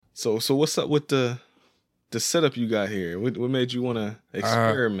So what's up with the setup you got here? What made you want to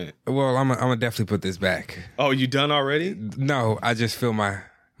experiment? Well, I'm gonna definitely put this back. Oh, you done already? No, I just feel my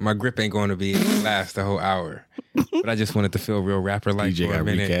grip ain't going to be last the whole hour. But I just wanted to feel real rapper like DJ for a got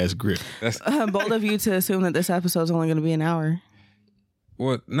minute. weak ass grip. That's bold of you to assume that this episode's only going to be an hour.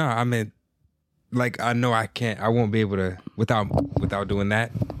 Well, no, I meant like I know I won't be able to without doing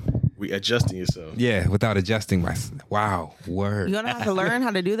that. Readjusting yourself. Yeah, without adjusting my word. You're going to have to learn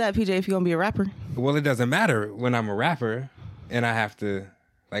how to do that, PJ, if you're going to be a rapper. Well, it doesn't matter when I'm a rapper and I have to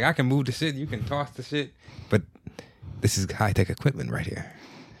like I can move the shit, you can toss the shit, but this is high-tech equipment right here.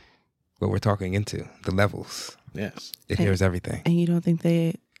 What we're talking into, the levels. Yes. It hears everything. And you don't think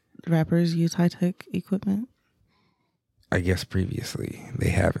rappers use high-tech equipment? I guess previously they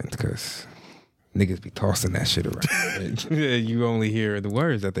haven't because niggas be tossing that shit around. You only hear the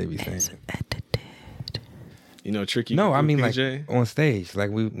words that they be saying. You know, tricky. No, I mean PJ? like on stage,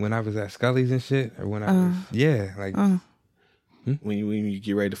 like when I was at Scully's and shit, or when I was, When you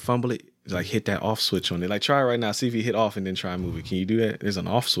get ready to fumble it, it's like hit that off switch on it. Like try it right now. See if you hit off and then try and move it. Can you do that? There's an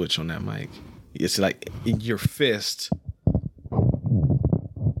off switch on that mic. It's like in your fist.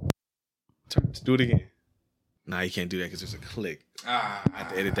 Do it again. Nah, you can't do that because there's a click. I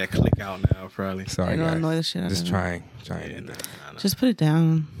have to edit that click out now, probably. Sorry, It'll guys. annoy the shit out Just of trying. Nah. Just put it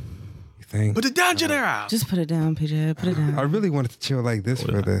down. You think? Put it down, General. Just put it down, PJ. Put it down. I really wanted to chill like this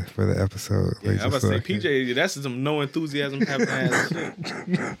for the episode. Yeah, Like, I was just about to say, so I can- PJ, that's some no enthusiasm having ass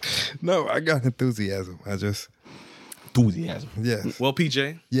shit. No, I got enthusiasm. I just Enthusiasm. yes, Well,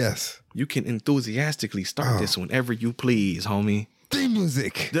 PJ, yes. you can enthusiastically start this whenever you please, homie. Theme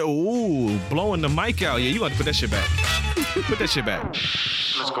music. Ooh, blowing the mic out. Yeah, you got to put that shit back. Put that shit back.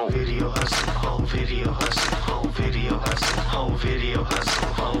 Let's go. Video hustle, whole video hustle, whole video hustle, whole video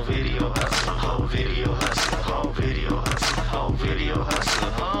hustle, whole video hustle, whole video hustle, whole video hustle, whole video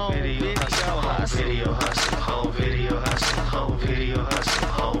hustle, whole video hustle, whole video hustle, whole video hustle,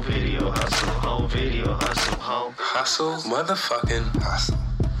 whole video hustle, whole video hustle, whole hustle, motherfucking hustle,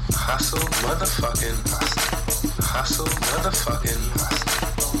 hustle, motherfucking hustle, hustle, motherfucking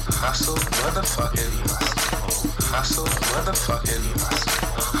hustle, motherfucking hustle, motherfucking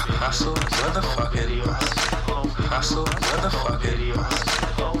hustle, motherfucking hustle, motherfucking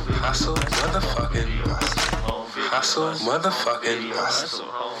hustle, motherfucking hustle, motherfucking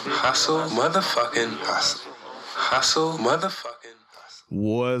hustle, motherfucking hustle, motherfucking.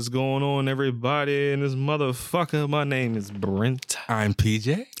 What's going on, everybody? In this motherfucker, my name is Brent. I'm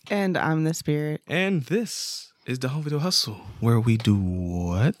PJ. And I'm the spirit. And this is the Home Video Hustle, where we do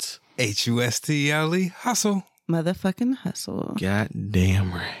what? HUSTLE hustle. Motherfucking hustle.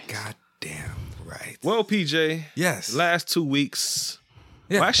 Goddamn right. Goddamn right. Well, PJ. Yes. Last 2 weeks.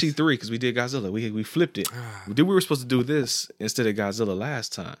 Yes. Well, actually 3, because we did Godzilla. We flipped it. We were supposed to do this instead of Godzilla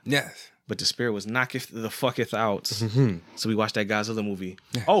last time. Yes. But the spirit was knocketh the fucketh out. Mm-hmm. So we watched that Godzilla movie.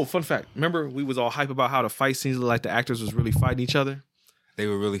 Yeah. Oh, fun fact. Remember we was all hype about how the fight scenes looked like the actors was really fighting each other? They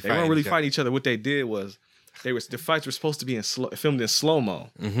were really fighting. They weren't really fighting each other. What they did was the fights were supposed to be filmed in slow-mo.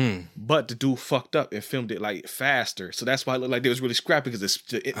 Mm-hmm. But the dude fucked up and filmed it like faster. So that's why it looked like they was really scrappy because the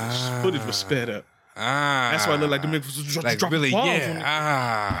footage was sped up. That's why it looked like the niggas was like dropping really, bombs.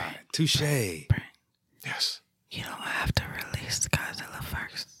 Yeah. Touche. Yes. You don't have to release Godzilla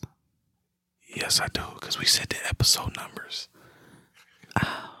first. Yes, I do, because we said the episode numbers.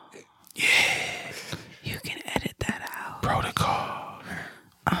 Oh. Yeah. You can edit that out. Protocol.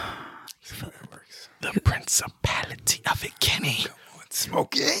 So that works. The Principality of it, Kenny. Come on,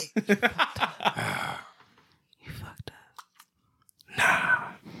 smoke it. You fucked up.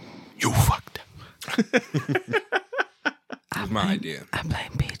 Nah. You fucked up. That was my idea. I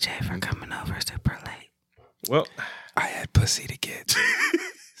blame PJ for coming over super late. Well, I had pussy to get.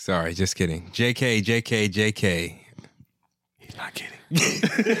 Sorry, just kidding. JK. he's not kidding.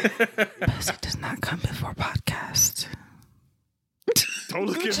 Pussy does not come before podcast. Don't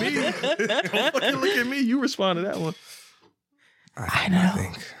look at me. Don't fucking look at me. You respond to that one. I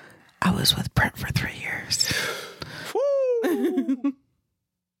know. I was with Brent for 3 years.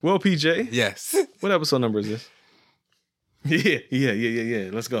 Well, PJ. Yes. What episode number is this?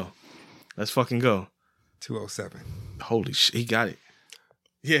 Yeah. Let's go. Let's fucking go. 207. Holy shit. He got it.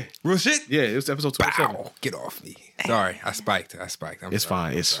 Yeah. Real shit? Yeah, it was episode 27. Bow. Get off me. Sorry, I spiked. I'm It's sorry.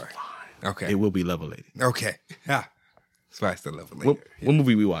 fine. It's Sorry. fine. Okay. It will be levelated. Okay. Yeah. Spiked the level later. What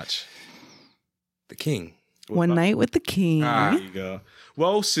movie we watch? The King. One Night with the King. There you go.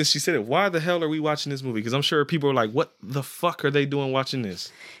 Well, since she said it, why the hell are we watching this movie? Because I'm sure people are like, what the fuck are they doing watching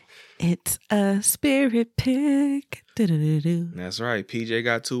this? It's a spirit pick. And that's right. PJ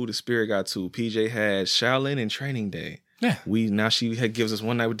got 2. The Spirit got 2. PJ had Shaolin and Training Day. Yeah. She gives us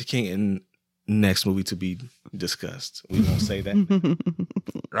One Night with the King and next movie to be discussed. We won't say that.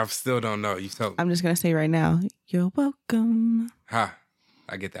 I still don't know. You told me. I'm just gonna say right now, you're welcome. Ha.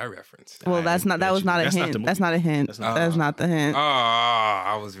 I get that reference. Well, that was not a hint. That's not a hint. That's not the hint. Oh,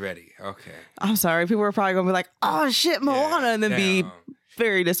 I was ready. Okay. I'm sorry. People are probably gonna be like, "Oh shit, Moana," and then be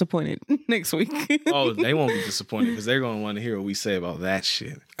very disappointed next week. Oh, they won't be disappointed because they're gonna want to hear what we say about that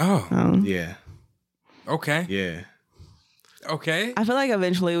shit. Oh. Yeah. Okay. Yeah. Okay. I feel like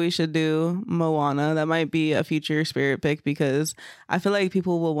eventually we should do Moana. That might be a future spirit pick because I feel like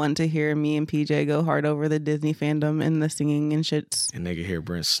people will want to hear me and PJ go hard over the Disney fandom and the singing and shits. And they can hear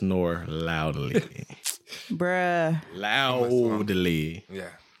Brent snore loudly. Bruh. Loudly. Yeah.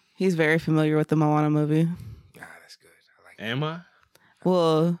 He's very familiar with the Moana movie. Ah, that's good. I like Am I?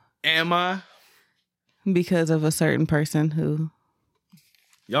 Well, Am I? because of a certain person who...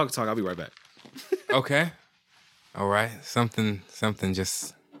 Y'all can talk. I'll be right back. it. Okay. All right. Something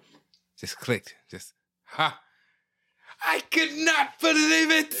just clicked. Just ha. I could not believe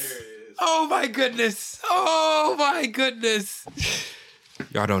it. Oh my goodness. Oh my goodness.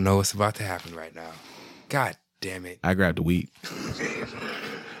 Y'all don't know what's about to happen right now. God damn it. I grabbed the weed.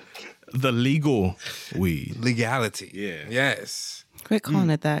 The legal weed. Legality. Yeah. Yes. Quit calling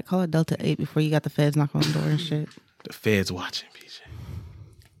it that. Call it Delta 8 before you got the feds knocking on the door and shit. The feds watching, PJ.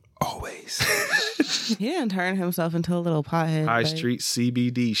 Always. He didn't turn himself into a little pothead. High like- Street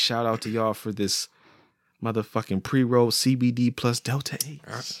CBD. Shout out to y'all for this motherfucking pre-roll CBD plus Delta 8.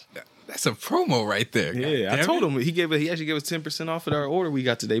 That's a promo right there. Yeah, God I damn told it. him he actually gave us 10% off of our order we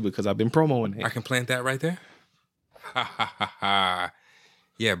got today because I've been promoting it. I can plant that right there. Ha ha ha ha.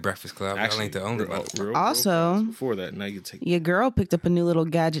 Yeah, Breakfast Club. Y'all ain't the only one. Also- before that, now you can take. Your girl picked up a new little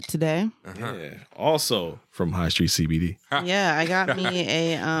gadget today. Yeah. Also from High Street CBD Yeah, I got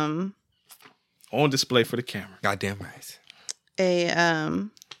me on display for the camera, Goddamn right.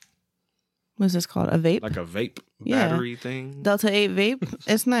 what's this called? A vape? like a vape Yeah. battery thing. Delta 8 vape.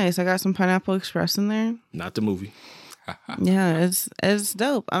 It's nice. I got some Pineapple Express in there. Not the movie. Yeah, it's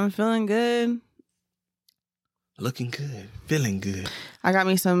dope. I'm feeling good. Looking good, feeling good. I got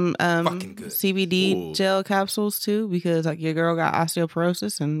me some Fucking good. CBD Ooh. gel capsules too because like your girl got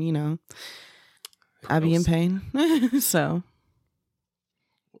osteoporosis and you know I be in pain. So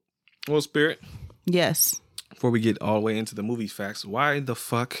Well, Spirit. yes. Before we get all the way into the movie facts, why the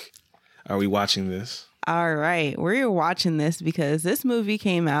fuck are we watching this? All right, we're watching this because this movie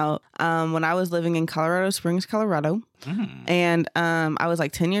came out when I was living in Colorado Springs, Colorado, and I was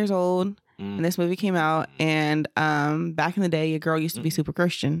like 10 years old. And this movie came out, and back in the day, your girl used to be super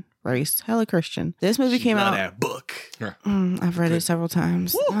Christian, raised hella Christian. This movie came Love out. that book. I've read it several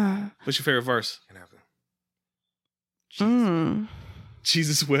times. What's your favorite verse? Mm.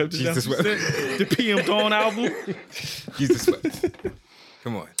 Jesus Wept. Is that Jesus what you Wept. said? The PM Dawn album. Jesus wept.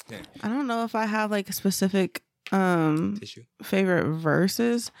 Come on. Yeah. I don't know if I have like a specific Tissue. favorite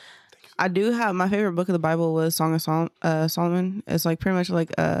verses. I do have my favorite book of the Bible was Song of Solomon. It's like pretty much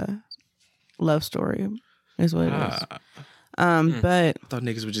like a love story, is what it is. But I thought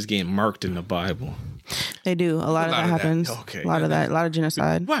niggas were just getting murked in the Bible. they do a lot of that of that. happens. Okay. A lot of that, a lot of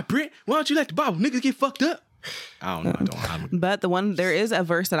genocide. Why, Brent? Why don't you like the Bible? Niggas get fucked up. I don't know. I don't But there is a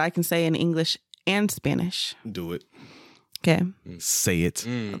verse that I can say in English and Spanish. do it. Okay. Say it.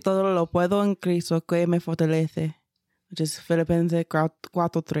 Todo lo puedo en Cristo que me fortalece. Which is Filipenses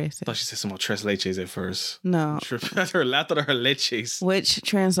 4:13. I thought she said some more tres leches at first. No. I thought her leches. Which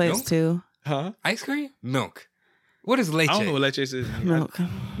translates Milk? to Huh? Ice cream? Milk. What is leche? I don't know what leches is. milk.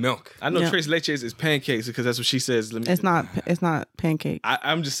 Milk. I know Yeah. tres leches is pancakes because that's what she says. Let me, It's not pancake.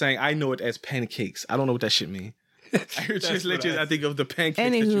 I'm just saying I know it as pancakes. I don't know what that shit means. I hear tres leches. I think of the pancakes.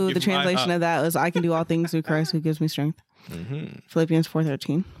 that you Anywho, give the translation my- of that was I can do all things through Christ who gives me strength. Philippians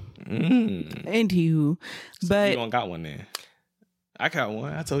 4:13. Anywho, You but don't got one then. I got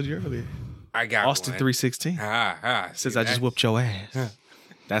one. I told you earlier. I got Austin one. 3:16 Says says I just whooped your ass.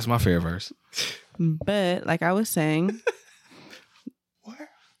 That's my favorite verse. like I was saying,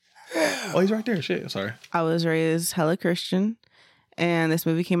 Oh, he's right there. Shit. I'm sorry. I was raised hella Christian, and this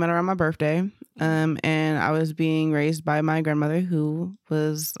movie came out around my birthday. And I was being raised by my grandmother who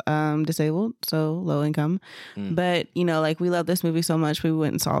was disabled, so low income. But you know, like we loved this movie so much, we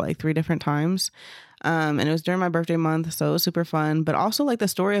went and saw it like 3 different times. And it was during my birthday month, so it was super fun. But also like the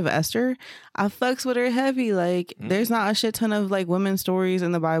story of Esther, I fucks with her heavy. Like there's not a shit ton of like women's stories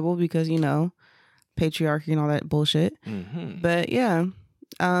in the Bible because you know patriarchy and all that bullshit. But yeah.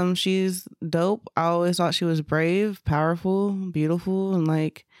 She's dope. I always thought she was brave, powerful, beautiful, and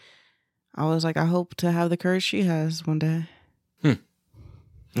like I was like, I hope to have the courage she has one day.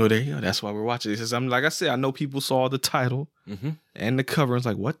 Well, there you go. That's why we're watching this. I'm like I said, I know people saw the title and the cover. It's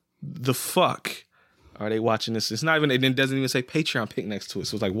like, what the fuck are they watching this? It's not even. It doesn't even say Patreon pick next to it.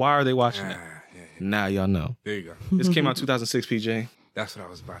 So it's like, why are they watching it? Now y'all know. There you go. This came out 2006. PJ, That's what I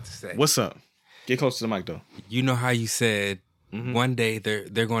was about to say. what's up? Get close to the mic though. You know how you said one day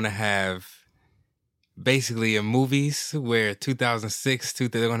they're going to have basically in movies where 2006, they're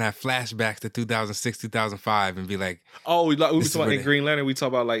going to have flashbacks to 2006, 2005 and be like, Oh, we were This is talking about where in they- Green Lantern. We talked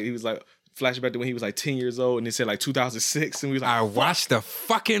about like he was like flashback to when he was like 10 years old, and they said like 2006, and we was like, I watched the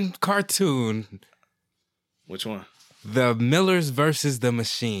fucking cartoon, which one? The Millers versus the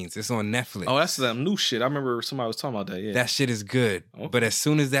Machines. It's on Netflix. Oh, that's some new shit. I remember somebody was talking about that. Yeah, That shit is good. Okay. But as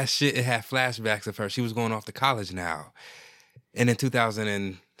soon as that shit, it had flashbacks of her. She was going off to college now. And in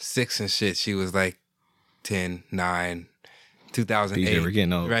 2006 and shit, she was like 10, 9, 2008. PJ, we're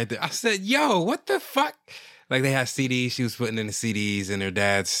getting old. Right there. I said, yo, what the fuck? Like they had CDs. She was putting in the CDs and her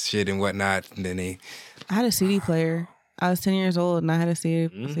dad's shit and whatnot. And then they... I had a CD player. I was 10 years old and I had a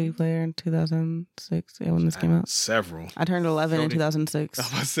CD player in 2006 when this came out. Several. I turned 11 in 2006. I was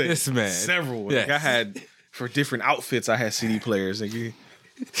about to say This man. several. Yes. Like I had for different outfits. I had CD players. Like,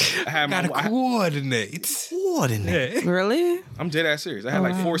 I had Gotta my coordinate. coordinate. Really? I'm dead ass serious. I had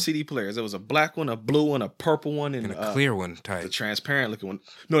like 4 CD players. There was a black one, a blue one, a purple one, and And a clear one the type. transparent looking one.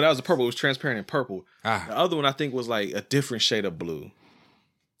 No, that was a purple. It was transparent and purple. Ah. The other one I think was like a different shade of blue.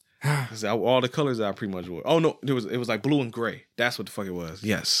 'Cause all the colors that I pretty much wore. Oh no, it was like blue and gray. That's what the fuck it was.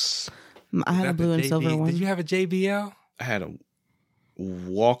 Yes, I had a That the blue and silver JB one. Did you have a JBL? I had a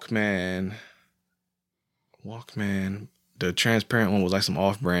Walkman. The transparent one was like some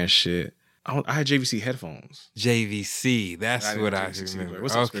off-brand shit. I had JVC headphones. JVC. That's didn't what have I JVC remember. player.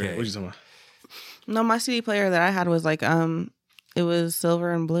 What's up, Spirit? Okay. What you talking about? No, my CD player that I had was like it was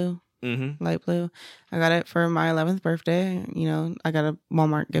silver and blue, Mm-hmm. light blue. I got it for my 11th birthday. You know, I got a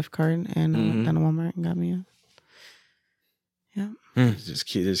Walmart gift card and I went down to Walmart and got me a. Yeah. Just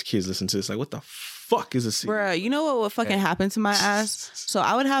kids listen to this like, what the fuck is a CD? Bruh, you know what would fucking happen to my ass? So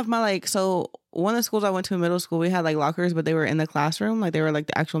I would have my one of the schools I went to in middle school, we had like lockers, but they were in the classroom. Like they were like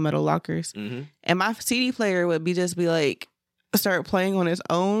the actual metal lockers. Mm-hmm. And my CD player would be like, start playing on its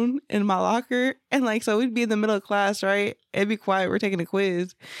own in my locker. And like, so we'd be in the middle of class, right? It'd be quiet. We're taking a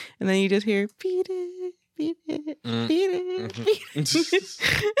quiz. And then you just hear, beat it, beat it, beat it, beat it.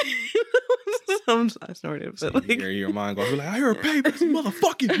 I snorted, but like, your mind goes like, I heard a paper, this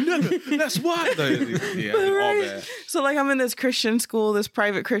motherfucking nigga. That's why. Yeah, all right? bad. So like I'm in this Christian school, this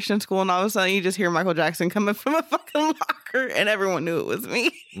private Christian school, and all of a sudden you just hear Michael Jackson coming from a fucking locker, and everyone knew it was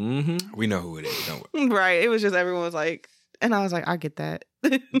me. Mm-hmm. We know who it is. Don't worry. Right? It was just everyone was like, and I was like, I get that.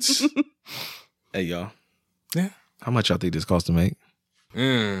 Hey y'all, Yeah. how much y'all think this cost to make?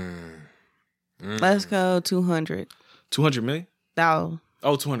 Let's go 200. 200 million? Thou.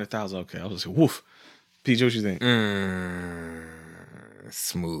 Oh, 200,000. Okay, I was like, woof. PJ, what you think?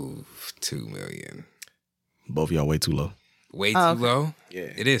 Smooth 2 million. Both of y'all way too low. Way too okay. low?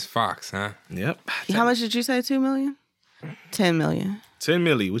 Yeah. It is Fox, huh? Yep. How much did you say? 2 million? 10 million. 10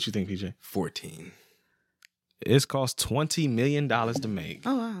 milli. What you think, PJ? 14. It's cost $20 million to make.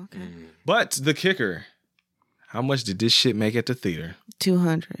 Oh wow. Okay. But the kicker, how much did this shit make at the theater?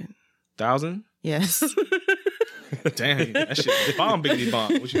 1,000? Yes. Damn, that shit bomb, biggity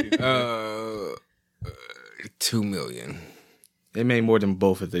bomb. What you think? 2 million. It made more than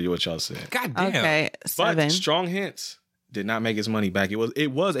both of what y'all said. God damn. Okay. But 7. strong hints did not make his money back. It was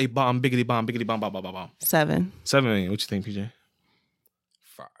a bomb, biggity bomb, bomb. 7. 7 million. What you think, PJ?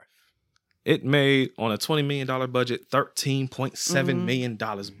 5. It made on a $20 million budget, $13.7 million.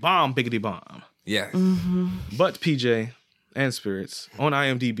 Bomb, biggity bomb. Yes. But PJ and Spirits on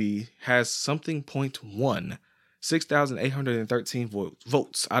IMDb has something 0.1. 6,813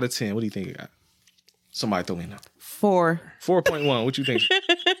 votes out of 10. What do you think it got? Somebody throw me now. 4. 4.1. What you think?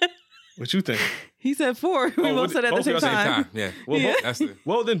 What you think? He said 4. We both said at the both same of y'all said time. Yeah. Well, Yeah. That's the.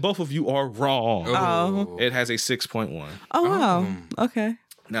 Well, then both of you are wrong. Oh. It has a 6.1. Oh wow. Okay.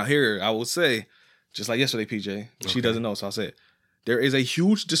 Now here, I will say, just like yesterday, PJ, she doesn't know, so I'll say it. There is a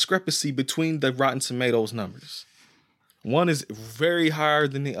huge discrepancy between the Rotten Tomatoes numbers. One is very higher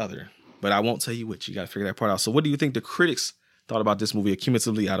than the other, but I won't tell you which. You got to figure that part out. So what do you think the critics thought about this movie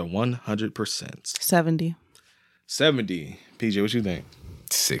accumulatively out of 100%? 70. 70. PJ, what you think?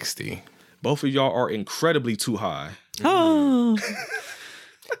 60. Both of y'all are incredibly too high. Oh.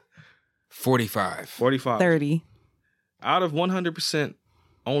 45. 45. 30. Out of 100%,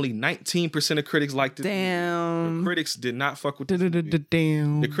 only 19% of critics liked it. Damn. Critics did not fuck with this movie.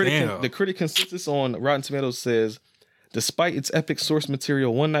 Damn. The critic consensus on Rotten Tomatoes says Despite its epic source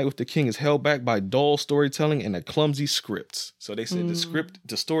material, One Night with the King is held back by dull storytelling and a clumsy script. So they said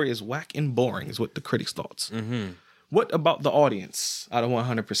the story is whack and boring, is what the critics' thoughts. Mm-hmm. What about the audience out of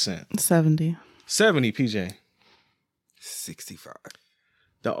 100%? 70. 70, PJ. 65.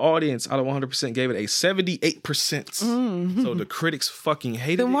 The audience out of 100% gave it a 78%. So the critics fucking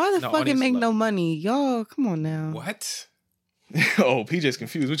hated it. Then why the fuck it audience make loved no money? Y'all, come on now. What? it. Oh, PJ's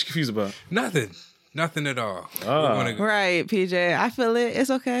confused. What you confused about? Nothing. Nothing at all. Ah. We're gonna go. Right, PJ. I feel it. It's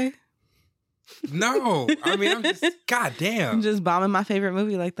okay. No. I mean, I'm just, goddamn. I'm just bombing my favorite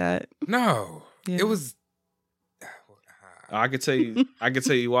movie like that. No. Yeah. It was. I could tell you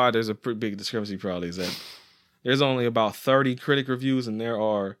why there's a pretty big discrepancy probably is that there's only about 30 critic reviews and there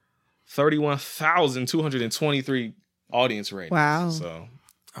are 31,223 audience ratings. Wow. So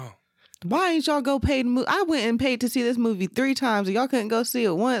Oh. Why ain't y'all go paid? I went and paid to see this movie 3 times and y'all couldn't go see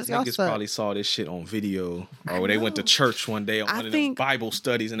it once. Y'all niggas suck. probably saw this shit on video or they went to church one day on I one of them think- Bible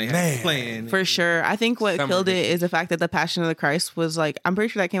studies and they had it playing. For sure. I think what Summer killed it edition. is the fact that The Passion of the Christ was like, I'm pretty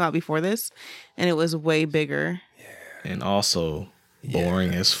sure that came out before this and it was way bigger. And also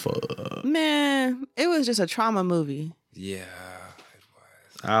boring as fuck. Man, it was just a trauma movie. Yeah.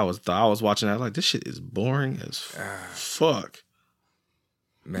 I was watching that, I was like, this shit is boring as fuck.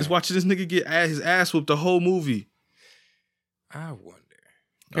 Man. Just watching this nigga get his ass whooped the whole movie. I wonder.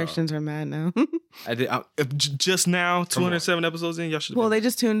 Christians are mad now. Just now, 207 episodes in, y'all should. Well, they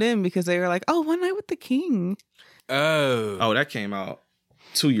just tuned in because they were like, oh, One Night with the King. Oh. that came out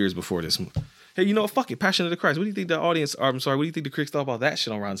 2 years before this. Hey, you know what? Fuck it, Passion of the Christ. What do you think the audience? What do you think the critics thought about that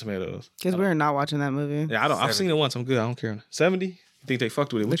shit on Rotten Tomatoes? Because we were not watching that movie. Yeah, I've seen it once. I'm good. I don't care. 70? You think they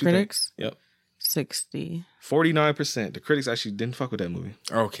fucked with it? What The you critics? think? Yep. 60. 49%. The critics actually didn't fuck with that movie.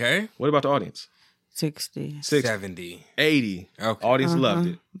 Okay. What about the audience? 60. 70. 80. Okay. Audience loved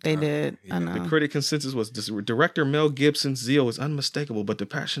it. They did. I know. The critic consensus was director Mel Gibson's zeal is unmistakable, but The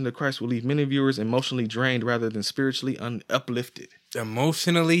Passion of the Christ will leave many viewers emotionally drained rather than spiritually uplifted.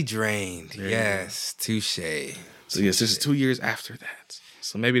 Emotionally drained. Yes. Touche. So yes, this is 2 years after that.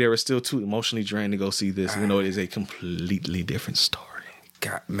 So maybe they were still too emotionally drained to go see this, even though it is a completely different story.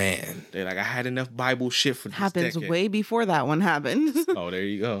 God, man. They're like, I had enough Bible shit for this Happens decade. way before that one happened. Oh, there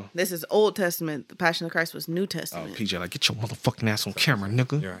you go. This is Old Testament. The Passion of Christ was New Oh, Testament. PJ, like, get your motherfucking ass on camera,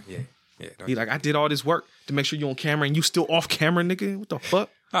 nigga. You're right. Yeah. Yeah. He like, I did all this work to make sure you on camera and you still off camera, nigga. What the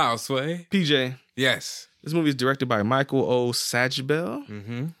fuck? I'll sway. PJ, Yes. this movie is directed by Michael O. Sajbel,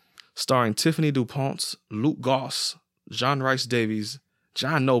 Mm-hmm. starring Tiffany DuPont, Luke Goss, John Rice Davies,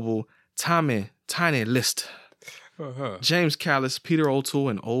 John Noble, Tiny List, Uh-huh. James Callis, Peter O'Toole,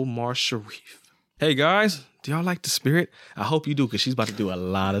 and Omar Sharif. Hey guys, do y'all like The Spirit? I hope you do, because she's about to do a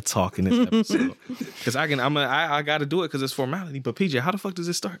lot of talking this episode. Because I got to do it because it's formality. But PJ, how the fuck does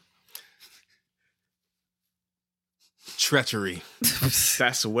it start? Treachery.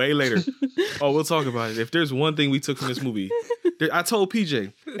 That's way later. Oh, we'll talk about it. If there's one thing we took from this movie, I told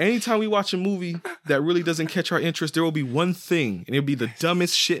PJ, anytime we watch a movie that really doesn't catch our interest, there will be one thing, and it'll be the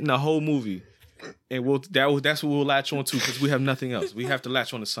dumbest shit in the whole movie. And that's what we'll latch on to because we have nothing else. We have to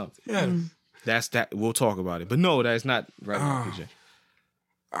latch on to something. Yeah. That's that. We'll talk about it. But no, that's not right now, PJ.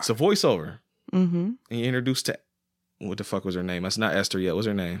 It's a voiceover. Mm-hmm. And you're introduced to, what the fuck was her name? That's not Esther yet. What's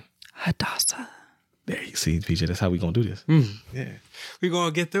her name? Hadassah. There you see, PJ. That's how we gonna do this. Yeah. We're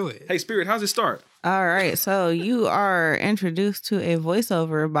going to get through it. Hey, Spirit, how's it start? All right. So you are introduced to a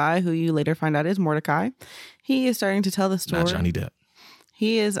voiceover by who you later find out is Mordecai. He is starting to tell the story. Not Johnny Depp.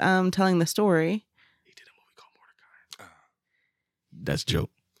 He is telling the story. He did a movie called Mordecai. That's a joke.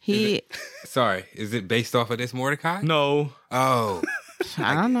 He Sorry. Is it based off of this Mordecai? No. Oh.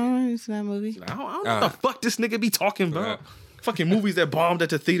 I don't know. It's that movie. I don't know what the fuck this nigga be talking about. Fucking movies that bombed at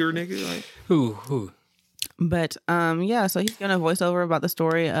the theater, nigga. Like, Who? But yeah, so he's gonna voice over about the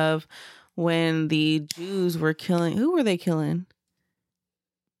story of when the Jews were killing. Who were they killing?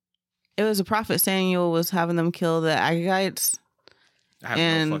 It was a prophet Samuel was having them kill the Agagites. I have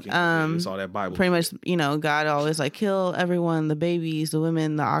And, no fucking idea. It's all that Bible. Pretty much, God always like kill everyone, the babies, the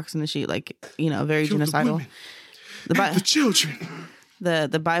women, the ox, and the sheep. Like very Kill the genocidal. women The, and the children.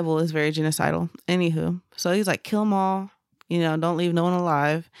 the Bible is very genocidal. Anywho, so he's like, kill them all. Don't leave no one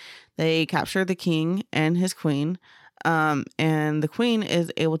alive. They capture the king and his queen, and the queen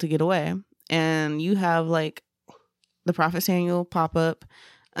is able to get away. And you have like the prophet Samuel pop up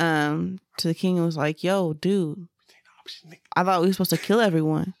to the king and was like, "Yo, dude, I thought we were supposed to kill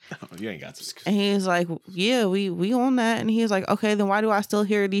everyone." Oh, you ain't got to. And he's like, "Yeah, we on that." And he's like, "Okay, then why do I still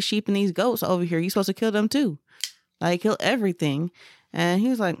hear these sheep and these goats over here? You supposed to kill them too, like kill everything." And he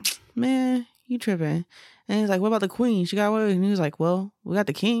was like, "Man, you tripping." And he's like, "What about the queen? She got away." And he was like, "Well, we got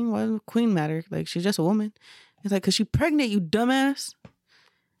the king. Why does the queen matter? Like, she's just a woman." He's like, 'cause she pregnant, you dumbass.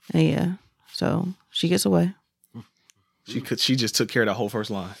 And yeah, so she gets away. She just took care of that whole first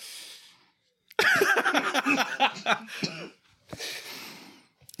line.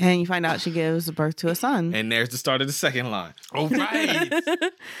 And you find out she gives birth to a son. And there's the start of the second line. All right.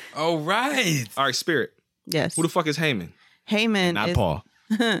 All right. All right, Spirit. Yes. Who the fuck is Haman? Haman Not is, Paul.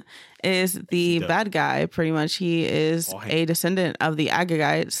 is the does. bad guy, pretty much. He is Paul Haman. a descendant of the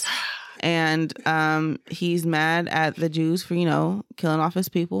Agagites. And he's mad at the Jews for, killing off his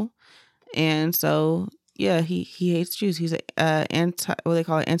people. And so, yeah, he hates Jews. He's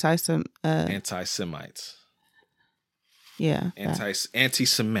Anti-Semites. Yeah. that.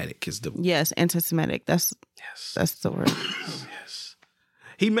 Anti-Semitic is the Yes, anti-Semitic. That's the word. yes.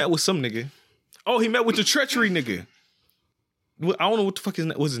 He met with some nigga. Oh, he met with the treachery nigga. I don't know what the fuck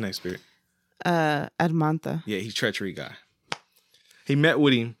what's his name, Spirit. Admantha. Yeah, he's treachery guy. He met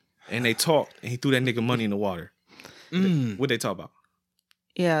with him and they talked and he threw that nigga money in the water. What they talk about?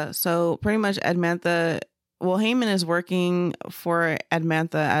 Yeah, so pretty much Admantha. Well, Haman is working for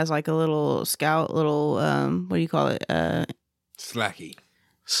Admantha as like a little scout, little what do you call it? Slacky.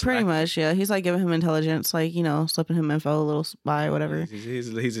 Pretty much, yeah. He's like giving him intelligence, like slipping him info, a little spy, whatever.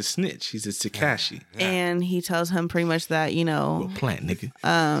 He's a snitch. He's a Takashi. And he tells him pretty much that Well, plant nigga.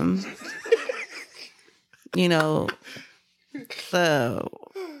 The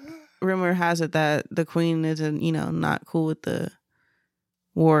rumor has it that the queen isn't, not cool with the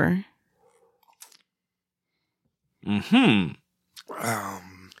war.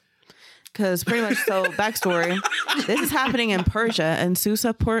 Because pretty much, so backstory, this is happening in Persia, in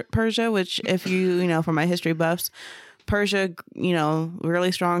Susa, Persia, which if you, for my history buffs, Persia,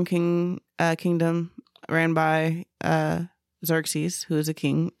 really strong kingdom ran by Xerxes, who is a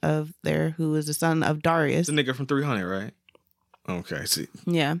king of there, who is the son of Darius. The nigga from 300, right? Okay, see.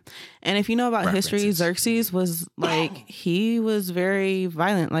 Yeah. And if you know about history, References. Xerxes was like, he was very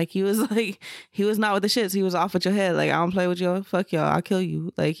violent. Like, he was not with the shits. He was off with your head. Like, I don't play with y'all. Fuck y'all. I'll kill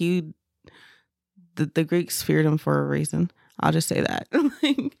you. Like, the Greeks feared him for a reason. I'll just say that.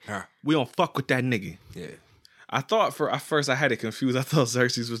 We don't fuck with that nigga. Yeah. I thought at first I had it confused. I thought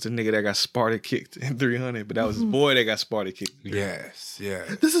Xerxes was the nigga that got Sparta kicked in 300, but that was his boy that got Sparta kicked. Yes. Yeah.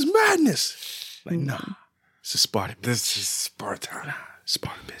 This is madness. Like, nah. It's a Sparta bitch. This is Sparta.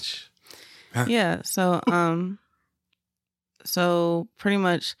 Sparta bitch. Yeah. So pretty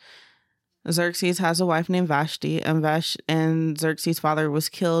much Xerxes has a wife named Vashti, and Xerxes' father was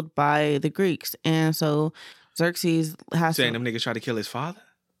killed by the Greeks. And so Xerxes has Saying them niggas tried to kill his father?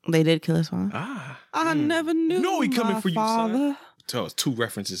 They did kill his father. Ah. I never knew. No, he coming my for you, father. son. So it's two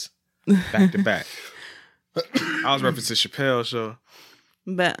references back to back. I was referencing Chappelle show.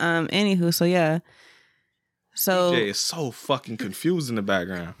 But anywho, so yeah. So Jay is so fucking confused in the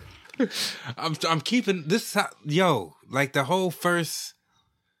background. I'm keeping this. Like the whole first.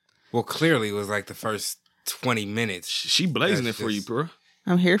 Well, clearly it was like the first 20 minutes. She blazing That's it for you, just- bro.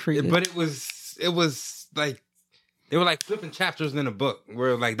 I'm here for you. But it was like they were like flipping chapters in a book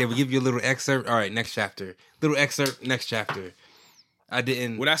where like they would give you a little excerpt. All right, next chapter. Little excerpt, next chapter. I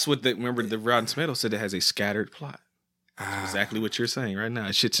didn't. Well, that's what remember the Rotten Tomatoes said it has a scattered plot. Exactly what you're saying right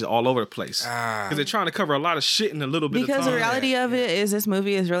now. Shit's all over the place. Because they're trying to cover a lot of shit in a little bit because of the time. reality of it is this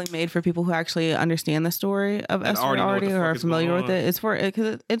movie is really made for people who actually understand the story of Esther already know what the or fuck are is familiar going with on. it. It's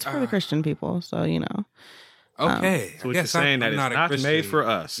for the Christian people, so Okay. So what you're saying that it's a not Christian. made for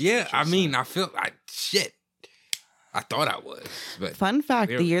us. Yeah, That's what I you're mean, saying. I feel shit. I thought I was, but Fun fact: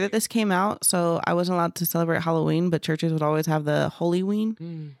 the Clearly. year that this came out, so I wasn't allowed to celebrate Halloween, but churches would always have the Holy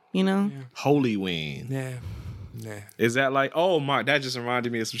Ween. Holy Ween. yeah. Is that like, oh my, that just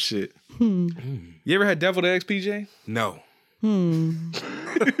reminded me of some shit. You ever had deviled eggs, PJ? No, No,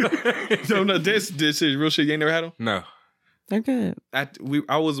 this is real shit. You ain't never had them? no. They're good. I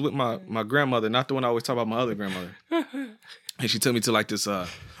was with my grandmother, not the one I always talk about, my other grandmother. And she took me to like this, I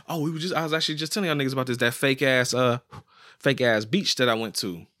was actually just telling y'all niggas about that fake ass beach that I went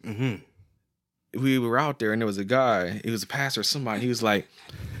to. Mm-hmm. We were out there and there was a guy, he was a pastor or somebody, he was like,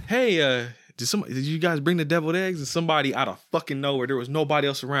 hey, did you guys bring the deviled eggs? And somebody out of fucking nowhere, there was nobody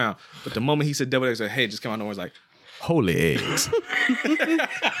else around. But the moment he said deviled eggs, like, hey, just came out of nowhere, was like, holy eggs.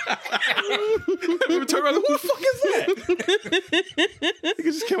 We turned around, like, who the fuck is that? It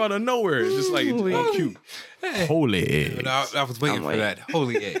just came out of nowhere. It's just like, oh, cute. Holy eggs. But I was waiting for that.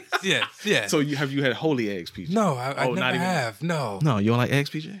 Holy eggs. Yes. So have you had holy eggs, PJ? no, I Oh, never not even- have. No. No, you don't like eggs,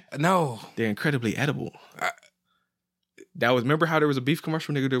 PJ? No. They're incredibly edible. Remember how there was a beef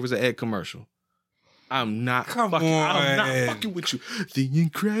commercial, nigga? There was an egg commercial. I'm not Come fucking on. fucking with you. The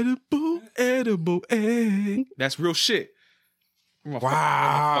incredible edible egg. That's real shit.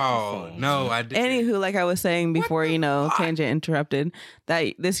 Wow. No, I didn't. Anywho, like I was saying before, tangent interrupted.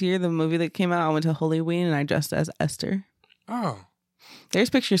 That this year, the movie that came out, I went to Halloween and I dressed as Esther. Oh. There's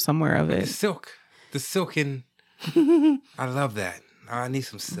pictures somewhere of The it. silk. The silken. I love that. I need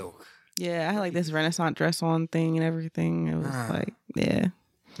some silk. Yeah, I had like this Renaissance dress on thing and everything. It was like, yeah.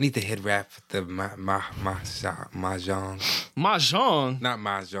 Need the head wrap with the mahjong. Mahjong. Not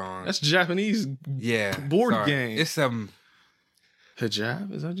mahjong. That's Japanese board game. It's hijab.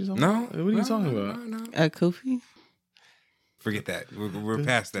 Is that what you're talking no. about? What are you talking about? No. A kufi? Forget that. We're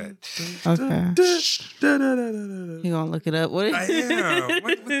past that. Okay. You gonna look it up? What? I am.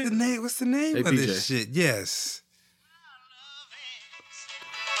 What's the name? What's the name of PJ. this shit? Yes.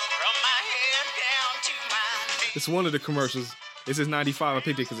 It's one of the commercials. This is 95. I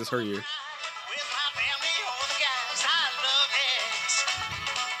picked it because it's her year.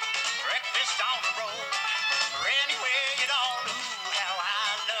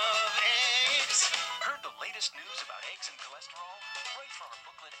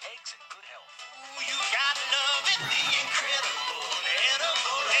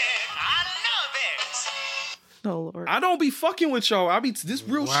 Oh Lord. I don't be fucking with y'all. I be this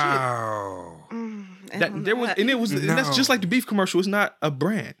real shit. Wow. That's just like the beef commercial. It's not a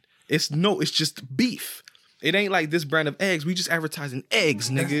brand. It's just beef. It ain't like this brand of eggs. We just advertising eggs,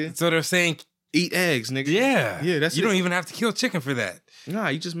 nigga. So they're saying, eat eggs, nigga. yeah, that's you it. don't even have to kill chicken for that. Nah,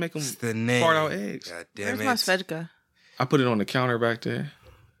 you just make them It's the name. fart out eggs. God damn Where's my it. Svedka? I put it on the counter back there.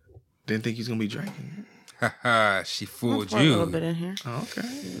 Didn't think he's gonna be drinking. Haha, she fooled Pour a little you. bit in here. Oh, okay.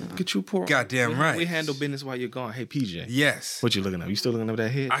 Get you pour. Goddamn right. We handle business while you're gone. Hey PJ. Yes. What you looking up? You still looking up that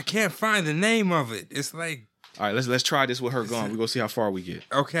head? I can't find the name of it. It's like, All right, let's try this with her gone. We're gonna see how far we get.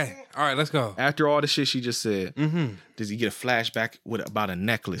 okay. All right, let's go. After all the shit she just said, Mm-hmm. does he get a flashback about a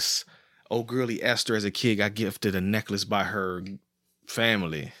necklace? Oh, girly Esther as a kid got gifted a necklace by her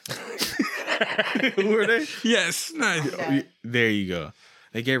family. Were they? Yes. Nice. There you go.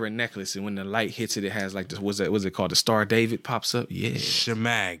 They gave her a necklace, and when the light hits it, it has like this. What's it called? The Star David pops up. Yeah.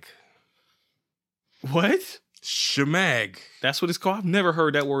 Shamag. What? Shamag. That's what it's called. I've never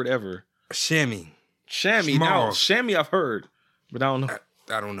heard that word ever. Shammy. Chamois. Now, Schmog. chamois I've heard, but I don't know.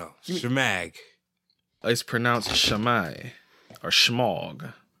 I don't know. Shamag. It's pronounced shamai or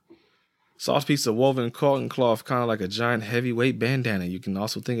schmog. Soft piece of woven cotton cloth, kind of like a giant heavyweight bandana. You can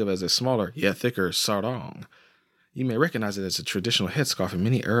also think of it as a smaller yet thicker sarong. You may recognize it as a traditional headscarf in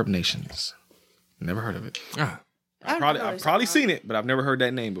many Arab nations. Never heard of it. Ah. I've probably seen it, but I've never heard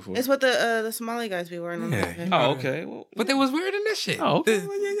that name before. It's what the Somali guys be wearing on Yeah. their head. Oh, okay. Well, But they was weird in this shit. oh, okay. The-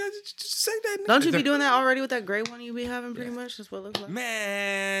 Well, yeah, just say that. Don't you be doing that already with that gray one you be having? Pretty much, that's what it looks like.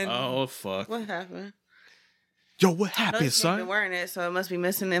 Man. Oh fuck! What happened? Yo, what I know happened, you've been son? wearing it, so it must be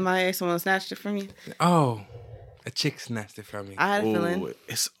missing MIA. Someone snatched it from you. Oh. A chick snatched it from me. I had a feeling.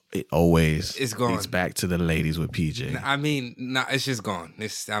 It always It's gone. leads back to the ladies with PJ. I mean, no, it's just gone.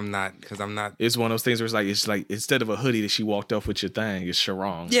 I'm not. It's one of those things where it's like instead of a hoodie that she walked off with your thing, it's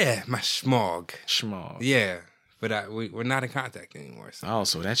sarong. Yeah, my schmog. Schmog. Yeah, but we're not in contact anymore. So. Oh,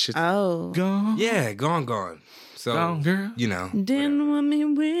 so that shit Oh. gone. Yeah, gone. So, Gone, girl. you know. Didn't want me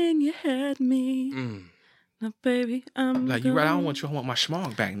when you had me. Mm. Now, baby, I'm Like you right, I don't gone. want you. I want my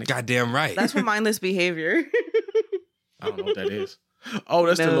schmog back, nigga. Goddamn right. That's for mindless behavior. I don't know what that is. Oh,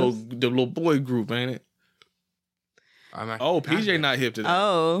 that's the No. little boy group, ain't it? Oh, PJ not hip to that.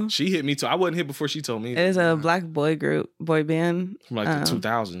 Oh. She hit me too. I wasn't hip before she told me. It is a black boy band. From like the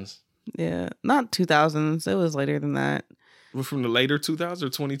 2000s. Yeah. Not 2000s. It was later than that. We're from the later 2000s or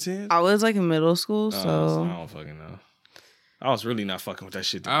 2010s. I was like in middle school, I so. don't fucking know. I was really not fucking with that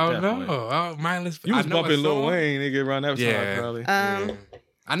shit. Oh that no! point. Oh, mindless. You was I know a bumping Lil song. Wayne, nigga, around that Yeah. time, probably. Yeah.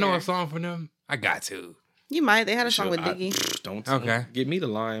 I know yeah. a song from them. I got to. You might. They had a song with I- Diggy. Don't Okay. Get me the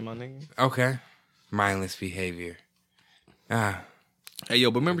line, my nigga. Okay. Mindless behavior. Ah. Hey,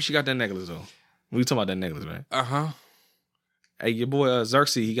 yo, but remember she got that necklace, though. We were talking about that necklace, right? Uh-huh. Hey, your boy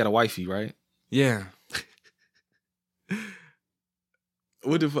Xerxes, he got a wifey, right? Yeah.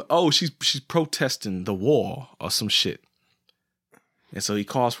 What if? Oh, she's protesting the war or some shit, and so he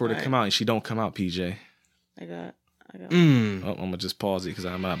calls for her to Right. come out, and she don't come out. PJ, I got. Mm. oh, I'm gonna just pause it because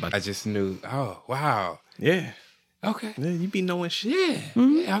I'm not about. I just knew. Oh, wow. Yeah, Okay. yeah, you be knowing shit. Yeah.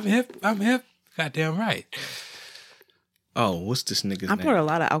 Yeah, I'm hip. Goddamn right. Oh, what's this nigga's I name? poured a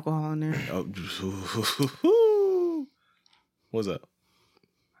lot of alcohol in there. Oh, what's up?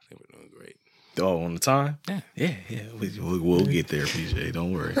 I think we're doing great. Oh, on the time? Yeah. Yeah. We'll get there, PJ.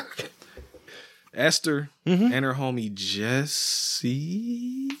 Don't worry. Esther and her homie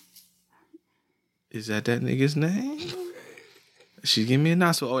Jesse. Is that nigga's name? She give me a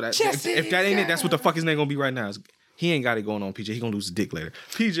nod. So, if that ain't it, that's what the fuck his name gonna be right now. He ain't got it going on, PJ. He gonna lose his dick later.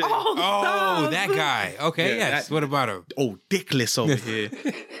 PJ. Oh, that guy. Okay, Yeah, yes. that- What about him? Oh, dickless over here.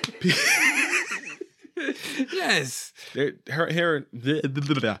 Yes.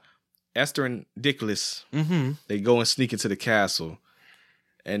 Esther and Dickless, Mm-hmm. they go and sneak into the castle.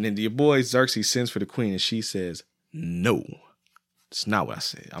 And then your boy Xerxes sends for the queen and she says, no, it's not what I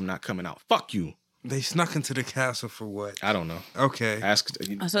said. I'm not coming out. Fuck you. They snuck into the castle for what? I don't know. Okay. Ask.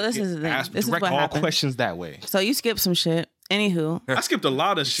 So this is the thing. Ask, This is direct what all happened. questions that way. So you skipped some shit. Anywho, I skipped a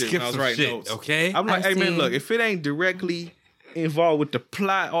lot of shit Skip when I was some writing shit, notes. okay? I'm like, I hey man, see. look, if it ain't directly involved with the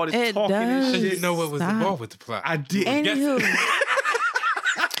plot, all this It talking and does. You shit, didn't know what was Stop. involved with the plot. I did. anywho.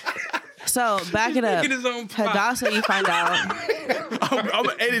 So back it up. Making his own plot. Hadassah, you find out. I'm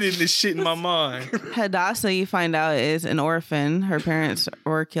editing this shit in my mind. Hadassah, you find out, is an orphan. Her parents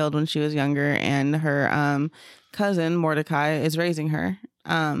were killed when she was younger, and her cousin Mordecai is raising her.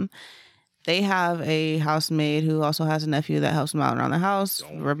 They have a housemaid who also has a nephew that helps them out around the house,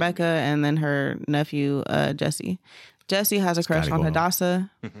 Rebecca, and then her nephew Jesse. Jesse has a crush gotta on go on.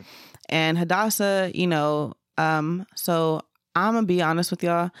 Hadassah, and Hadassah, so I'm gonna be honest with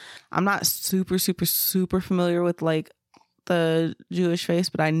y'all. I'm not super familiar with like the Jewish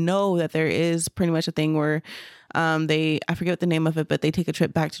faith, but I know that there is pretty much a thing where I forget what the name of it, but they take a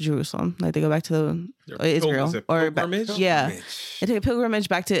trip back to Jerusalem. Like they go back to Israel is it or pilgrimage? yeah, Pilgrimage. they take a pilgrimage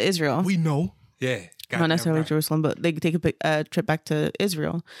back to Israel. We know. Yeah. Not necessarily right. Jerusalem, but they take a trip back to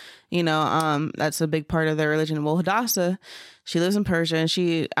Israel. That's a big part of their religion. Well, Hadassah, she lives in Persia,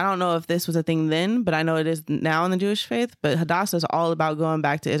 and I don't know if this was a thing then, but I know it is now in the Jewish faith. But Hadassah is all about going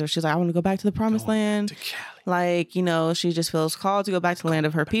back to Israel. She's like, I want to go back to the promised land. Like, she just feels called to go back to the land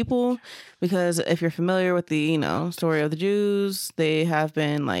of her people. Because if you're familiar with the, story of the Jews, they have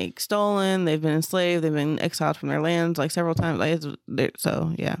been like stolen, they've been enslaved, they've been exiled from their lands like several times.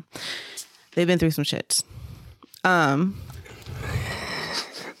 So yeah. They've been through some shits.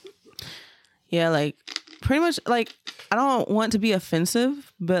 Yeah, like pretty much like I don't want to be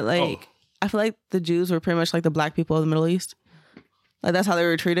offensive, but like I feel like the Jews were pretty much like the black people of the Middle East. Like that's how they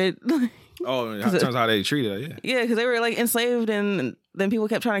were treated. Oh, that turns out how they treated her, yeah. Yeah, because they were like enslaved, and then people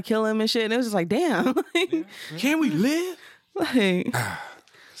kept trying to kill them and shit, and it was just like, damn, like, Can we live? like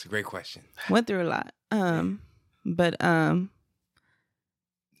It's a great question. went through a lot. But anywho,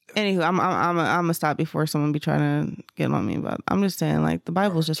 I'm gonna stop before someone be trying to get on me. But I'm just saying, like, the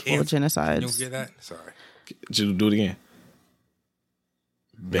Bible's just full of You don't genocides. get that? Sorry. Just do it again.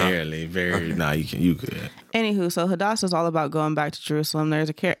 Barely, very. Nah, you could. Anywho, so Hadassah's all about going back to Jerusalem. There's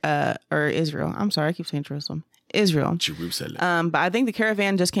or Israel. I'm sorry, I keep saying Jerusalem. Israel. Jerusalem. But I think the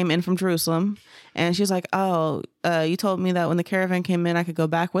caravan just came in from Jerusalem, and she's like, "Oh, you told me that when the caravan came in, I could go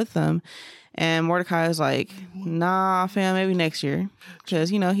back with them." And Mordecai is like, "Nah, fam, maybe next year," because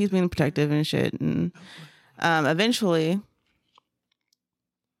he's being protective and shit. And eventually,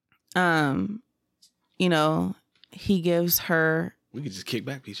 he gives her We could just kick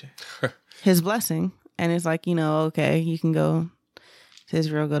back, PJ. his blessing, and it's like, okay, you can go to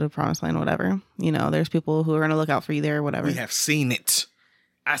Israel, go to the promised land, whatever. There's people who are gonna look out for you there, whatever. We have seen it.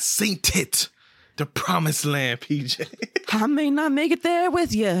 I seen it. The promised land, PJ. I may not make it there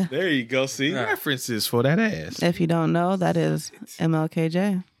with you. There you go. See references for that ass. If you don't know, that is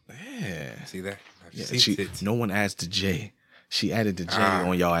MLKJ. Yeah. See that? I've Yeah, seen it. no one adds the J. She added the J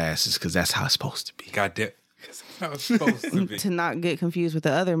on y'all asses because that's how it's supposed to be. God damn. Because that's how it's supposed to be. To not get confused with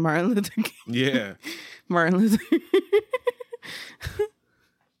the other Martin Luther King. Yeah. Martin Luther.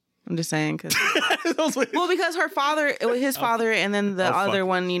 I'm just saying, because because her father, his father, and then the other fuck.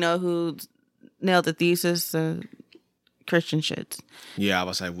 one, who nailed the thesis, Christian shit. Yeah, I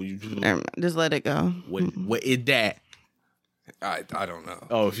was like, Never mind, just let it go. what is that? I don't know.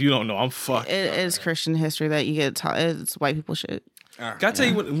 Oh, if you don't know, I'm fucked. It is Christian history that you get taught. It's white people shit. Can I tell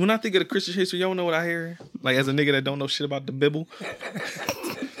you, when I think of the Christian history, you don't know what I hear? Like, as a nigga that don't know shit about the Bible.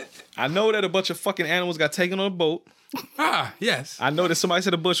 I know that a bunch of fucking animals got taken on a boat. Yes. I know that somebody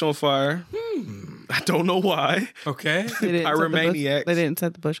set a bush on fire. I don't know why. Okay. They didn't set the bush- Pyromaniacs. They didn't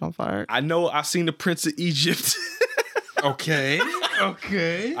set the bush on fire. I know I seen the Prince of Egypt. Okay.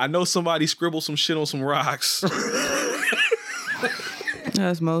 Okay. I know somebody scribbled some shit on some rocks.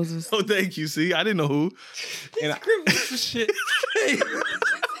 That's Moses. Oh, thank you. See, I didn't know who. And Shit.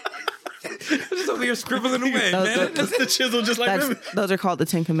 Just over here scribbling away, man. that's the chisel, just like them. Those are called the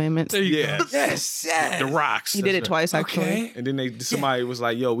Ten Commandments. There you Yeah. go. Yes. Yes. The rocks. He did it twice, actually. Okay. And then somebody was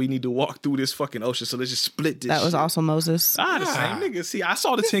like, "Yo, we need to walk through this fucking ocean, so let's just split this." That was shit. also Moses. The same nigga. See, I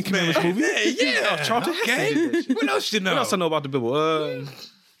saw the Ten Commandments movie. Yeah. Charlton Heston Okay. did that shit. What else you know? What else I know about the Bible?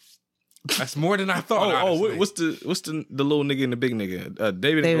 That's more than I thought. Oh, honestly. what's the little nigga and the big nigga? David and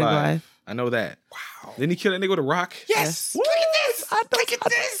David and Goliath. Goliath. I know that. Wow. Didn't he kill that nigga with a rock? Yes. What? Look at this. Look at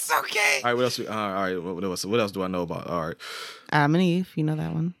this. Okay. All right, what else? All right, what else do I know about? All right. Adam and Eve, you know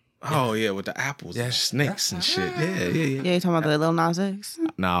that one. Oh yeah, with the apples and Yeah. snakes and shit. Yeah. Yeah, you talking about the Lil Nas X?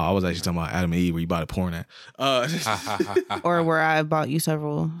 No, I was actually talking about Adam and Eve where you bought a porn at. Or where I bought you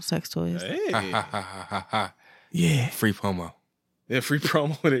several sex toys. Hey. Yeah. Free promo. Yeah, free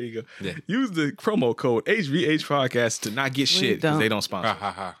promo. There you go. Yeah. Use the promo code HVH Podcast to not get shit because don't. they don't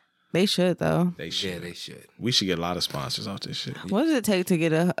sponsor. They should, though. They should. Yeah, they should. We should get a lot of sponsors off this shit. What does it take to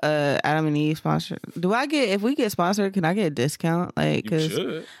get a Adam and Eve sponsor? If we get sponsored, can I get a discount? Like, You because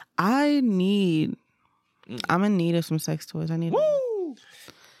should. I'm in need of some sex toys. I need Woo!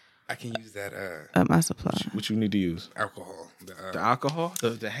 I can use that up my supply. What you need to use? alcohol. The alcohol?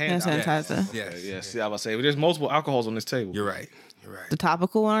 The hand Hand sanitizer. Yes. Yeah, see, I was about to say, there's multiple alcohols on this table. You're right. You're right. The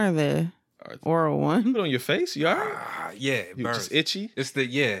topical one or the oral one? Put it on your face. You all right? Yeah, it You burns. just itchy? It's from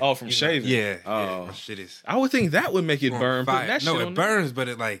Oh, shaving. Yeah. Oh. Yeah, shit is I would think that would make it on burn. fire. Put that No, shit it on there. burns, but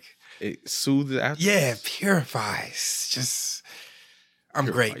it like It soothes it after. yeah, purifies. Just I'm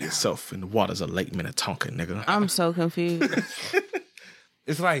great now. yourself in the waters of Lake Minnetonka, nigga. I'm so confused.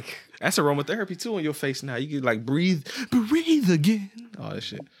 It's like That's aromatherapy too on your face now. You can like breathe again. All that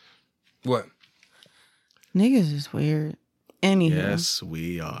shit. what? Niggas is weird. Anyhow. Yes,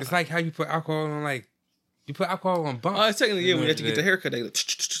 we are. It's like how you put alcohol on like you put alcohol on bumps. Oh, it's technically yeah. When you have to get the haircut, they like,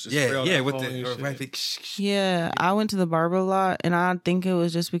 yeah, with the the rapid. Yeah, I went to the barber a lot, and I think it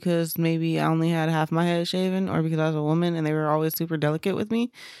was just because maybe I only had half my head shaven, or because I was a woman and they were always super delicate with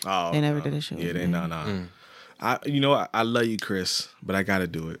me. Oh, They never did a shit Yeah, with they me. no. I love you, Chris, but I gotta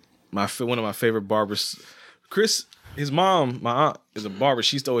do it. One of my favorite barbers, Chris. His mom, my aunt, is a barber.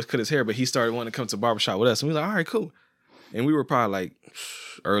 She used to always cut his hair, but he started wanting to come to the barbershop with us. And we were like, all right, cool. And we were probably like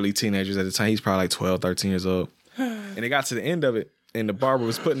early teenagers at the time. He's probably like 12, 13 years old. And it got to the end of it, and the barber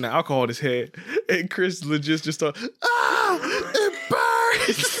was putting the alcohol in his head, and Chris legit just started, it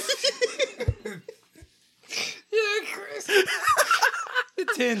burns. Yeah, Chris. It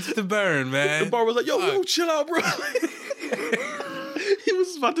tends to burn, man. The barber was like, yo, chill out, bro. He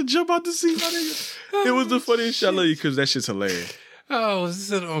was about to jump out the seat, my nigga. It was the funniest shit. I love you, Chris. That shit's hilarious. Oh, was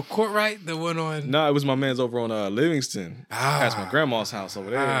this on Courtright? The one on No, it was my man's over on Livingston. Past my grandma's house over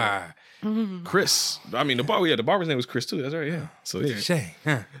there. Chris. I mean, the barber's name was Chris too. That's right, yeah. So yeah, Shay.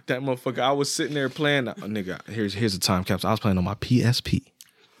 Huh. that motherfucker. I was sitting there playing. Nigga, here's a time capsule. I was playing on my PSP.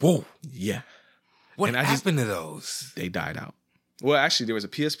 Whoa. Yeah, What And I just- happened to those? they died out. Well, actually, there was a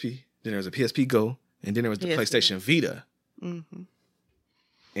PSP. Then there was a PSP Go, and then there was the PSP. PlayStation Vita. Mm-hmm.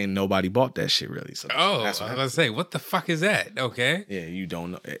 And nobody bought that shit really. So Oh, that's I what was gonna say, what the fuck is that? Okay. Yeah, you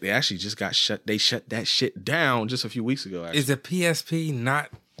don't know. They actually just got shut. They shut that shit down just a few weeks ago. Actually. Is a PSP not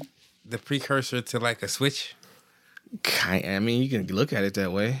the precursor to like a Switch? I mean, you can look at it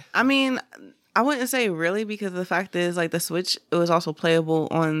that way. I mean, I wouldn't say really, because the fact is, like, the Switch, it was also playable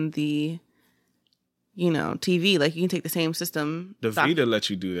on the, TV. Like, you can take the same system. The Vita let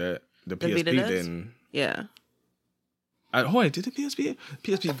you do that. The PSP Vita does? didn't. Yeah. Wait, did the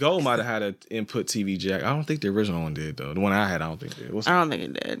PSP Go might have had an input TV jack? I don't think the original one did though. The one I had, I don't think it did. I don't think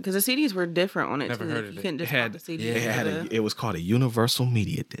it did, because the CDs were different on it Never too. heard of You it. couldn't just It had- pop the CD. yeah, It was called a Universal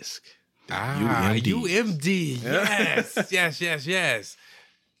Media Disc. UMD. UMD. Yes, yes.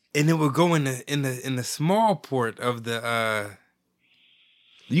 And it would go in the small port of the.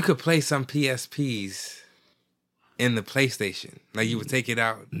 You could play some PSPs in the PlayStation. Like you would take it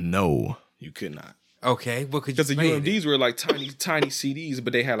out. No, you could not. Okay, what could you Because the play in it? UMDs were like tiny CDs,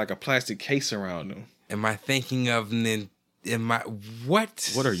 but they had like a plastic case around them. Am I thinking of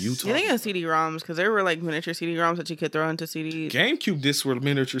what? What are you You talking think about? of CD-ROMs, because there were like miniature CD-ROMs that you could throw into CDs. GameCube discs were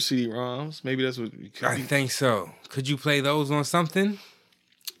miniature CD-ROMs. Maybe that's what. I think so. Could you play those on something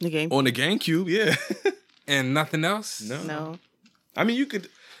The game. On the GameCube, yeah. and nothing else? No. I mean,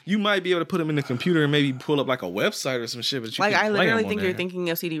 you might be able to put them in the computer and maybe pull up like a website or some shit. But you Like, can't I play literally them on think there. you're thinking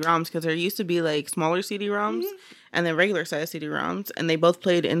of CD-ROMs, because there used to be like smaller CD-ROMs and then regular size CD-ROMs, and they both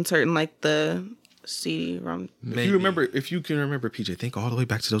played in certain like the CD-ROM. If you can remember, PJ, think all the way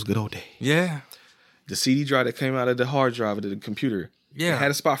back to those good old days. Yeah. The CD drive that came out of the hard drive of the computer. Yeah. It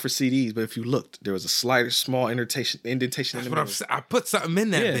had a spot for CDs, but if you looked, there was a small indentation in That's the what middle. I'm saying. I put something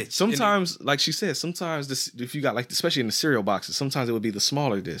in that Yeah, bitch. sometimes, like she said, sometimes if you got like, especially in the cereal boxes, sometimes it would be the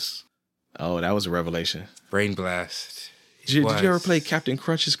smaller discs. Oh, that was a revelation. Brain blast. Did you ever Was. play Captain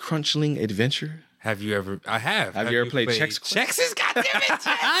Crunch's Crunchling Adventure? Have you ever? I have. Have you ever played Chex Quest? Chex is goddamn it.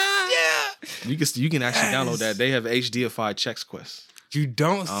 Yeah. You can actually download that. They have HDified Chex Quest. You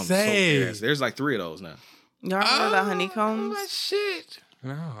don't So, say. yes, there's like 3 of those now. Y'all remember the honeycombs? Oh, shit.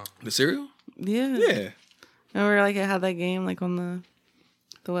 No. The cereal? Yeah. Yeah. Remember, like, it had that game like on the.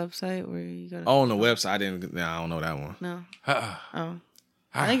 The website where you go to... Oh, on the website. I don't know that one. No. Uh-uh.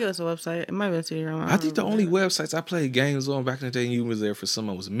 I think it was a website. It might have been CD-ROM. I think the only websites I played games on back in the day, and you was there for some,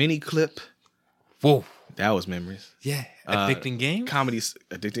 was Miniclip. Whoa. That was memories. Yeah. Addicting Games?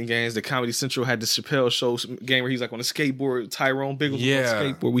 Addicting Games. The Comedy Central had the Chappelle Show game where he's like on a skateboard. Tyrone Biggles was on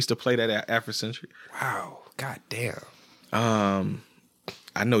a skateboard. We used to play that at Afro Century. Wow. God damn.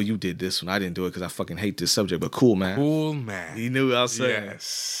 I know you did this one. I didn't do it because I fucking hate this subject, but Cool Man. Cool Man. You knew what I was saying.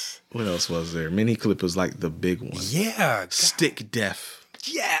 Yes. What else was there? Miniclip was like the big one. Yeah. Stick Def.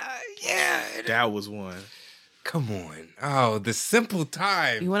 Yeah. That was one. Come on. Oh, the simple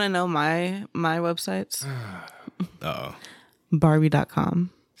time. You want to know my websites? Uh-oh. Barbie.com.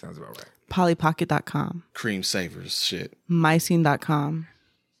 Sounds about right. Pollypocket.com. Cream Savers shit. Mycene.com.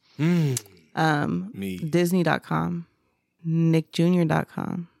 Me. Disney.com.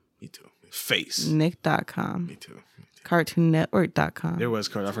 NickJr.com. Me too. Face. Nick.com. Me too. CartoonNetwork.com. There was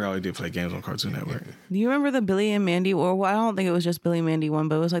I forgot we did play games on Cartoon Network. Do you remember the Billy and Mandy? Well, I don't think it was just Billy and Mandy one,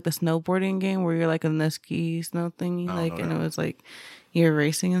 but it was like the snowboarding game where you're like in the ski snow thingy, like, and it was like you're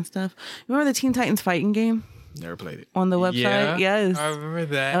racing and stuff. Remember the Teen Titans fighting game Never played it. on the website? Yeah, Yes, I remember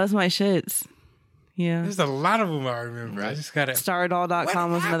that. that was my shits. Yeah. There's a lot of them I remember. I just gotta.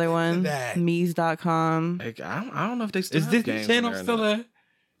 Stardoll.com was another one. Mies.com. Like, I don't know if they still Is have Disney games Channel in there or still not. there?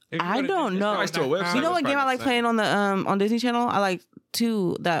 I don't know. Probably still a website. You know what It's game I probably like the playing on Disney Channel? I like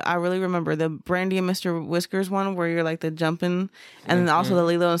two that I really remember. The Brandy and Mr. Whiskers one where you're like the jumping, and then also the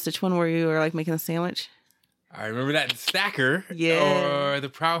Lilo and Stitch one where you are like making a sandwich. I remember that Stacker. Yeah. Or the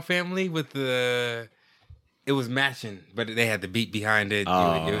Proud Family with the. It was matching, but they had the beat behind it.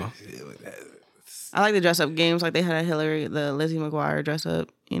 Oh. I like the dress up games. Like they had the Lizzie McGuire dress up,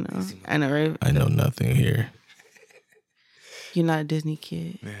 you know. I know nothing here. You're not a Disney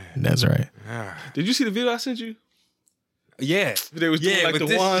kid. That's right. Ah. Did you see the video I sent you? Yeah. They was doing like with the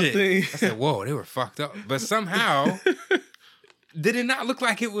this wand shit. thing. I said, whoa, they were fucked up. But somehow, did it not look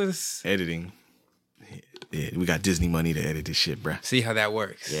like it was... Editing. Yeah, we got Disney money to edit this shit, bruh. See how that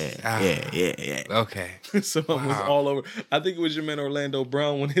works. Yeah. Okay. Some of them was all over. I think it was your man Orlando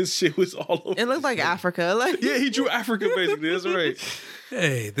Brown when his shit was all over. It looked like Africa. Like Yeah, he drew Africa basically. That's right.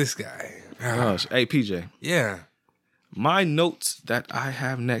 Hey, this guy. Gosh. Hey, PJ. Yeah. My notes that I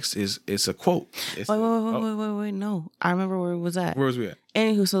have next it's a quote. It's wait. No, I remember where it was at. Where was we at?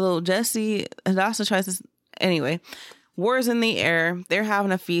 Anywho, so little Jesse Hadassah tries to. Anyway, war's in the air. They're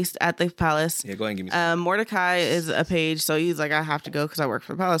having a feast at the palace. Yeah, go ahead and give me some. Mordecai is a page, so he's like, I have to go because I work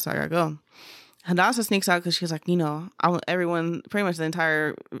for the palace, so I gotta go. Hadassah sneaks out because she's like, you know, everyone, pretty much the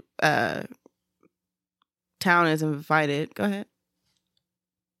entire town is invited. Go ahead.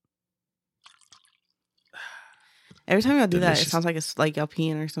 Every time y'all do that, it sounds like it's like y'all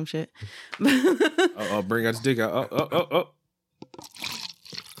peeing or some shit. Oh, bring out the dick out. Oh.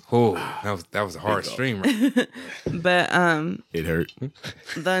 Oh, that was a hard stream. Right? But It hurt.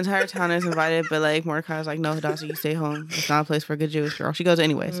 the entire town is invited, but like Mordecai's like, no, Hadassah, you stay home. It's not a place for a good Jewish girl. She goes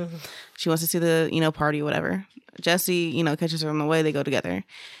anyways. She wants to see the, you know, party, whatever. Jesse, you know, catches her on the way. They go together.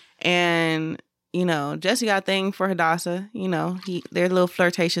 And, you know, Jesse got a thing for Hadassah. You know, they're a little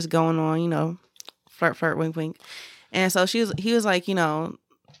flirtatious going on, you know, flirt, wink, wink. And so he was like, you know,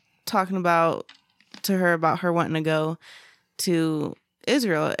 talking to her about her wanting to go to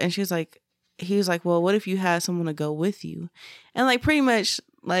Israel. And he was like, well, what if you had someone to go with you? And like pretty much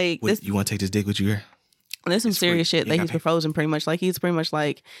like Wait, you want to take this dick with you here? There's some serious shit that he's proposing pretty much. Like he's pretty much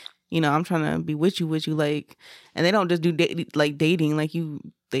like, you know, I'm trying to be with you, like, and they don't just do dating, like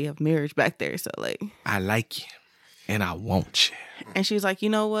they have marriage back there. So like, I like you and I want you. And she's like, you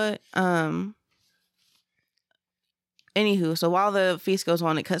know what? Anywho, so while the feast goes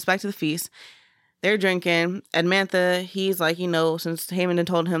on, it cuts back to the feast. They're drinking. Admantha, he's like, you know, since Haman had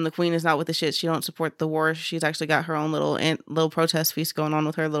told him the queen is not with the shit, she don't support the war. She's actually got her own little protest feast going on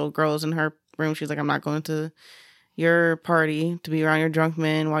with her little girls in her room. She's like, I'm not going to your party to be around your drunk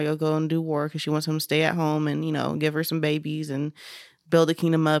men while you'll go and do war, because she wants him to stay at home and, you know, give her some babies and build the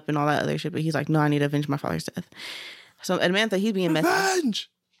kingdom up and all that other shit. But he's like, no, I need to avenge my father's death. So Admantha, he's being messy. Revenge!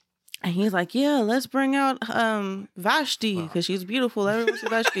 And he's like, yeah, let's bring out Vashti, because she's beautiful. Everyone wants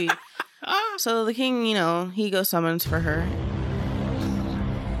Vashti. So the king, you know, he goes summons for her.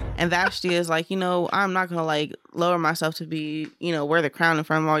 And Vashti is like, you know, I'm not going to like lower myself to be, you know, wear the crown in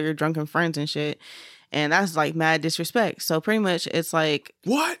front of all your drunken friends and shit. And that's like mad disrespect. So pretty much it's like,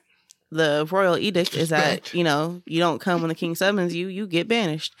 what? The royal edict is that, you know, you don't come when the king summons you, you get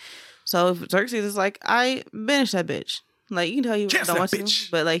banished. So if Xerxes is like, I banish that bitch. Like, you can tell you don't want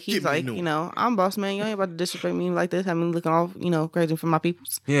to, but like he's like, you know, I'm boss man. You ain't about to disrespect me like this. Have me looking all, you know, crazy for my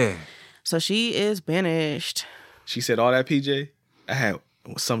peoples. Yeah. So she is banished. She said all that, PJ. I had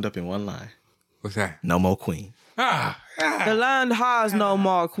summed up in one line. What's that? No more queen. The land has no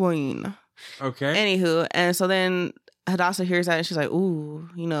more queen. Okay. Anywho, and so then Hadassah hears that and she's like, ooh,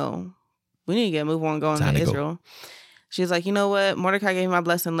 we need to get a move on going Time to to go. Israel. She's like, you know what? Mordecai gave me my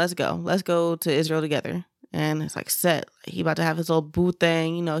blessing. Let's go. Let's go to Israel together. And it's like set. He about to have his little boo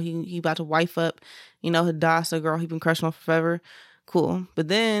thing. He about to wife up, Hadassah, girl he been crushing on forever. Cool. But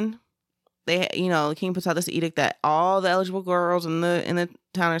then they, the king puts out this edict that all the eligible girls in the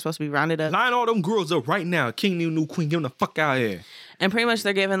town are supposed to be rounded up. Line all them girls up right now. King need a new queen. Get them the fuck out of here. And pretty much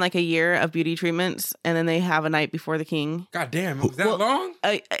they're given like a year of beauty treatments. And then they have a night before the king. God damn, was that long?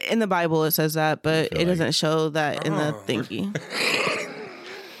 In the Bible it says that, but it doesn't show that in the Oh. thingy.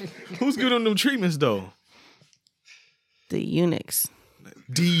 Who's good on them treatments though? The eunuchs.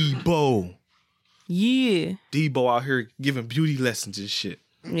 Debo. Yeah. Debo out here giving beauty lessons and shit.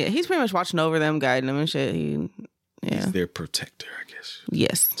 Yeah, he's pretty much watching over them, guiding them and shit. He's Yeah. their protector, I guess.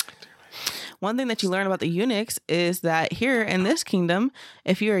 Yes. One thing that you learn about the eunuchs is that here in this kingdom,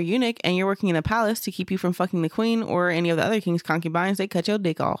 if you're a eunuch and you're working in a palace to keep you from fucking the queen or any of the other king's concubines, they cut your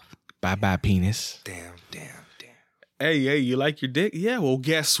dick off. Bye-bye, penis. Damn. Hey, you like your dick? Yeah, well,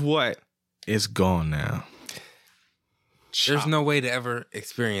 guess what? It's gone now. There's no way to ever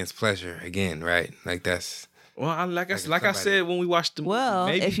experience pleasure again, right? Like that's... Well, like I somebody- said when we watched the Well,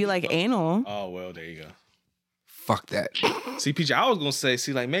 maybe if you like anal, Oh, well, there you go. Fuck that. See, PJ, I was gonna say,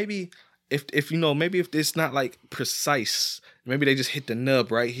 like maybe if maybe if it's not like precise, maybe they just hit the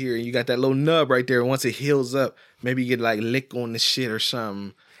nub right here, and you got that little nub right there. And once it heals up, maybe you get like lick on the shit or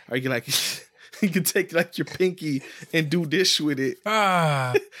something, or you can like you can take like your pinky and do this with it. Make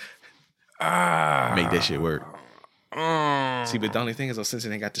that shit work. See, but the only thing is, since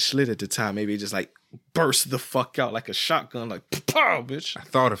it ain't got the slit at the top, maybe it just like burst the fuck out like a shotgun, like pow, bitch. I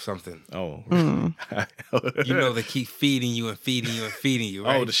thought of something. Oh, They keep feeding you and feeding you and feeding you,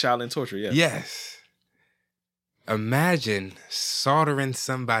 right? Oh, the Shaolin torture, yeah. Yes. Imagine soldering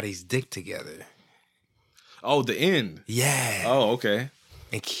somebody's dick together. Oh, the end. Yeah. Oh, okay.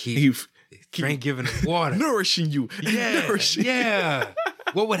 And Keep giving them water. nourishing you. Yeah. Nourishing. Yeah.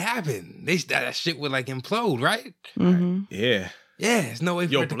 What would happen? That shit would like implode, right? Yeah. Yeah. There's no way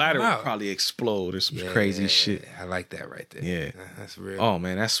for Your it to bladder come would out. probably explode or some crazy shit. I like that right there. Yeah. That's real. Oh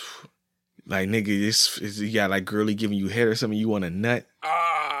man, that's like nigga. It's you got like girly giving you head or something. You want a nut?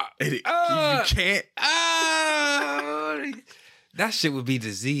 You can't. That shit would be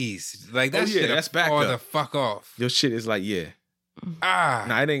disease. Like that shit. that's back Or up. the fuck off. Your shit is like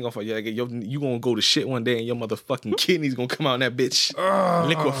Nah, it ain't gonna fuck you. Like, you gonna go to shit one day and your motherfucking kidneys gonna come out in that bitch.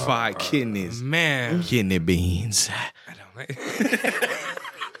 Liquefied kidneys, Man. kidney beans. I don't like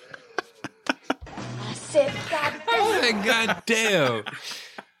I said, goddamn. God damn.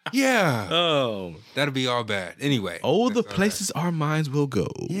 Yeah. Oh, That'll be all bad. Anyway. oh, the That's all places our minds will go.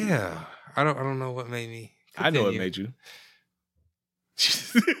 right. Yeah. I don't know what made me. I know it continue. made you.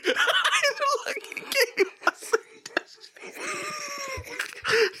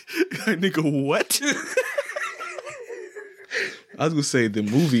 Nigga, what? I was gonna say the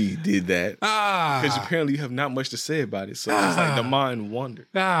movie did that because apparently you have not much to say about it, so it's like the mind wandered.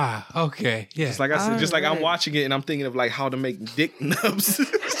 Okay. Yeah. It's like I said, just like I'm Alright. watching it and I'm thinking of like how to make dick nubs.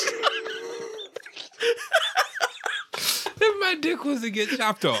 If my dick was to get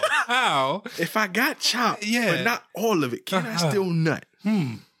chopped off, how? If I got chopped, Yeah. but not all of it, can I still nut?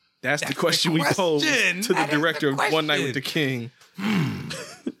 That's the question we question. posed to the That is director the of One Night with question. the King.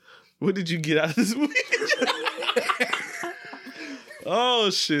 What did you get out of this movie? Oh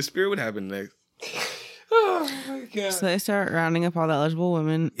shit, Spirit, what happened next? Oh my God. So they start rounding up all the eligible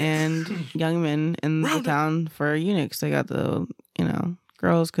women and young men in the town for eunuchs. They got the,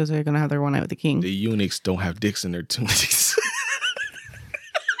 girls because they're going to have their one night with the king. The eunuchs don't have dicks in their tunics.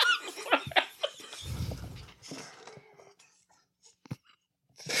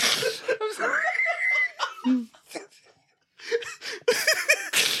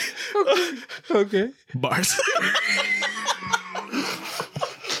 Okay. Bars.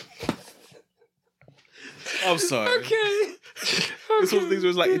 I'm sorry. Okay. It's one of those things where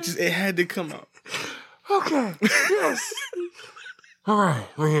it's like it had to come out. Okay. Yes. All right.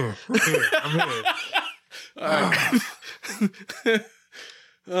 We're here. I'm here. All right.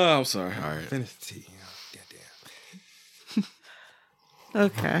 Oh, I'm sorry. All right. Finish the tea. Goddamn.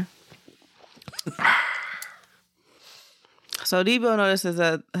 Okay. So Debo notices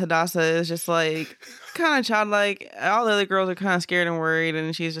that Hadassah is just like kind of childlike. All the other girls are kind of scared and worried,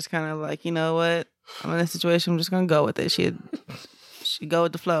 and she's just kind of like, you know what? I'm in this situation. I'm just gonna go with it. She'd go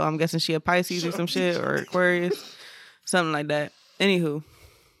with the flow. I'm guessing she a Pisces or some shit or Aquarius, something like that. Anywho,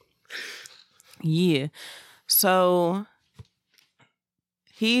 yeah. So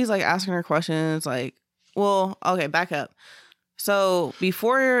he's like asking her questions. Like, well, okay, back up. So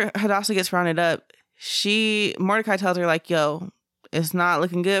before Hadassah gets rounded up, Mordecai tells her like, "Yo, it's not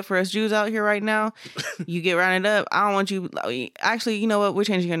looking good for us Jews out here right now. You get rounded up. I don't want you. Actually, you know what? We're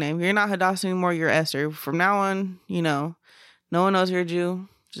changing your name. You're not Hadassah anymore. You're Esther. From now on, no one knows you're a Jew.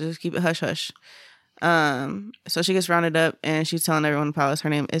 Just keep it hush hush." So she gets rounded up, and she's telling everyone in the palace her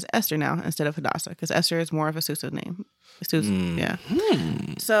name is Esther now instead of Hadassah, because Esther is more of a Susa name. Yeah.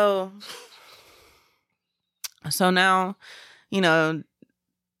 So now,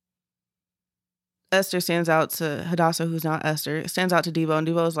 Esther stands out to Hadassah, who's not Esther, stands out to Debo, and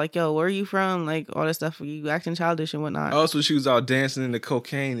Debo's like, "Yo, where are you from? Like, all this stuff, you acting childish and whatnot." Also, she was out dancing in the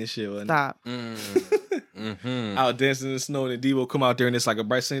cocaine and shit. Stop. Out dancing in the snow, and Debo come out there, and it's like a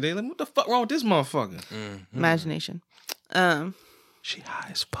bright sunny day. Like, what the fuck wrong with this motherfucker? Imagination. She high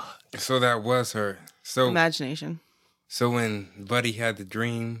as fuck. So that was her. So Imagination. So when Buddy had the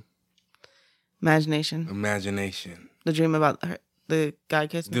dream. Imagination. The dream about the guy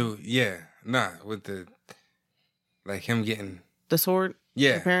kissing. Dude, yeah. Nah, with like him getting the sword.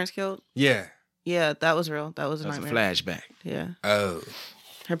 Yeah. Her parents killed. Yeah. Yeah, that was real. That was a That's nightmare. a flashback. Yeah. Oh.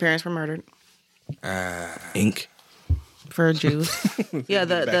 Her parents were murdered. Ink. For Jews. Yeah,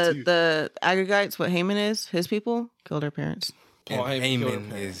 the Agagites, what Haman is, his people, killed her parents.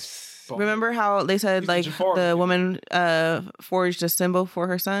 Haman is... Remember how they said like the woman forged a symbol for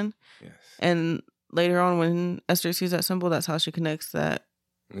her son? Yes. And later on when Esther sees that symbol, that's how she connects that.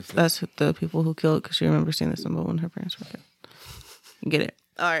 That's the people who killed, because she remembers seeing the symbol when her parents were killed. Get it?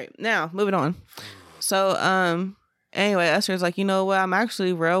 All right, now moving on. So, anyway, Esther's like, you know what? I'm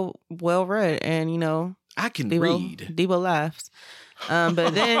actually real well read, and I can read. Debo laughs,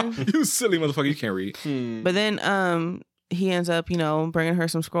 but then you silly motherfucker, you can't read. But then, he ends up, bringing her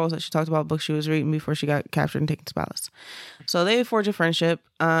some scrolls that she talked about, books she was reading before she got captured and taken to the palace. So they forge a friendship.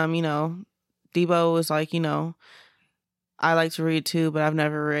 Debo was like, I like to read too, but I've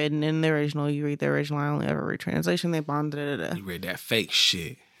never read. And in the original, you read the original. I only ever read translation. They bonded. You read that fake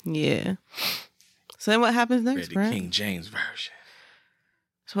shit. Yeah. So then what happens next, Read the Brent? King James version.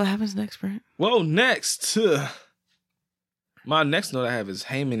 So what happens next, Brent? Well, my next note I have is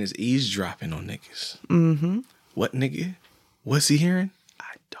Haman is eavesdropping on niggas. Mm-hmm. What nigga? What's he hearing?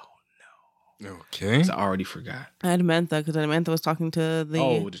 I don't know. Okay. I already forgot. I had Mentha, because Mentha was talking to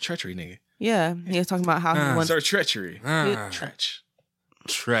the... the treachery nigga. Yeah, he was talking about how he wants... Sir Treachery. Tretch.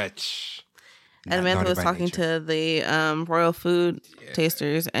 And Mentha was talking to the royal food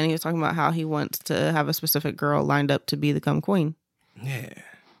tasters, and he was talking about how he wants to have a specific girl lined up to become queen. Yeah.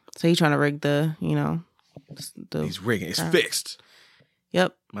 So he's trying to rig the, He's rigging. It's fixed.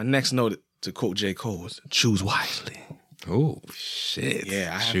 Yep. My next note, to quote J. Cole, was choose wisely. Oh, shit.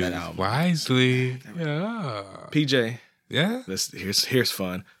 Yeah, I have Choose that album. wisely. Yeah. PJ. Yeah? Here's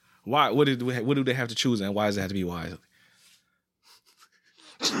fun. Why? What do they have to choose, and why does it have to be wisely?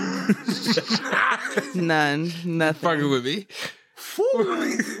 Nothing. Fucking with me.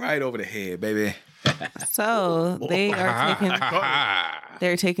 Right over the head, baby. So they are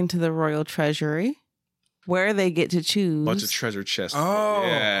taken to the royal treasury, where they get to choose Bunch of treasure chests. Oh,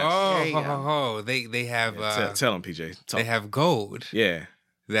 yes. There you go. They have Tell them, PJ. they have gold Yeah,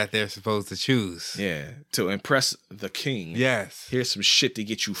 that they're supposed to choose. yeah. To impress the king. Yes. Here's some shit to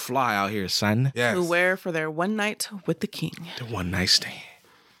get you fly out here, son. Yes. to wear for their one night with the king. The one night stand.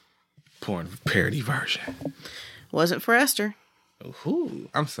 Porn parody version. Wasn't for Esther. Ooh.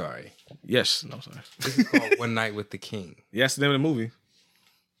 I'm sorry. Yes. No, sorry. This is called One Night with the King. Yes, the name of the movie.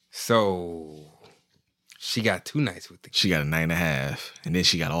 So she got 2 nights with the king. She got a night and a half, and then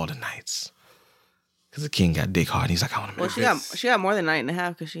she got all the nights. Because the king got dick hard, and he's like, I want to Well, marry she got more than a night and a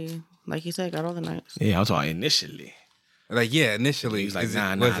half, because she, like you said, got all the nights. Yeah, I was talking initially. Like, yeah, initially. He was like,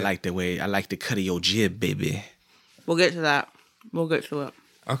 nah, I like the cut of your jib, baby. We'll get to that. We'll get to it.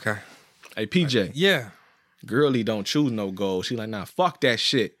 Okay. Hey, PJ. Yeah. Girlie don't choose no gold. She like, nah, fuck that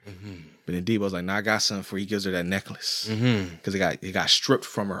shit. Mm-hmm. But then Debo's like, nah, I got something for you. He gives her that necklace. Because it got stripped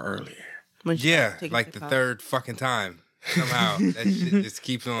from her earlier. When she Yeah, take it like to the palace. third fucking time. Somehow. That shit just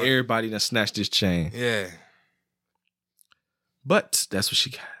keeps on. Everybody done snatched this chain. Yeah. But that's what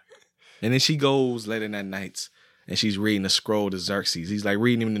she got. And then she goes later that night and she's reading a scroll to Xerxes. He's like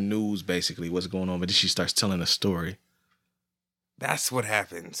reading him the news, basically, what's going on. But then she starts telling a story. That's what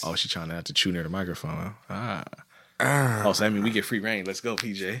happens. Oh, she's trying not to chew near the microphone. Ah. Oh, so I mean, we get free reign. Let's go,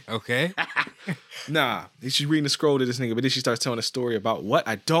 PJ. Okay. Nah, she's reading the scroll to this nigga, but then she starts telling a story about what?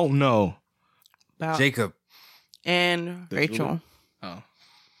 I don't know. About Jacob. and Rachel. Oh.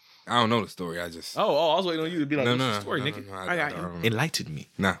 I don't know the story. I just. Oh, I was waiting on you to be like, No, what's no, the story, no, nigga? no, I got you. Enlighten me.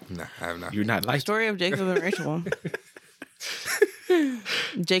 No, I have not. You're not The like story of Jacob and Rachel.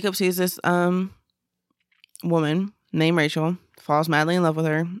 Jacob sees this woman named Rachel, falls madly in love with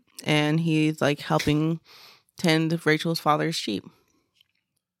her, and he's like helping tend Rachel's father's sheep.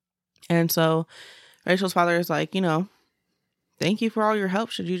 And so Rachel's father is like, thank you for all your help.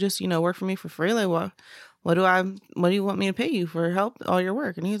 Should you just, work for me for free? Like, what do you want me to pay you for help, all your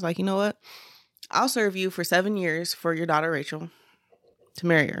work? And he's like, you know what? I'll serve you for 7 years for your daughter Rachel to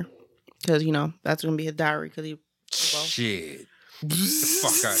marry her. Because, that's going to be his dowry. Because he... Shit. Get the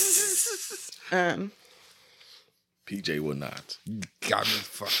fuck out of here. PJ will not. Got me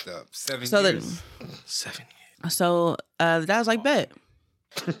fucked up. 7 So years. 7 years. So the dad's like, bet.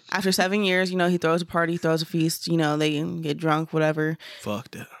 After 7 years, he throws a party, throws a feast. They get drunk, whatever.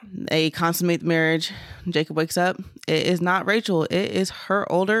 Fucked up. They consummate the marriage. Jacob wakes up. It is not Rachel. It is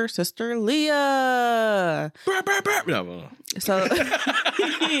her older sister, Leah. No. So,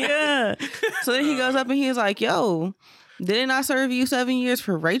 yeah. So then he goes up and he's like, yo, didn't I serve you 7 years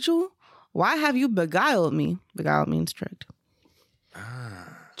for Rachel? Why have you beguiled me? Beguiled means tricked.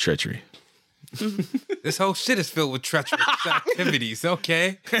 Treachery. This whole shit is filled with treacherous activities,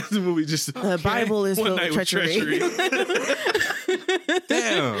 okay? The movie just... The Bible is filled with treachery.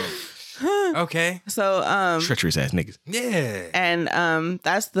 Damn. Okay. So, treacherous ass niggas. Yeah. and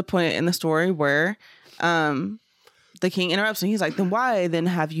that's the point in the story where the king interrupts and he's like, then why then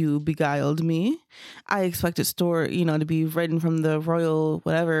have you beguiled me? I expected story, to be written from the royal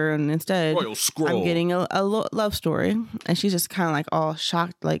whatever, and instead Royal scroll. I'm getting a love story. And she's just kind of like all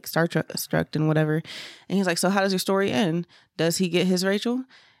shocked, like starstruck and whatever. And he's like, so how does your story end? Does he get his Rachel?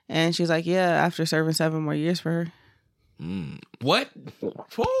 And she's like, yeah, after serving 7 more years for her. What?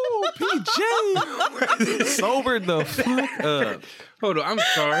 Oh, PJ. Sober the fuck up. Hold on, I'm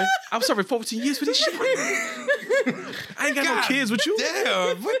sorry. I'm serving 14 years for this shit. I ain't got no kids with you.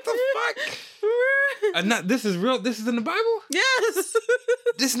 Damn, what the fuck? This is real. This is in the Bible? Yes.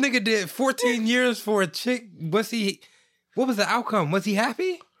 This nigga did 14 years for a chick. What was the outcome? Was he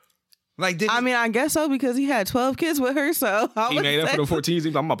happy? Like, I guess so, because he had 12 kids with her, so He made up for the 14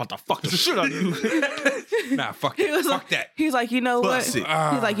 years. I'm about to fuck the shit out of you. Nah, fuck it. Fuck that. He's like, you know what? Bust it.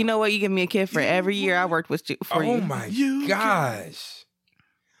 He's like, you know what? You give me a kid for every year I worked with you. For you. Oh my gosh.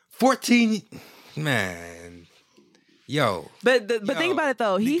 14, man. Yo. But think about it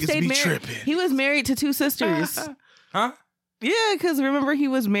though. He niggas stayed be married. tripping. He was married to 2 sisters. Huh? Yeah, because remember he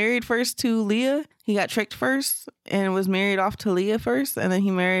was married first to Leah. He got tricked first and was married off to Leah first, and then he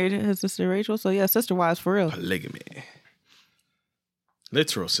married his sister Rachel. So yeah, sister wives for real. Polygamy.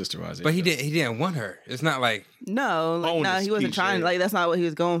 Literal sister wives. But he didn't want her. It's not like No, like, Bonus, he wasn't PJ. trying. Like that's not what he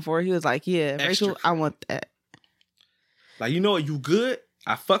was going for. He was like, yeah, Extra Rachel, I want that. Like, you know what? You good?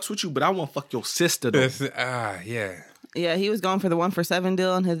 I fucks with you, but I want to fuck your sister, though. yeah. Yeah, he was going for the 1 for 7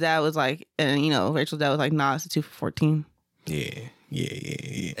 deal, and his dad was like, and Rachel's dad was like, nah, it's a 2 for 14. Yeah.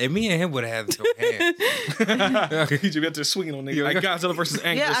 And me and him would have had to go hands. He just got to swinging on niggas. Like Godzilla versus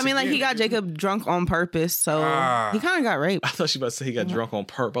Angus. Yeah, I mean, like he got Jacob drunk on purpose, so he kind of got raped. I thought she was about to say he got drunk on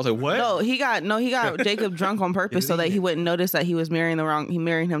purpose. I was like, what? No, he got Jacob drunk on purpose so that he wouldn't notice that he was marrying he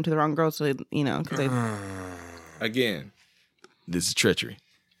married him to the wrong girl. So because they Again, this is treachery.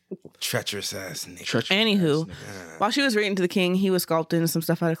 Treacherous ass nigga. Anywho, while she was reading to the king, he was sculpting some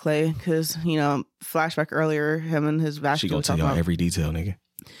stuff out of clay because flashback earlier, him and his She vascular gonna tell talking y'all about. every detail, nigga.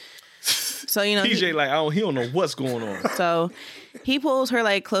 So PJ like, he don't know what's going on. So he pulls her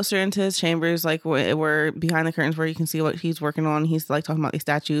like closer into his chambers, like where behind the curtains where you can see what he's working on. He's like talking about these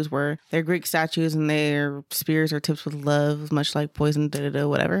statues where they're Greek statues and their spears are tipped with love, much like poison,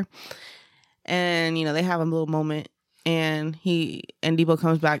 whatever. And they have a little moment, and Debo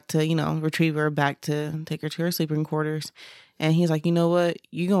comes back to retrieve her back to take her to her sleeping quarters, and he's like, you know what,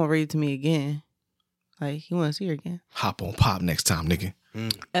 you gonna read it to me again? Like, you want to see her again? Hop on pop next time, nigga.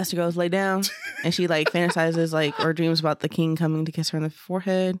 Esther goes lay down, and she like fantasizes like or dreams about the king coming to kiss her on the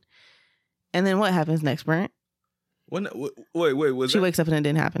forehead. And then what happens next, Brent? Wait, was She that? wakes up and it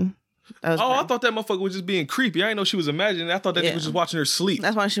didn't happen. That was I Brent. thought that motherfucker was just being creepy. I didn't know she was imagining. I thought that nigga was just watching her sleep.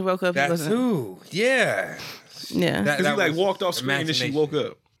 That's why she woke up. He That's wasn't. who. Yeah. Yeah. Because he like was walked off screen and then she imagination.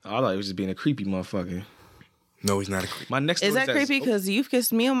 woke up. I thought he was just being a creepy motherfucker. No, he's not a creep. My next Is story that creepy? Because you've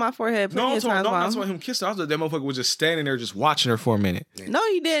kissed me on my forehead No, plenty I'm of talking, times. no, I'm not Mom. talking him kissing. I thought that motherfucker was just standing there just watching her for a minute. No,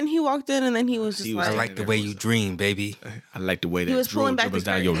 he didn't. He walked in and then he was just He was like, I like the way you dream, baby. I like the way that was pulling drool back the dribbles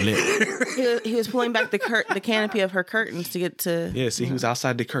down your lip. he was pulling back the canopy of her curtains to get to. Yeah, see, he was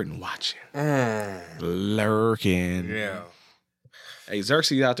outside the curtain watching. Lurking. Yeah. Hey,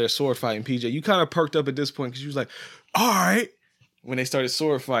 Xerxes out there sword fighting PJ. You kind of perked up at this point because you was like, all right. When they started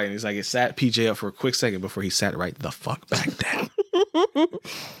sword fighting, it's like it sat PJ up for a quick second before he sat right the fuck back down. But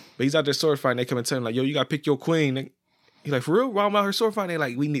he's out there sword fighting. They come and tell him like, yo, you got to pick your queen. He's like, for real? While I'm out here sword fighting, they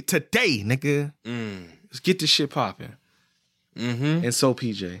like, we need today, nigga. Let's get this shit popping. And so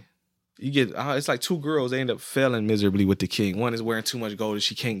PJ, you get it's like two girls. They end up failing miserably with the king. One is wearing too much gold and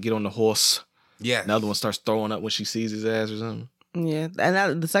she can't get on the horse. Yeah. Another one starts throwing up when she sees his ass or something. Yeah,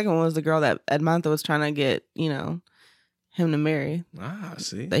 and the second one was the girl that Edmantha was trying to get, him to marry. Ah,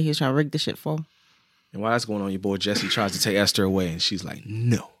 see. That he was trying to rig the shit for. And while that's going on, your boy Jesse tries to take Esther away, and she's like,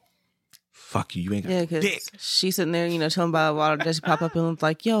 "No, fuck you. You ain't got Yeah, no because dick." she's sitting there, telling about while Jesse pop up and was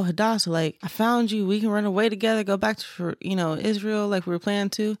like, "Yo, Hadassah, like I found you. We can run away together, go back to Israel, like we were planning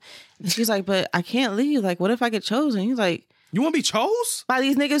to." And she's like, "But I can't leave. Like, what if I get chosen?" He's like, You want to be chose? "By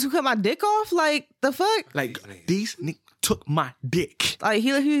these niggas who cut my dick off? Like the fuck? Like these niggas took my dick." Like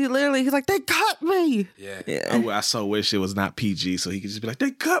he literally, he's like, they cut me." Yeah. Oh, I so wish it was not PG, so he could just be like,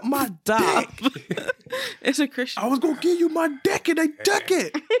 "They cut my Stop. dick. It's a Christian. I was gonna give you my dick, and they took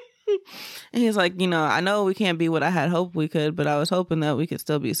it." And he's like, I know we can't be what I had hoped we could, but I was hoping that we could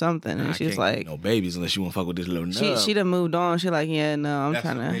still be something. And I she's can't like, get no babies unless you want to fuck with this little nub. she done moved on. She like, yeah, no, I'm That's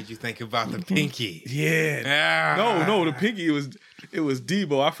trying what to. made you think about the pinky. Yeah. No, the pinky it was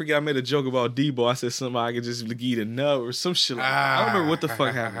Debo. I forget I made a joke about Debo. I said something I could just eat a nub or some shit like that. I don't remember what the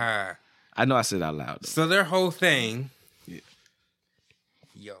fuck happened. I know I said it out loud though. So their whole thing.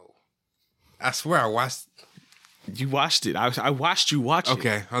 Yo. I swear I watched. You watched it. I watched you watch it.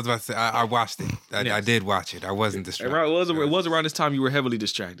 Okay, I was about to say I watched it. I Yes. did watch it. I wasn't distracted. Right, it was around this time you were heavily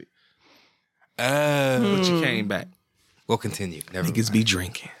distracted. But you came back. We'll continue. Never Niggas mind. be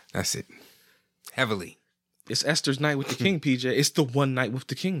drinking. That's it. Heavily. It's Esther's night with the king, PJ. It's the one night with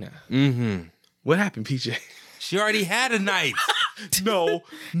the king now. Mm-hmm. What happened, PJ? She already had a night. No.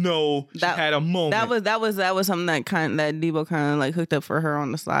 She had a moment. That was something that Debo kind of like hooked up for her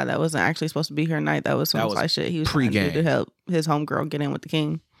on the side. That wasn't actually supposed to be her night. That was some side shit he was trying to do to help his homegirl get in with the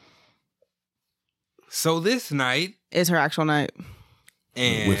king. So this night It's her actual night.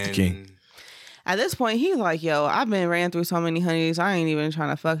 and With the king. At this point, he's like, "Yo, I've been ran through so many honeys. I ain't even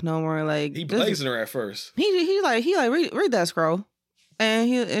trying to fuck no more." Like He blazing her at first. He like read that scroll.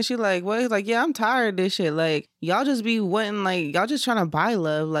 And she like, what? He's like, yeah, I'm tired of this shit. Like, y'all just be wanting, like, y'all just trying to buy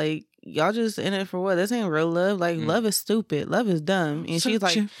love. Like, y'all just in it for what? This ain't real love. Like, love is stupid. Love is dumb. And she's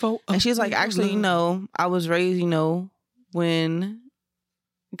like, actually, I was raised, when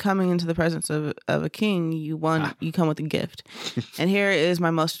coming into the presence of a king, you come with a gift. And here is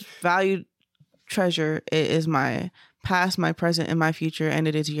my most valued treasure. It is my past, my present, and my future, and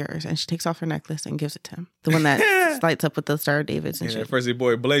it is yours. And she takes off her necklace and gives it to him. The one that lights up with the Star of Davids and Yeah, shit. at first the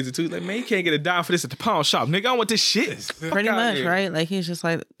boy blazing too. He's like, man, you can't get a dime for this at the pawn shop, nigga. I want this shit. Fuck Pretty out much, here. right? Like, he's just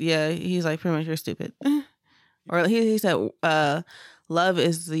like, yeah, he's like, pretty much, you're stupid. Or he said, love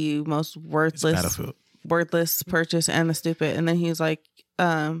is the most worthless purchase and the stupid. And then he's like,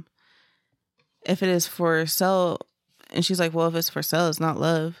 if it is for sale, and she's like, well, if it's for sale, it's not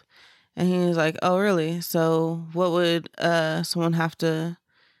love. And he was like, oh, really? So what would someone have to,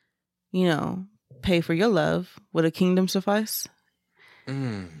 pay for your love? Would a kingdom suffice?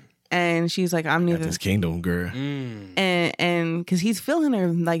 And she's like, I'm Got neither. this kingdom, girl. And because he's feeling her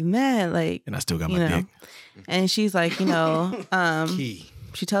like mad, like, And I still got my dick. And she's like, key.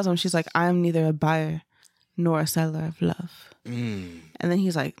 she tells him, she's like, I'm neither a buyer nor a seller of love. And then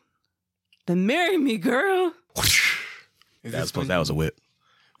he's like, then marry me, girl. That was a whip.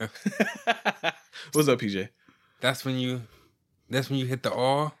 What's up, PJ? That's when you hit the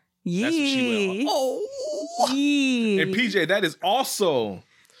awe. Yeah. That's when she went, Yeah. And PJ, that is also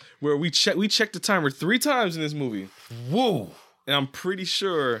where we checked the timer 3 times in this movie. Whoa. And I'm pretty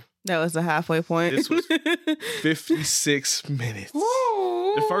sure That was the halfway point. this was 56 minutes.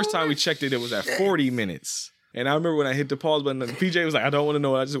 The first time we checked it, it was at 40 minutes. And I remember when I hit the pause button, PJ was like, I don't want to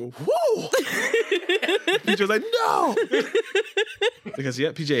know. I just went, whoa. PJ was like, no. Because,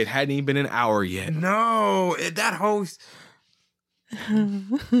 PJ, it hadn't even been an hour yet. No, that host.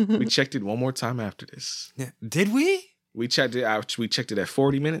 We checked it one more time after this. Yeah. Did we? We checked it out. We checked it at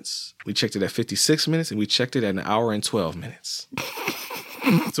 40 minutes. We checked it at 56 minutes. And we checked it at 1 hour and 12 minutes.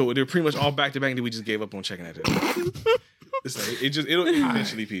 So they're pretty much all back to back. And then we just gave up on checking that. It'll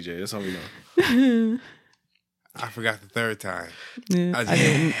eventually, PJ. That's all we know. I forgot the third time. Yeah,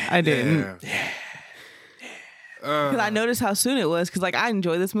 I didn't. Because I noticed how soon it was. Because, like, I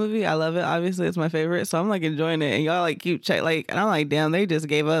enjoy this movie. I love it. Obviously, it's my favorite. So I'm, like, enjoying it. And y'all, like, keep check. Like, and I'm like, damn, they just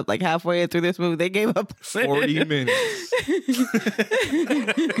gave up. Like, halfway through this movie, they gave up. 40 minutes.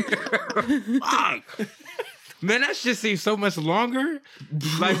 Man, that shit seems so much longer.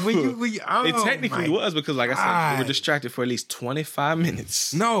 Like when It technically was because, like I said, we were distracted for at least 25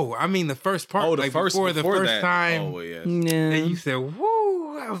 minutes. No, I mean the first part. Oh, before the first that. time. Oh, yeah. And you said,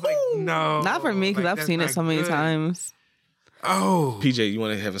 "Woo!" I was like, "No, Not for me, because like, I've that's seen it not so many good. times. Oh. PJ, you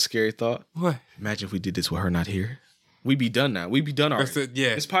want to have a scary thought? What? Imagine if we did this with her not here. We'd be done now. We'd be done already. That's it,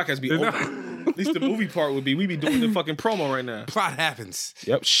 yeah. This podcast be over. At least the movie part would be. We'd be doing the fucking promo right now. Plot happens.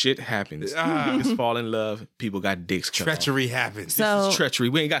 Yep, shit happens. Niggas fall in love. People got dicks cut off. Treachery happens. So It's treachery.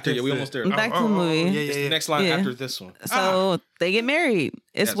 We ain't got there yet. We almost there. back to the movie. Yeah, It's yeah, the next line Yeah. after this one. So they get married.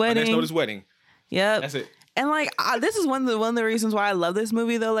 It's That's my next wedding. note is wedding. Yep. That's it. And like this is one of the reasons why I love this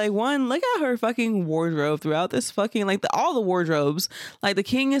movie though. Like one, look at her fucking wardrobe throughout this fucking like all the wardrobes. Like the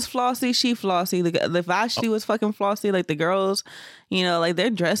king is flossy, she flossy. The Vashti was fucking flossy. Like the girls, you know, like their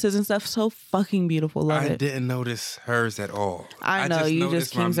dresses and stuff so fucking beautiful. Love I it. didn't notice hers at all. I know, you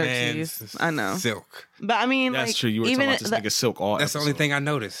just noticed my King man's Xerxes. I know. Silk. But I mean, That's like, true. You were even talking about this nigga Silk all That's the only episode. thing I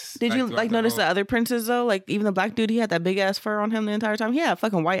noticed. did you throughout like notice the whole- other princes though? Like even the black dude, he had that big ass fur on him the entire time. He had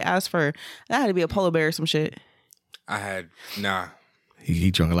fucking white ass fur. That had to be a polar bear or some shit. I had nah. He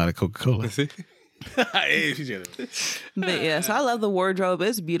drunk a lot of Coca-Cola. See? Hey, PJ. But yeah, so I love the wardrobe.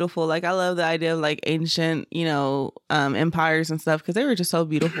 It's beautiful. Like I love the idea of like ancient, you know, empires and stuff because they were just so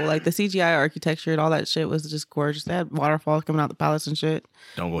beautiful. Like the CGI architecture and all that shit was just gorgeous. They had waterfalls coming out the palace and shit.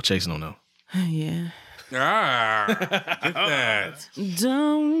 Don't go chasing them, though. Yeah. Get that.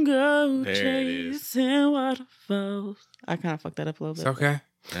 Don't go There it is. chasing waterfalls. I kind of fucked that up a little bit. It's okay.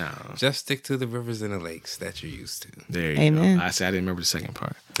 No. Just stick to the rivers and the lakes that you're used to. There you Amen. go. I said I didn't remember the second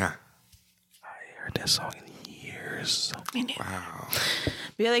part. Ah. I heard that song in years. Wow. But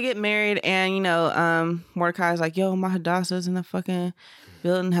yeah, they get married, and you know, Mordecai's like, "Yo, my Hadassah's in the fucking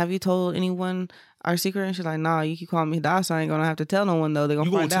building. Have you told anyone our secret?" And she's like, "Nah, you keep calling me Hadassah. I ain't gonna have to tell no one though. They're gonna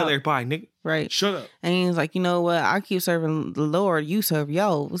You gonna find tell out." everybody, nigga. Right. Shut up. And he's like, "You know what? I keep serving the Lord. You serve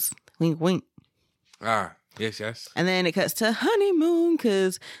yours. Wink, wink." Ah. Yes, yes. And then it cuts to honeymoon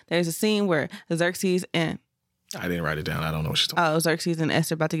because there's a scene where Xerxes and I didn't write it down. I don't know what she's talking Xerxes and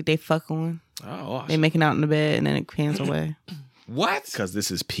Esther about to get they fuck on. about. Oh, They making out in the bed, and then it pans away. What? because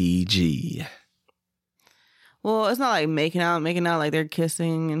this is PG. Well, it's not like making out like they're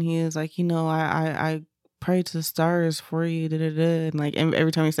kissing, and he is like, you know, I pray to the stars for you, da da da. And like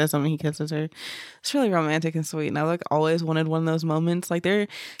every time he says something, he kisses her. It's really romantic and sweet. And I like always wanted one of those moments, like they're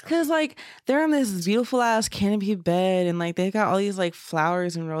on this beautiful ass canopy bed, and like they got all these like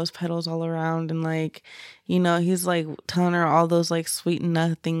flowers and rose petals all around, and like, you know, he's like telling her all those like sweet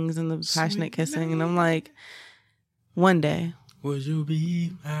nothings and the passionate kissing, and I'm like, one day, Would you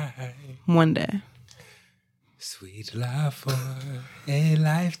be my one day. sweet love for a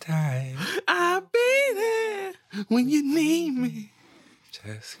lifetime? I'll be there when you need me.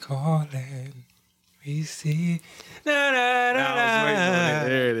 Just call and receive. Da, da, da, da.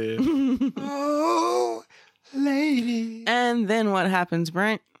 There it is. Oh, lady. And then what happens,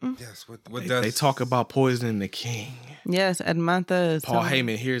 Brent? Yes, what does They talk about poisoning the king. Yes, Edmantha is Paul telling-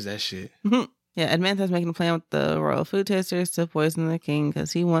 Heyman hears that shit. Yeah, Edmantha's making a plan with the royal food tasters to poison the king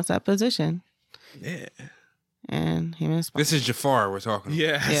because he wants that position. Yeah. And him and This is Jafar we're talking.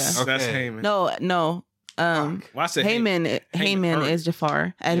 Yes. Yeah. That's Okay. Heyman. no. Well, I said Heyman Heyman is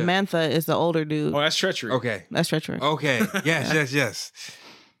Jafar. Edmantha is the older dude. Oh, that's treachery. Okay. That's treachery. Okay. Yes.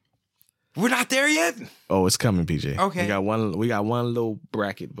 We're not there yet. Oh, it's coming, PJ. Okay. We got one little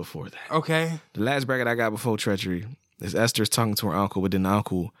bracket before that. Okay. The last bracket I got before treachery is Esther's talking to her uncle, but then the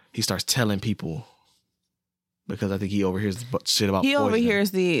uncle, he starts telling people because I think he overhears shit about He poison.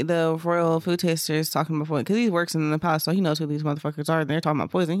 overhears the royal food tasters talking before because he works in the palace, so he knows who these motherfuckers are. And they're talking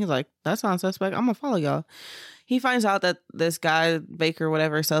about poison. He's like, "That sounds suspect. I'm gonna follow y'all." He finds out that this guy Baker,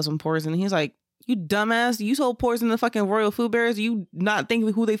 whatever, sells him poison. He's like, "You dumbass! You sold poison to fucking royal food bearers. You not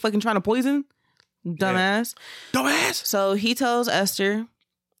thinking who they fucking trying to poison, dumbass." Dumbass. So he tells Esther.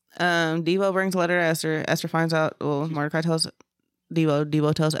 Debo brings a letter to Esther. Esther finds out. Well, Mordecai tells Debo.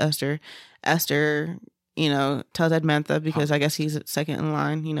 Debo tells Esther. Esther, you know, tells Edmantha because I guess he's second in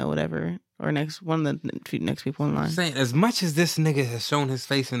line. You know, whatever, or next one of the next people in I'm line. saying, as much as this nigga has shown his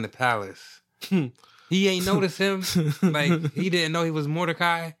face in the palace, he ain't noticed him. Like, he didn't know he was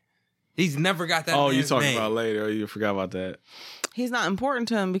Mordecai. He's never got that. Oh, you man's talking name. about later? Oh, you forgot about that. He's not important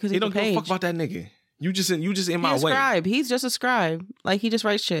to him because He he's a don't give a page. fuck about that nigga. You just in my He's a way. scribe. He's just a scribe. Like he just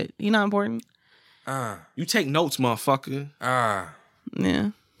writes shit. He not important. You take notes, motherfucker. Yeah.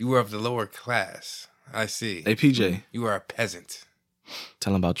 You were of the lower class. I see. Hey, PJ, You are a peasant.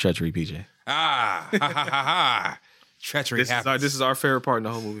 tell him about treachery, PJ. Ha ha ha ha. Treachery happens. This is our favorite part in the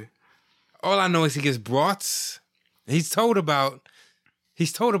whole movie. All I know is he gets brought. He's told about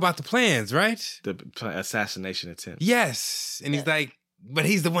the plans, right? The assassination attempt. Yes. And he's like, but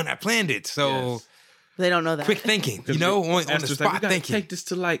he's the one that planned it. So Yes. They don't know that. quick thinking, you know, on the Esther's spot like, we gotta thinking. take this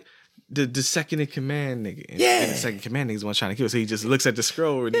to like the second in command nigga. And Yeah. the second in command nigga's the one trying to kill. So he just looks at the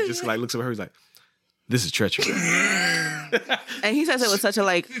scroll and he just like looks at her. He's like, This is treachery. And he says it with such a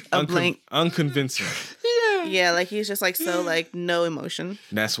like a blank. Unconvincing. Yeah, like he's just like so like no emotion.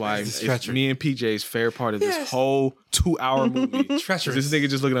 That's why It's it's treachery. me and PJ's fair part of this whole 2-hour movie. Treacherous. This nigga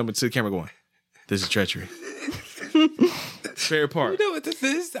just looking up into the camera going, this is treachery. Fair part. You know what this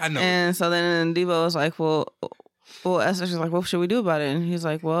is? I know. And so then Devo was like, well, Esther's just like, what should we do about it? And he's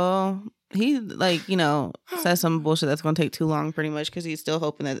like, well, he like, you know, says some bullshit that's going to take too long pretty much because he's still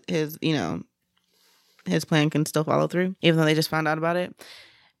hoping that his, you know, his plan can still follow through, even though they just found out about it.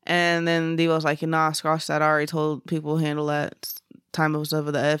 And then Devo's like, nah, squash that. I already told people handle that. Time was of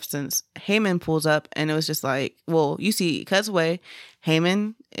the essence. Heyman pulls up and it was just like, well, you see, cuts away.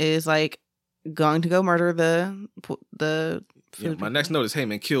 Heyman is like going to go murder the Yeah, my next note is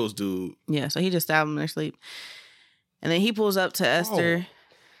Heyman kills dude. Yeah, so he just stabbed him in their sleep. And then he pulls up to Esther.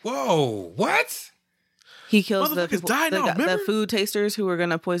 Whoa, what? He kills the Motherfuckers die now, the remember? food tasters who were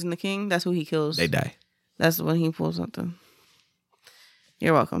going to poison the king. That's who he kills. They die. That's when he pulls up to.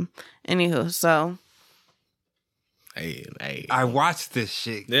 You're welcome. Anywho, so. Hey. I watched this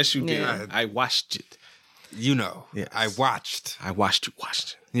shit. Yes, you did. Yeah. I watched it. You know. Yes. I watched. I watched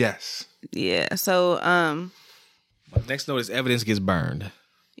it. Yes. Yeah, so Next note is evidence gets burned.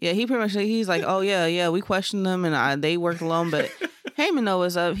 yeah, he pretty much he's like, oh yeah, we questioned them and they worked alone, but Heyman know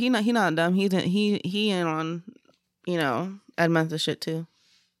what's up. He not dumb. He in on, you know, Edmantha shit too.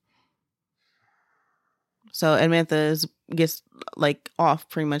 So Edmantha gets like off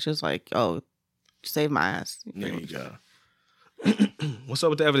pretty much is like, oh, save my ass. There you go. What's up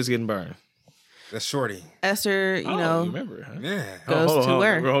with the evidence getting burned? That's Shorty. Esther, you know, you remember, huh? Yeah. goes to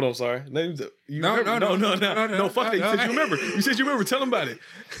where? Hold on, sorry. No, fuck that. You said you remember. You said you remember. Tell them about it.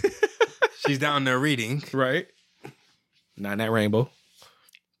 She's down there reading. Right. Not in that rainbow.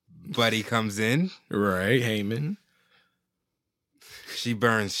 Buddy comes in. Right, Heyman. She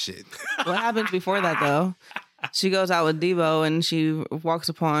burns shit. What happens before that though? She goes out with Devo and she walks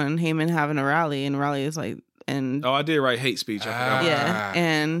upon Heyman having a rally, and rally is like, and Oh, I did write hate speech. I forgot. yeah,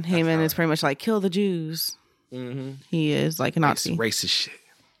 and Heyman is pretty much like, kill the Jews. Mm-hmm. He is like a Nazi. Racist shit.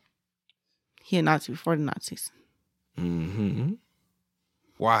 He a Nazi before the Nazis Mm-hmm.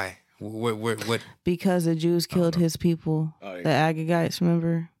 Why? What? because the Jews killed his people. Oh, yeah. The Agagites,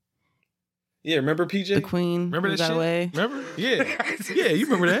 remember Yeah, remember PJ? the queen Remember who that got shit? away? Remember? Yeah. Yeah, you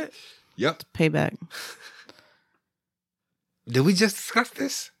remember that. Yep. Payback Did we just discuss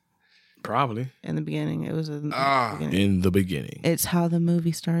this? Probably. in the beginning. It was in the Ah. beginning. In the beginning. It's how the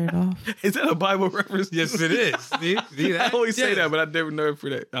movie started off. Is that a Bible reference? Yes, it is. See I that? always say Yes. that, but I never know it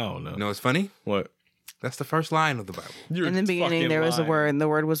for that. I don't know. You know what's funny? What? That's the first line of the Bible. You're In the beginning, fucking there was a lying. word, and the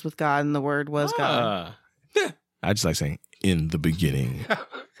word was with God, and the word was God. Ah. I just like saying in the beginning.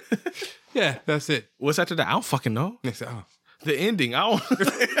 Yeah, that's it. What's after that? I don't fucking know. They say, oh. The ending. I don't.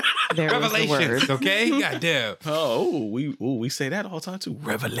 There was the word. Revelations, okay? Goddamn. Oh, we say that all the time too.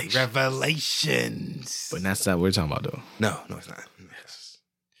 Revelation. Revelations. But that's not what we're talking about though. No, it's not.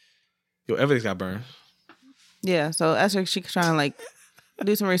 Yo, everything's got burned. Yeah, so Esther, she trying to like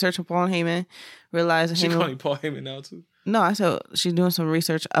do some research upon Heyman, realize that She Heyman. calling Paul Heyman now too. No, I said she's doing some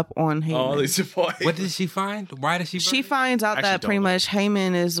research up on Heyman. Oh, they said Paul Heyman. What did she find? Why did she burn She it? finds out Actually that don't pretty know. much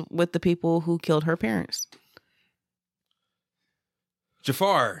Heyman is with the people who killed her parents.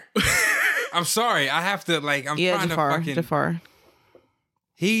 Jafar. I'm sorry. I have to, like, I'm Yeah, trying Jafar. to fucking... Jafar.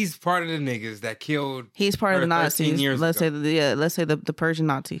 He's part of the niggas that killed... He's part of the her 13 Nazis. years Let's ago. say the Persian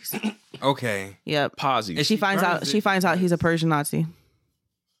Nazis. Okay. Yep. Posy. And She finds burns out. it She finds out he's a Persian Nazi.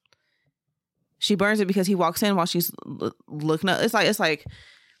 She burns it because he walks in while she's looking up. It's like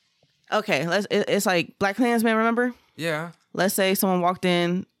okay. It's like Black Klansman. Remember? Yeah. Let's say someone walked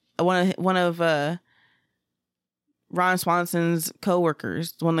in. One of Ron Swanson's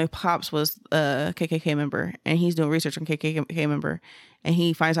coworkers. One of the cops was a KKK member, and he's doing research on KKK member, and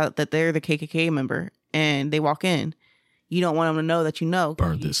he finds out that they're the KKK member, and they walk in. You don't want them to know that you know.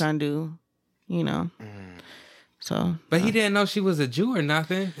 Burn You're this. trying to, you know. So, But he didn't know she was a Jew or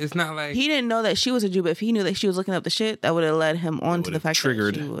nothing. It's not like... he didn't know that she was a Jew, but if he knew that she was looking up the shit, that would have led him on to the would've fact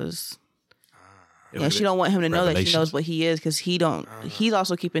triggered. that she was. It You know, was she don't want him to know that she revelations. knows what he is because he don't. He's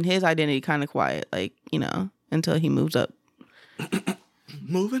also keeping his identity kind of quiet, like until he moves up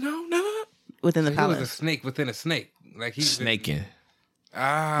moving on up. within the He was a palace. snake within a snake. Like he's Snaking.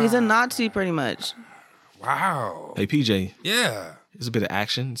 He's a Nazi, pretty much. Wow. Hey PJ, Yeah. there's a bit of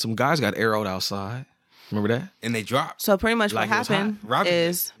action. Some guys got arrowed outside. Remember that? And they dropped. So pretty much Like what it was hot. happened Robbie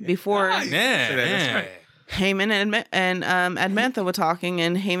is before. Yeah. Say that, that's yeah. right. Haman and Admantha were talking,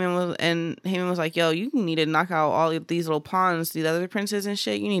 and Haman was like, "Yo, you need to knock out all of these little pawns, the other princes and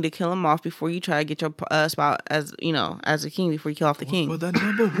shit. You need to kill them off before you try to get your spot as a king before you kill off the king." For that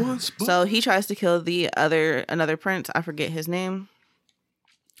number one spot. So he tries to kill another prince. I forget his name,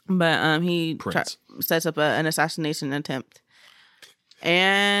 but he sets up an assassination attempt,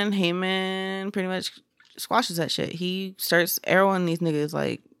 and Haman pretty much squashes that shit. He starts arrowing these niggas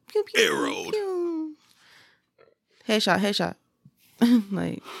like pew, pew, Arrowed. pew. Headshot.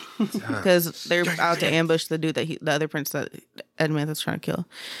 Like, because they're out to ambush the dude the other prince that Admantha's trying to kill.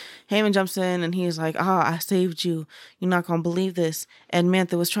 Haman jumps in and he's like, I saved you. You're not going to believe this.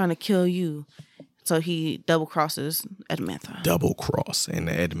 Admantha was trying to kill you. So he double crosses Admantha. Double cross. And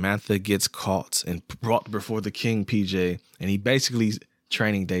Admantha gets caught and brought before the king, PJ. And he basically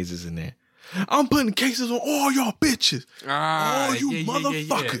training days is in there. I'm putting cases on all y'all bitches. All you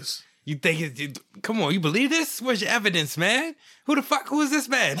motherfuckers. You think come on, you believe this? Where's your evidence, man? Who is this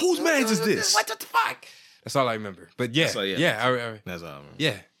man? Whose man is this? What the fuck? That's all I remember. But yeah. That's all, yeah. That's all I remember.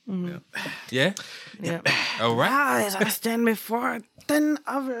 Yeah. Mm-hmm. Yeah? Yeah. All right. Lies, I stand before a den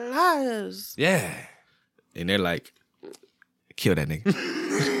of lies. Yeah. And they're like, kill that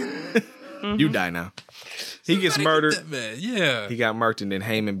nigga. You die now. He gets murdered. That man. Yeah. He got murked, and then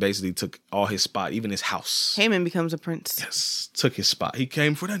Haman basically took all his spot, even his house. Haman becomes a prince. Yes, took his spot. He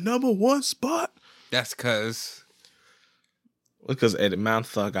came for that number one spot. That's because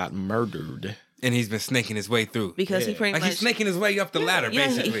Admantha got murdered. And he's been snaking his way through. Because he pretty much... he's snaking his way up the ladder,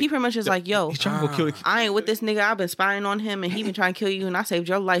 basically. He pretty much is like, yo, He's trying to go kill the I ain't with this nigga. I've been spying on him, and he been trying to kill you, and I saved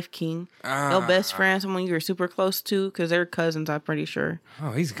your life, king. Your best friend, someone you were super close to, because they're cousins, I'm pretty sure.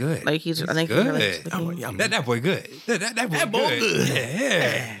 Oh, he's good. Like, I think good. he's related to the king. That boy good. That boy good.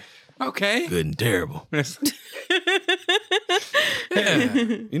 Yeah. Okay. good and terrible. Yeah.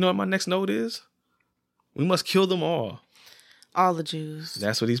 You know what my next note is? We must kill them all. All the Jews.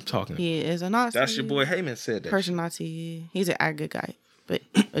 That's what he's talking about. He is a Nazi. That's your boy Haman said that. Persian Nazi. He's an good guy, but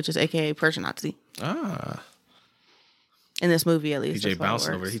which is AKA Persian Nazi. In this movie, at least. PJ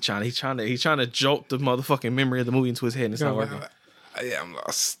bouncing over there. He's trying to jolt the motherfucking memory of the movie into his head, and it's not working. Yeah, I'm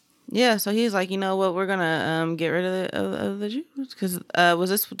lost. Yeah, so he's like, you know what, we're gonna get rid of the Jews, because was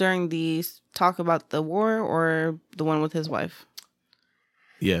this during the talk about the war or the one with his wife?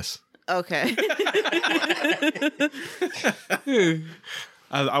 Yes. Okay.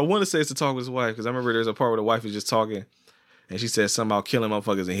 I want to say it's to talk with his wife, because I remember there's a part where the wife is just talking, and she says something about killing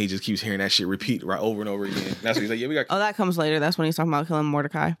motherfuckers, and he just keeps hearing that shit repeat right over and over again. That's what he's like, yeah, we got. Oh, that comes later. That's when he's talking about killing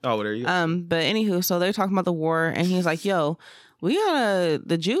Mordecai. Oh, well, there you go. But anywho, so they're talking about the war, and he's like, yo,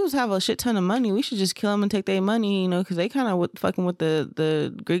 the Jews have a shit ton of money. We should just kill them and take their money, because they kind of fucking with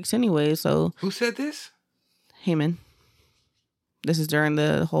the Greeks anyway. So Who said this? Haman. This is during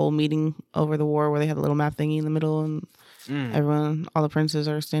the whole meeting over the war where they had a little map thingy in the middle, and everyone, all the princes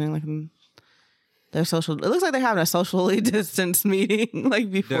are standing like in their social. It looks like they're having a socially distanced meeting,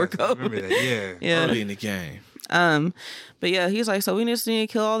 like before COVID. I remember that. Yeah. Early in the game. But yeah, he's like, so we just need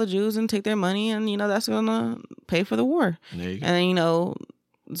to kill all the Jews and take their money, and that's gonna pay for the war. There you go. And then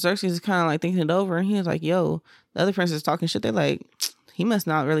Xerxes is kind of like thinking it over, and he's like, yo, the other princes talking shit. They're like, he must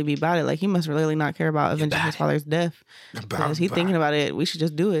not really be about it. Like, he must really not care about avenging his father's death. Because he's thinking about it. We should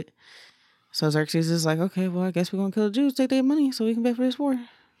just do it. So Xerxes is like, okay, well, I guess we're going to kill the Jews, take their money so we can pay for this war.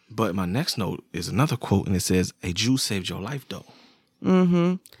 But my next note is another quote, and it says, "A Jew saved your life, though."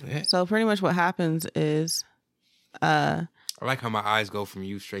 Mm-hmm. Yeah. So pretty much what happens is... I like how my eyes go from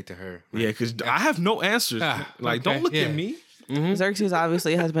you straight to her. Yeah, because I have no answers. Don't look at me. Mm-hmm. Xerxes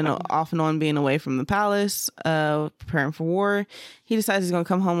obviously has been off and on being away from the palace, preparing for war. He decides he's going to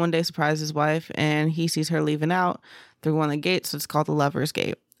come home one day, surprise his wife, and he sees her leaving out through one of the gates. So it's called the Lover's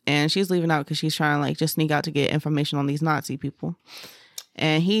Gate. And she's leaving out because she's trying to just sneak out to get information on these Nazi people.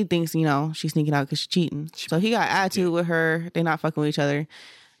 And he thinks, she's sneaking out because she's cheating. So he got attitude with her. They're not fucking with each other.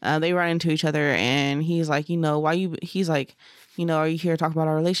 They run into each other, and he's like, he's like, are you here to talk about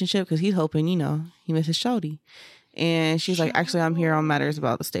our relationship? Because he's hoping, he misses Shawty. And she's like, actually, I'm here on matters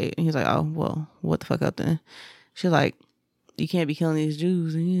about the state. And he's like, oh, well, what the fuck up then? She's like, you can't be killing these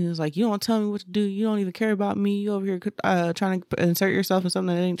Jews. And he was like, you don't tell me what to do. You don't even care about me. You over here trying to insert yourself in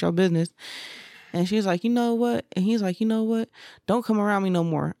something that ain't your business. And she's like, you know what? And he's like, you know what? Don't come around me no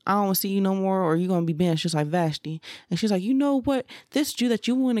more. I don't want to see you no more, or you're going to be banished just like Vashti. And she's like, you know what? This Jew that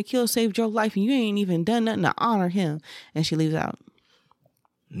you want to kill saved your life, and you ain't even done nothing to honor him. And she leaves out.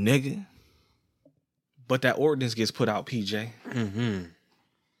 Nigga. But that ordinance gets put out, PJ. Mm-hmm.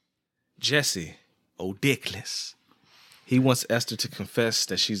 Jesse O'Dickless. He wants Esther to confess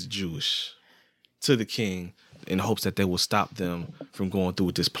that she's Jewish to the king in hopes that they will stop them from going through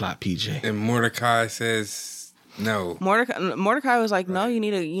with this plot, PJ. And Mordecai says no. Mordecai was like, no, you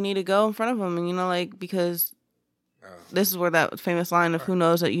need to go in front of him, and like because this is where that famous line of who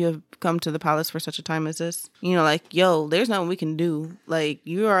knows that you have come to the palace for such a time as this. Like, yo, there's nothing we can do. Like,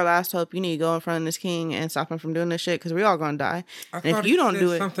 you are our last hope. You need to go in front of this king and stop him from doing this shit because we all gonna die. And if you don't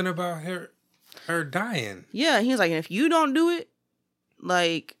do it, something about her dying. Yeah, he's like, and if you don't do it,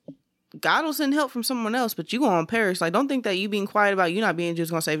 like, God will send help from someone else, but you gonna perish. Like, don't think that you being quiet about you not being Jews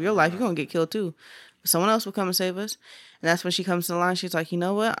gonna save your life. You're gonna get killed too. But someone else will come and save us. And that's when she comes to the line. She's like, you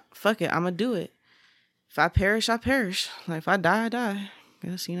know what? Fuck it. I'm gonna do it. If I perish, I perish. Like, if I die, I die.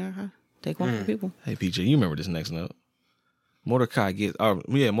 Guess, take one for people. Hey, PJ, you remember this next note. Mordecai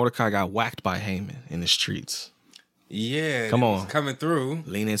got whacked by Haman in the streets. Yeah. Come on. Coming through.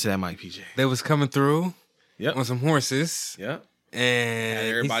 Lean into that mic, PJ. They was coming through. Yep. On some horses. Yep.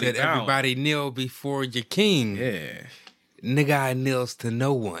 And he said, everybody kneel before your king. Yeah. Nigga, I kneels to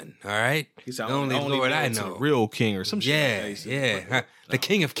no one. All right? He's the only Lord I know. The real king or some shit. Yeah. The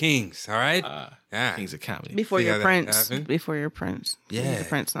king of kings. All right? King's a comedy. Before your prince. Before your prince. Yeah. He's a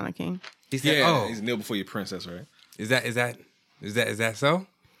prince, not a king. He said, he's kneel before your prince. That's right. Is that so?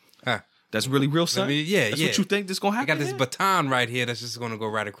 That's really real, son? That's what you think this gonna happen? I got this baton right here that's just gonna go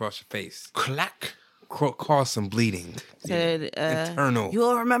right across your face. Clack. Cause some bleeding. Said, internal.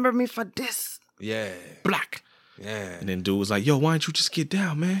 You'll remember me for this. Yeah. Black. Yeah. And then dude was like, yo, why don't you just get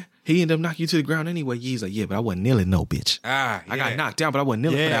down, man? He ended up knocking you to the ground anyway. He's like, yeah, but I wasn't kneeling, no, bitch. I got knocked down, but I wasn't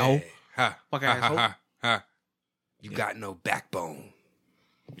kneeling for that hoe. Fuck asshole. You got no backbone.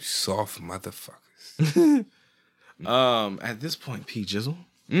 You soft motherfuckers. At this point, P. Jizzle,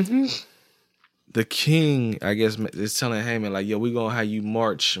 the king, I guess, is telling Haman, like, yo, we gonna have you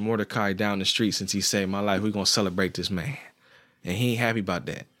march Mordecai down the street since he saved my life. We gonna celebrate this man. And he ain't happy about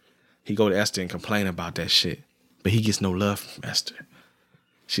that. He go to Esther and complain about that shit. But he gets no love from Esther.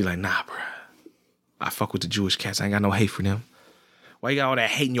 She like, nah, bro. I fuck with the Jewish cats. I ain't got no hate for them. Why you got all that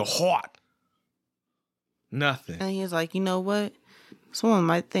hate in your heart? Nothing. And he's like, you know what? Someone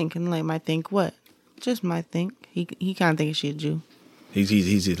might think, and like might think what? Just might think. He kind of thinks she a Jew. He's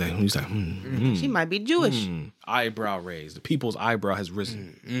like, She might be Jewish. Eyebrow raised. The people's eyebrow has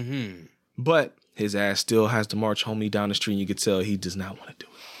risen. But his ass still has to march homie down the street, and you could tell he does not want to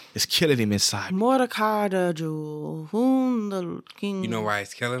do it. It's killing him inside. Mordecai the Jew, whom the king... You know why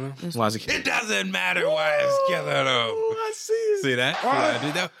it's killing him? Why is it killing him? It doesn't matter why it's killing him. I see it. See that?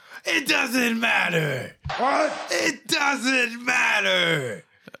 What? It doesn't matter. What? It doesn't matter.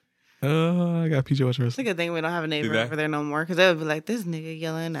 I got PJ watching It's a good thing we don't have a neighbor over there no more, because they would be like, this nigga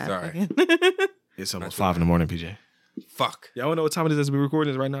yelling at Sorry. It's almost 5 in the morning, PJ. Fuck. Y'all don't know what time it is as we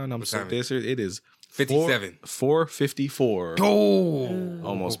recording this right now, and I'm so dead serious. It is 57. 4:54. Oh.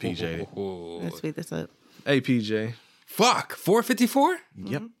 Almost PJ. Let's speed this up. Hey, PJ. Fuck. 4:54?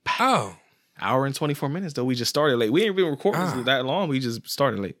 Yep. Oh. Hour and 24 minutes, though. We just started late. We ain't been recording this that long. We just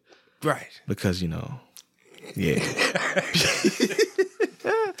started late. Right. Because, yeah. Yeah.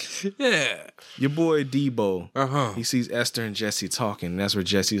 Your boy Debo, He sees Esther and Jesse talking. And that's where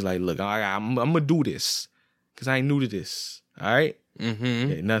Jesse's like, look, I'm going to do this. Because I ain't new to this. All right?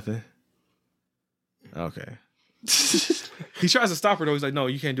 Yeah, nothing. Okay. He tries to stop her, though. He's like, no,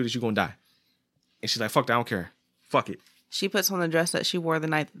 you can't do this. You're going to die. And she's like, fuck that. I don't care. Fuck it. She puts on the dress that she wore the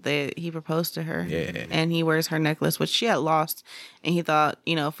night that he proposed to her. Yeah. And he wears her necklace, which she had lost. And he thought,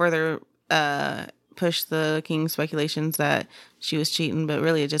 further push the king's speculations that she was cheating, but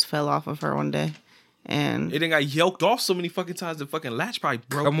really it just fell off of her one day. And it done got yoked off so many fucking times the fucking latch probably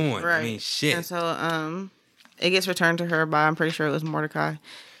broke. Come on. Right. I mean, shit. And so it gets returned to her by, I'm pretty sure it was Mordecai.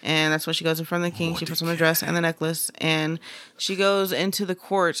 And that's when she goes in front of the king. She puts on the dress and the necklace. And she goes into the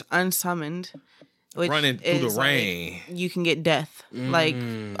court unsummoned. Which running through the rain. Like, you can get death. Like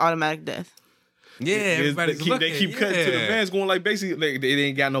automatic death. Yeah, everybody's they keep cutting to the man's going like basically like, they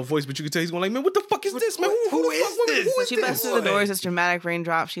ain't got no voice, but you can tell he's going like, man, what the fuck is this, man? Who is this? She busts through the doors. It's dramatic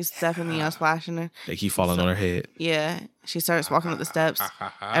raindrops. She's definitely splashing her. They keep falling on her head. Yeah, she starts walking up the steps.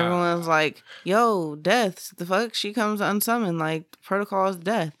 Everyone's like, "Yo, death! The fuck?" She comes unsummoned. Like protocol is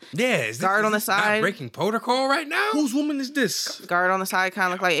death. Yeah, guard on the side. Not breaking protocol right now. Whose woman is this? Guard on the side, kind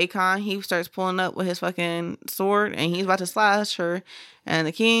of look like Akon. He starts pulling up with his fucking sword, and he's about to slash her. And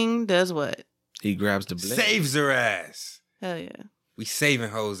the king does what? He grabs the blade. Saves her ass. Hell yeah. We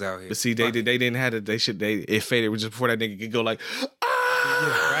saving hoes out here. But see, they didn't have it. It faded just before that nigga could go like, ah!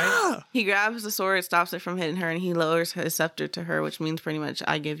 Yeah, right? He grabs the sword, stops it from hitting her, and he lowers his scepter to her, which means pretty much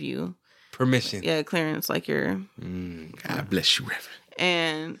I give you permission. Yeah, clearance, like you're. God bless you, Reverend.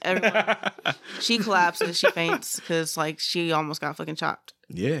 And everyone, she collapses, she faints because like she almost got fucking chopped.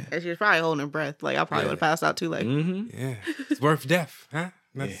 Yeah. And she was probably holding her breath. Like I probably would have passed out too. Like, Yeah. It's worth death, huh?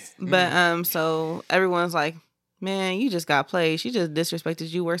 That's, but so everyone's like, man, you just got played. She just disrespected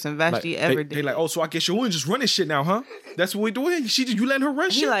you worse than Vashti ever did. They like, oh, so I guess you're just running shit now, huh? That's what we doing. You letting her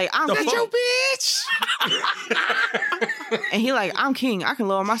run shit? He like, I'm The king. fuck? And he like, I'm king. I can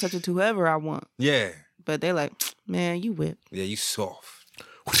lower my scepter to whoever I want. yeah. But they like, man, you whip. Yeah, you soft.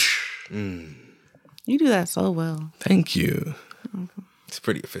 You do that so well. Thank you. It's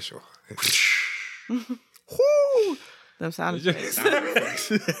pretty official. Them sound effects.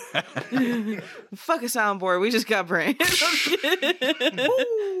 Fuck a soundboard. We just got brains.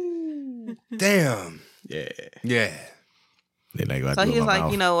 Damn. Yeah. Yeah. Then I go So he's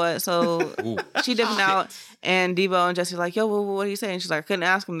like, you know what? So Ooh. she dipping out, and Debo and Jesse's like, yo, what are you saying? She's like, I couldn't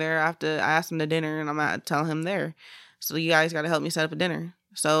ask him there after I asked him to dinner, and I'm not telling him there. So you guys got to help me set up a dinner.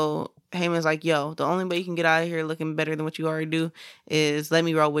 So Haman's like, yo, the only way you can get out of here looking better than what you already do is let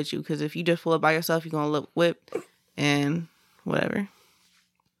me roll with you. Because if you just pull up by yourself, you're going to look whipped and whatever.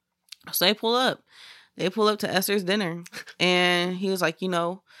 So they pull up. They pull up to Esther's dinner. And he was like, you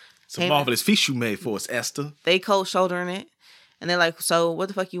know, It's a marvelous feast you made for us, Esther. they cold shouldering it. And they're like, so what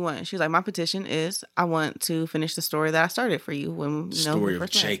the fuck you want? She's like, my petition is I want to finish the story that I started for you when, you know, Story we of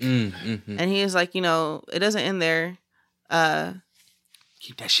first met. Jacob. And he is like, you know, it doesn't end there.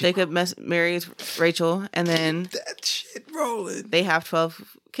 Keep that shit. Jacob marries Rachel, and then That shit rolling. they have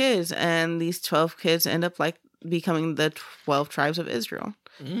 12 kids, and these 12 kids end up like becoming the 12 tribes of Israel.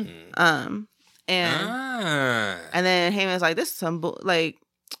 And then Haman's like, this is some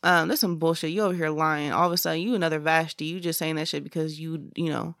this some bullshit. You over here lying. All of a sudden, you another Vashti. You just saying that shit because you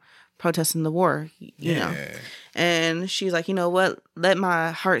know, protesting the war. You know. And she's like, you know what? Let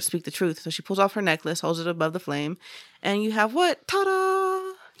my heart speak the truth. So she pulls off her necklace, holds it above the flame, and you have what? Ta-da!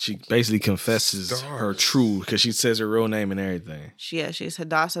 She basically confesses her true because she says her real name and everything. She's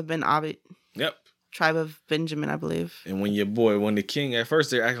Hadassah ben Abed, Yep. tribe of Benjamin, I believe. And when the king, at first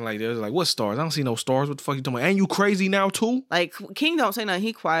they're acting like they're like, what stars? I don't see no stars. What the fuck you talking about? Ain't you crazy now too? Like, King don't say nothing.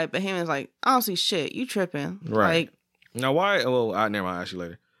 He quiet, but Haman's like, I don't see shit. You tripping. Right. Like, Now why? Well, never mind. I'll ask you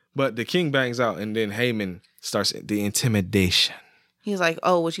later. But the king bangs out, and then Haman starts the intimidation. he's like,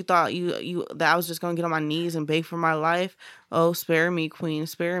 oh, what you thought you that I was just gonna get on my knees and beg for my life? Oh, spare me, queen,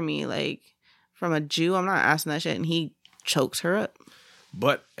 spare me. Like, from a Jew, I'm not asking that shit. And he chokes her up.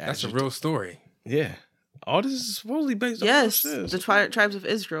 But That's a real story. yeah. All this is supposedly based on Yes, real shit. the tribes of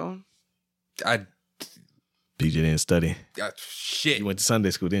Israel. I PJ didn't study. shit. You went to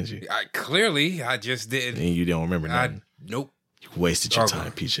Sunday school, didn't you? Clearly, I just did. And you don't remember nothing. Nope. You wasted your Okay.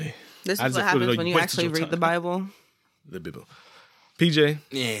 time, PJ. This I is just what wanna know happens when you you wasted actually your read the time. Bible. The Bible. PJ,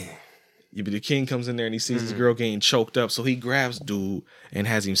 Yeah. the king comes in there and he sees this girl getting choked up, so he grabs dude and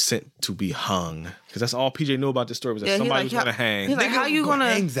has him sent to be hung. Because that's all PJ knew about this story was that Yeah, somebody was he's like, going to hang. He's like, Nigga how you gonna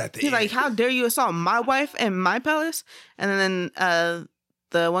gonna? hangs at the He's like, end. how dare you assault my wife and my palace? And then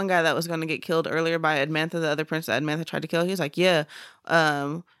the one guy that was gonna get killed earlier by Admantha, the other prince that Admantha tried to kill, he's like, yeah,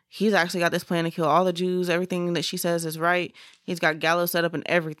 he's actually got this plan to kill all the Jews. Everything that she says is right. He's got gallows set up and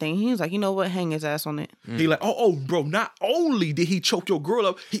everything. He's like, you know what? Hang his ass on it. He like, oh, bro, not only did he choke your girl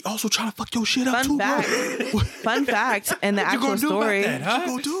up, he also trying to fuck your shit up too, Fun fact. bro. Fun fact. In the actual story, What you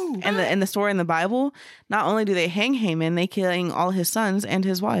gonna do? in the story in the Bible, not only do they hang Haman, they killing all his sons and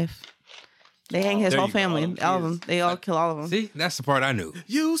his wife. They hang his there whole you go. family, all of them. They all kill all of them. See, that's the part I knew.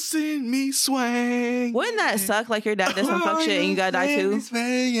 You seen me swing. Wouldn't that suck? Like your dad does some fuck shit and you gotta die too.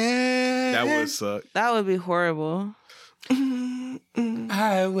 That would suck. That would be horrible.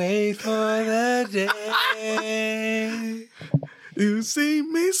 I wait for the day. You see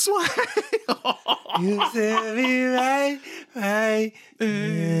me swing. You set me right.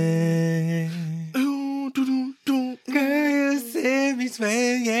 Girl, you set me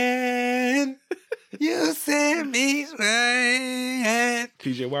swinging. You set me swinging.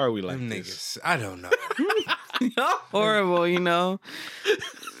 PJ, why are we like Them this? niggas, I don't know. Horrible, you know.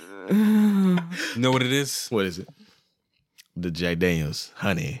 You know what it is? What is it? The Jack Daniels,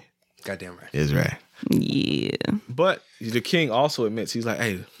 honey, Goddamn right. is right. Yeah. But the king also admits, he's like,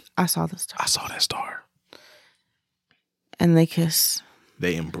 hey, I saw the star. I saw that star. And they kiss.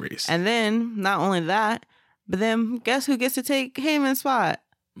 They embrace. And then, not only that, but then guess who gets to take Haman's spot?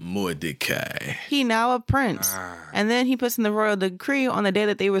 Mordecai. He now a prince. And then he puts in the royal decree on the day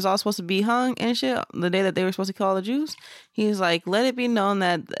that they was all supposed to be hung and shit, the day that they were supposed to kill all the Jews. He's like, let it be known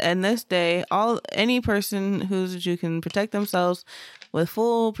that in this day, any person who's a Jew can protect themselves with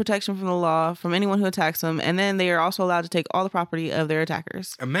full protection from the law from anyone who attacks them, and then they are also allowed to take all the property of their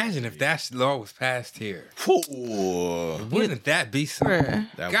attackers. Imagine if that law was passed here. Ooh. Wouldn't that be something?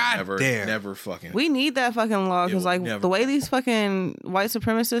 Bruh. That God would damn. never fucking. We need that fucking law because, It would like, never the way pass. these fucking white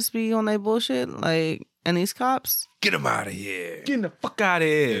supremacists be on their bullshit, like, and these cops. Get him out of here. Getting the fuck out of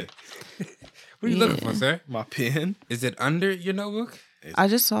here. What are you looking for, sir? My pen. Is it under your notebook? I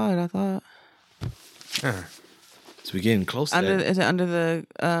just saw it. I thought Huh. So we getting close to under. that. Is it under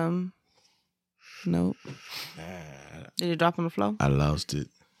the? Nope. Did it drop on the floor? I lost it.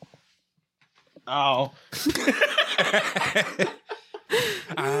 Oh.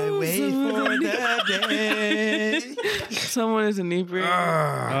 I wait for the day. Someone is inebriated.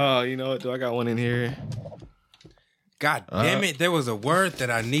 Oh, you know what? Do I got one in here? God damn it. There was a word that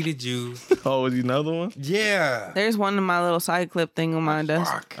I needed you. Oh, is another one? Yeah. There's one in my little side clip thing on my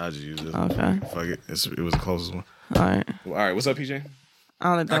desk. Fuck. I'll just use this. Okay. Fuck it. It was the closest one. All right. All right. What's up, PJ?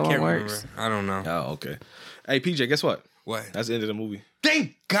 I don't think I that one can't works. remember. I don't know. Oh, okay. Hey, PJ, guess what? What? That's the end of the movie.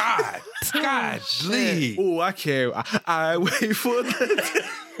 Thank God. God, please. Oh, I care. I wait for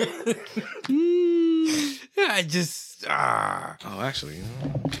the. I just. Oh, actually, you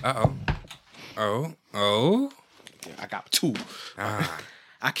know, Oh. I got two. Ah.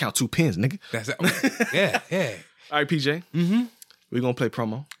 I count 2 pins, nigga. That's it. Yeah. All right, PJ. Mm-hmm. We're going to play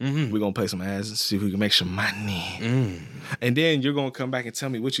promo. Mm-hmm. We're going to play some ads and see if we can make some money. And then you're going to come back and tell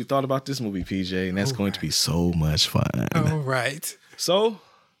me what you thought about this movie, PJ. And that's going to be so much fun. All right. So,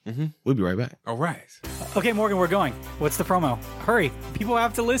 we'll be right back. All right. Okay, Morgan, we're going. What's the promo? Hurry. People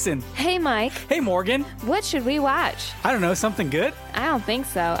have to listen. Hey, Mike. Hey, Morgan. What should we watch? I don't know, something good? I don't think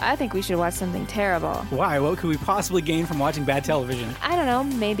so. I think we should watch something terrible. Why? What could we possibly gain from watching bad television? I don't know,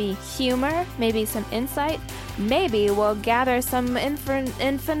 maybe humor, maybe some insight. Maybe we'll gather some infinite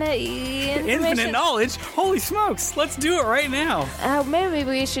information. Infinite knowledge? Holy smokes, let's do it right now. Maybe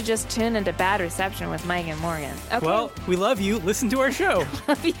we should just tune into Bad Reception with Mike and Morgan. Okay. Well, we love you. Listen to our show.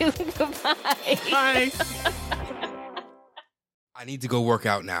 love you. Goodbye. Bye. I need to go work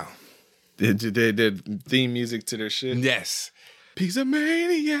out now. They did theme music to their shit. Yes. He's a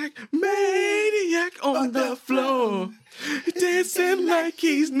maniac on the floor. Dancing like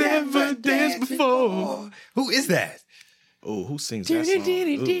he's never danced before. Who is that? Oh, who sings that song?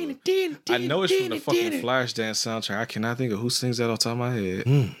 Ooh. I know it's from the fucking Flashdance soundtrack. I cannot think of who sings that on top of my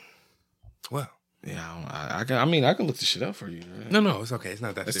head. Well. Yeah, I can look the shit up for you. Right? No, it's okay. It's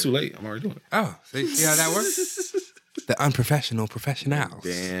not that It's serious. too late. I'm already doing it. Oh, see how that works? The unprofessional professionals.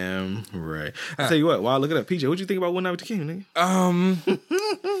 Damn right. I tell you what, while I look it up, PJ, what'd you think about One Night with the King,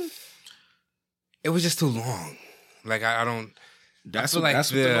 nigga? It was just too long. Like I don't. That's feel what, like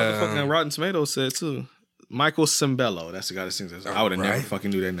that's what the, the motherfucking Rotten Tomatoes said too. Michael Cimbello, that's the guy that sings that. I would have never Right. fucking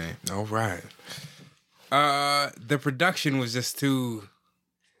knew that name. All right. The production was just too.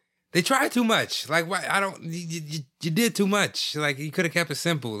 They tried too much. Like why? I don't. You did too much. Like you could have kept it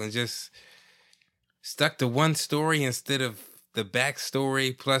simple and just stuck to one story instead of the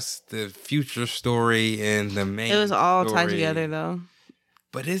backstory plus the future story and the main. It was all story. tied together, though.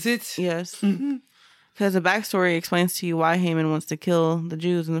 But is it? Yes. Because the backstory explains to you why Haman wants to kill the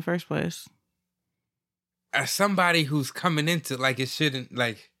Jews in the first place. As somebody who's coming into like it shouldn't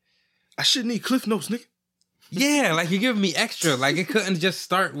like. I should need Cliff Notes, nigga. Yeah, like you're giving me extra. Like it couldn't just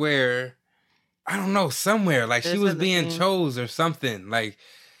start where, I don't know, somewhere. Like she This was was the being thing. chose or something. Like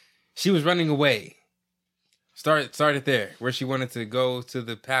she was running away. Started there where she wanted to go to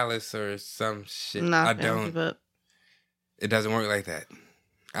the palace or some shit. Nah, I yeah, don't. give up. It doesn't work like that.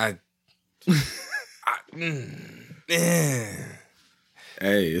 Yeah.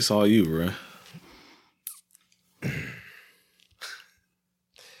 Hey, it's all you, bro.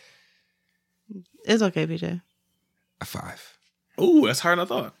 It's okay, PJ. A 5. Ooh, that's harder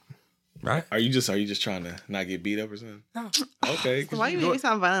than I thought. Right? Are you just trying to not get beat up or something? No. Okay. Why you make me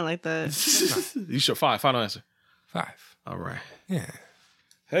sound violent like that? You sure? Final answer. 5. All right. Yeah.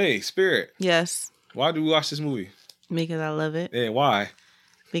 Hey, Spirit, Yes, why do we watch this movie? because I love it. And why?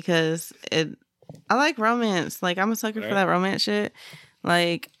 Because I like romance. Like, I'm a sucker for Right. that romance shit.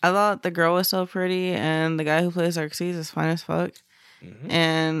 Like, I thought the girl was so pretty, and the guy who plays Xerxes is fine as fuck.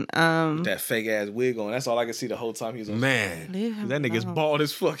 And That fake ass wig on. That's all I can see the whole time he was on. Man. leave him That nigga's alone. bald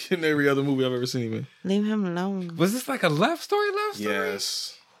as fuck in every other movie I've ever seen him in. Leave him alone. Was this like a love story?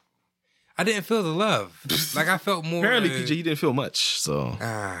 Yes. I didn't feel the love. Like I felt more. Apparently, PJ, you didn't feel much. So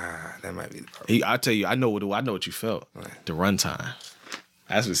That might be the problem. I tell you, I know what you felt. The runtime.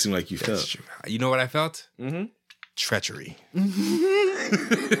 That's what it seemed like you That's felt. true. You know what I felt? Mm-hmm. Treachery.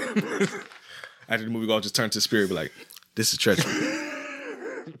 After the movie, all just turn to Spirit, and be like, "This is treachery."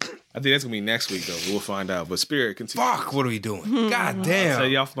 I think that's gonna be next week though. We'll find out. But Spirit, continue. Fuck, what are we doing? God damn. Say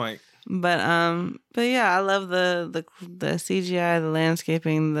you off mic. But yeah, I love the CGI, the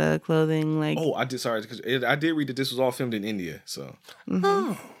landscaping, the clothing. Like, Oh, I did. Sorry, because I did read that this was all filmed in India. So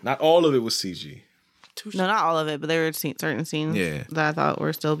not all of it was CG. no, not all of it, but there were certain scenes Yeah. that I thought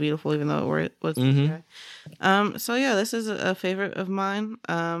were still beautiful, even though it was CGI. So yeah, this is a favorite of mine.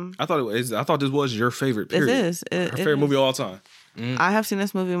 I thought this was your favorite. It Period. is. Her favorite movie of all time. I have seen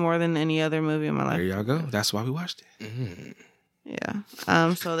this movie more than any other movie in my life. There y'all go. That's why we watched it.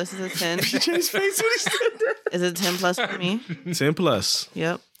 Yeah. So this is a 10. PJ's face when he said that. Is it 10 plus for me? 10 plus.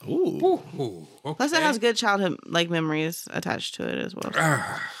 Yep. Ooh. Ooh, okay. Plus, it has good childhood memories attached to it as well.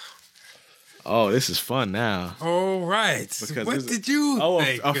 Oh, this is fun now. All right. Because What this- did you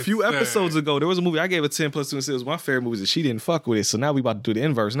think? a few sir? episodes ago, there was a movie I gave a 10 plus 2 and said it was my favorite movie, and she didn't fuck with it. So now we about to do the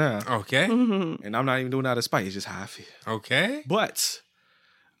inverse now. Okay. And I'm not even doing it out of spite. It's just how I feel. Okay. But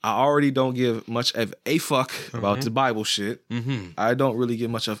I already don't give much of a fuck about the Bible shit. I don't really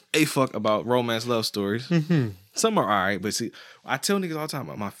give much of a fuck about romance love stories. Some are all right, but see, I tell niggas all the time,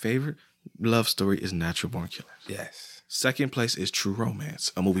 my favorite love story is Natural Born Killers. Yes. Second place is True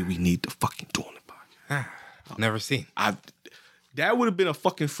Romance, a movie we need to fucking do on the podcast. Never seen. That would have been a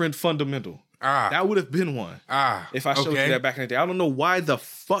fucking friend fundamental. Ah. That would have been one. If I showed you that back in the day. I don't know why the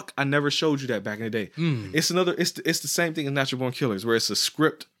fuck I never showed you that back in the day. It's the same thing as Natural Born Killers, where it's a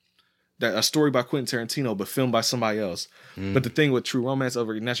script, a story by Quentin Tarantino, but filmed by somebody else. But the thing with True Romance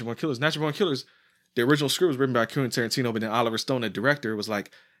over Natural Born Killers, the original script was written by Quentin Tarantino, but then Oliver Stone, the director, was like,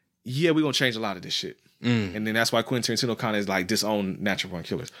 yeah, we're gonna change a lot of this shit. And then that's why Quentin Tarantino kind of is like disowned Natural Born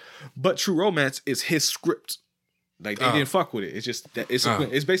Killers. But True Romance is his script. Like they didn't fuck with it. It's just that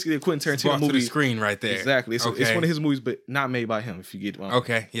it's basically a Quentin Tarantino Brought movie. to the screen right there. Exactly. It's one of his movies, but not made by him. If you get one.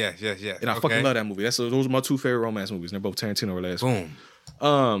 Okay. Yes. And I fucking love that movie. Those are my two favorite romance movies. And they're both Tarantino related.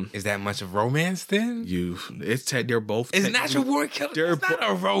 Boom. Is that much of romance then? They're both. Is Natural Born Killers? It's not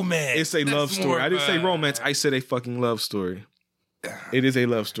a romance. It's a love story. I didn't say romance. I said a fucking love story. It is a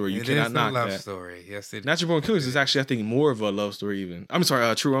love story. You cannot knock that. It is a love story. Yes, it is. Natural Born Killers is actually, I think, more of a love story. Even I'm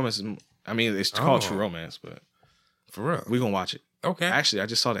sorry, True Romance. It's called True Romance, but for real, we're gonna watch it. Okay. Actually, I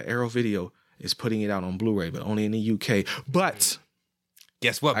just saw that Arrow Video is putting it out on Blu-ray, but only in the UK. But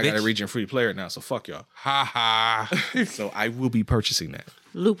guess what? I got a region-free player now, so fuck y'all. Ha ha. So I will be purchasing that.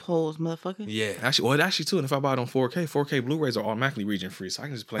 Loopholes, motherfucker. Yeah. Actually too. And if I buy it on 4K Blu-rays are automatically region-free, so I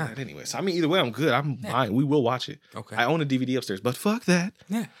can just play that anyway. So I mean, either way, I'm good. I'm fine. We will watch it. Okay. I own a DVD upstairs, but fuck that.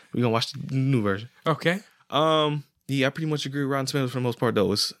 Yeah. We're gonna watch the new version. Okay. Yeah, I pretty much agree with Rotten Tomatoes for the most part,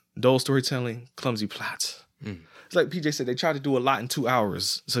 though. It's dull storytelling, clumsy plots. It's like PJ said, they tried to do a lot in 2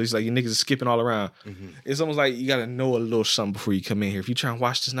 hours. So he's like, you niggas are skipping all around. It's almost like you gotta know a little something before you come in here. If you try and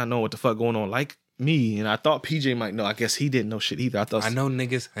watch this not knowing what the fuck going on, like me, and I thought PJ might know. I guess he didn't know shit either. I know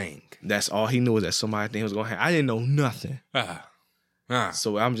niggas hang. That's all he knew, is that somebody thing was gonna hang. I didn't know nothing.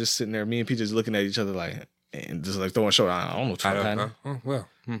 So I'm just sitting there, me and PJ just looking at each other like, and just like throwing shoulder. I don't know what you're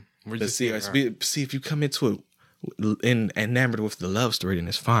talking. We're But see if you come into it enamored with the love story, then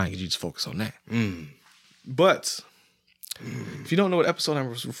it's fine. You just focus on that. But if you don't know what episode I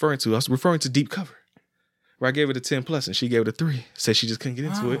was referring to, I was referring to Deep Cover, where I gave it a 10 plus and she gave it a 3. Said she just couldn't get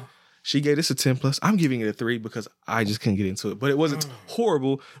into it. She gave this a 10 plus. I'm giving it a 3 because I just couldn't get into it. But it wasn't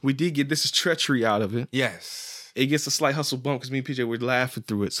horrible. We did get this is treachery out of it. Yes. It gets a slight hustle bump because me and PJ were laughing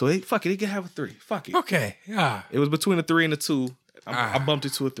through it. So it can have a 3. Fuck it. Okay. It was between a 3 and a 2. I bumped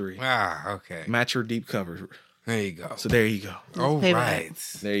it to a 3. Okay. Match her Deep Cover. There you go. So there you go. All right.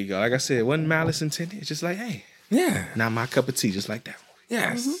 There you go. Like I said, it wasn't malice intended. It's just like, hey. Yeah. Not my cup of tea, just like that movie.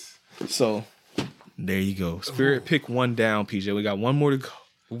 Yes. So there you go. Spirit pick one down, PJ. We got one more to go.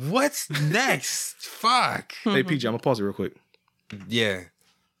 What's next? Fuck. Hey, PJ, I'm gonna pause it real quick. Yeah.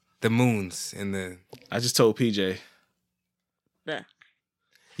 The moons and the. I just told PJ.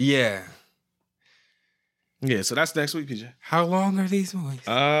 Yeah. Yeah, so that's next week, PJ. How long are these movies?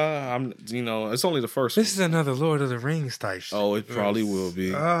 It's only the first This is another Lord of the Rings type shit. Oh, it probably will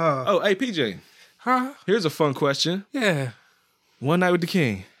be. Oh. Oh, hey, PJ. Huh? Here's a fun question. Yeah. One Night with the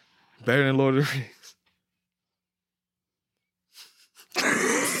King. Better than Lord of the Rings.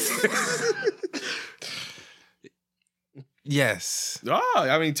 Yes. Oh,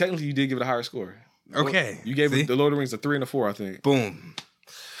 I mean, technically you did give it a higher score. Okay. You gave it the Lord of the Rings a 3 and a 4, I think. Boom.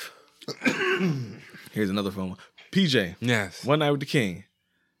 Here's another fun one. PJ. Yes. One Night with the King.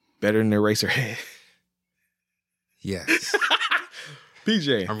 Better than Eraserhead. Yes.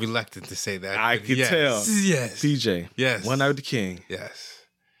 PJ. I'm reluctant to say that. I could tell. Yes. PJ. Yes. One Night with the King. Yes.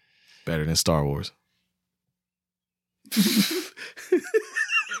 Better than Star Wars.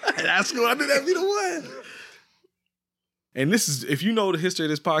 That's cool. I knew that'd be the one. And this is, if you know the history of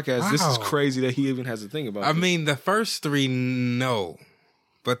this podcast, this is Wow. crazy that he even has a thing about I this. mean, the first 3, no.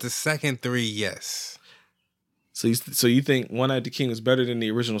 But the second 3, yes. So you think One Night with the King was better than the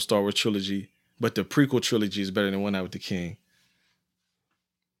original Star Wars trilogy, but the prequel trilogy is better than One Night with the King?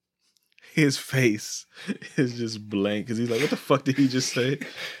 His face is just blank because he's like, what the fuck did he just say?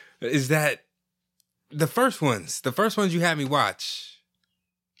 Is that the first ones? The first ones you had me watch.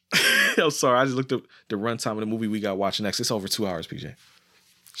 I'm sorry, I just looked up the runtime of the movie we got watching next. It's over 2 hours, PJ.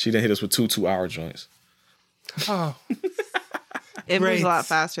 She didn't hit us with 2-hour joints. Oh. It moves Great. a lot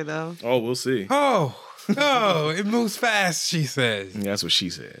faster though. Oh, we'll see. Oh, it moves fast, she says. That's what she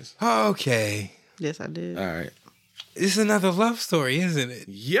says. Okay. Yes, I did. All right. It's another love story, isn't it?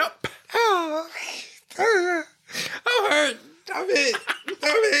 Yep. Oh, I'm hurt. I'm hit.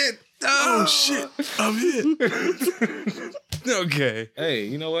 Oh, shit. I'm hit. Okay. Hey,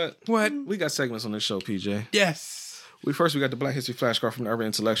 you know what? What? We got segments on this show, PJ. Yes. We got the Black History Flashcard from the Urban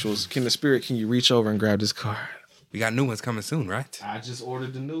Intellectuals. Can the Spirit, can you reach over and grab this card? We got new ones coming soon, right? I just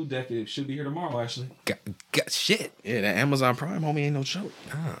ordered the new deck. It should be here tomorrow, actually. Got shit. Yeah, that Amazon Prime, homie, ain't no joke.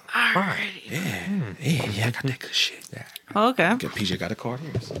 Alright. Yeah, I got that good shit. Yeah. Oh, okay. Okay, PJ got a card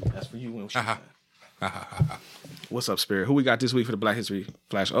here. So that's for you. What's up, Spirit? Who we got this week for the Black History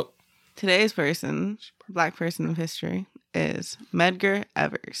Flash? Oh, Today's person, black person of history, is Medgar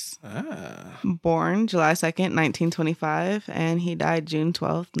Evers. Born July 2nd, 1925, and he died June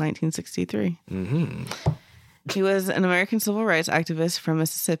 12th, 1963. He was an American civil rights activist from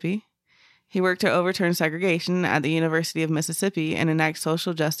Mississippi. He worked to overturn segregation at the University of Mississippi and enact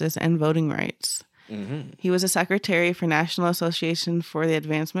social justice and voting rights. He was a secretary for National Association for the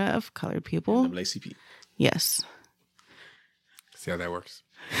Advancement of Colored People. NAACP. Yes. See how that works?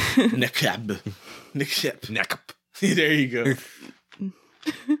 NACAP. There you go.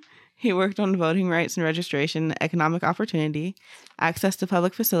 He worked on voting rights and registration, economic opportunity, access to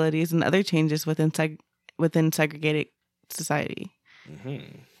public facilities, and other changes within segregated society.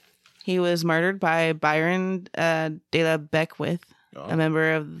 He was murdered by Byron de la Beckwith, a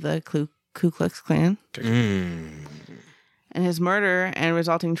member of the Ku Klux Klan. And his murder and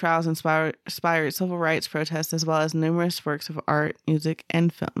resulting trials inspired civil rights protests as well as numerous works of art, music,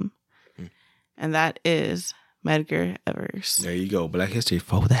 and film. And that is Medgar Evers. There you go. Black History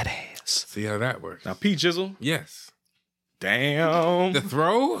for that ass. See how that works? Now, P. Jizzle. Yes. Damn. The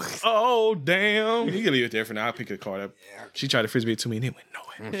throw? Oh, damn. You can leave it there for now. I'll pick the card up. She tried to frisbee it to me and it went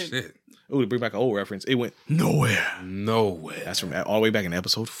nowhere. Oh, shit. Oh, to bring back an old reference. It went nowhere. Nowhere. That's from all the way back in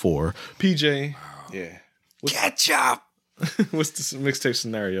episode 4. PJ. Yeah. Catch up. What's the mixtape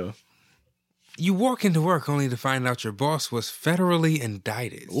scenario? You walk into work only to find out your boss was federally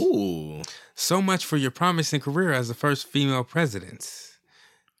indicted. Ooh. So much for your promising career as the first female president.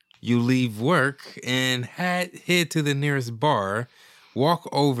 You leave work and head to the nearest bar, walk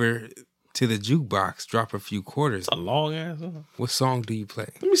over to the jukebox, drop a few quarters. A long ass. What song do you play?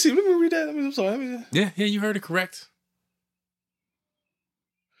 Let me see. Let me read that. I'm sorry. Yeah, you heard it correct.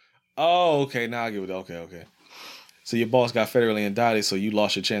 Oh, okay. Now I get it. Okay. So your boss got federally indicted, so you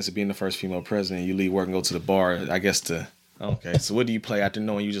lost your chance of being the first female president. You leave work and go to the bar, I guess, okay. So what do you play after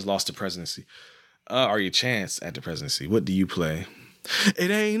knowing you just lost the presidency? Or your chance at the presidency? What do you play?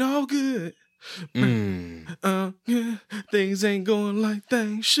 It ain't all good. Yeah, things ain't going like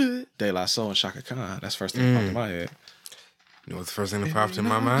things should. De La Soul and Shaka Khan. That's the first thing that popped in my head. You know what's the first thing that popped in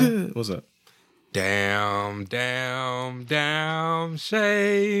my mind? What's up? Damn,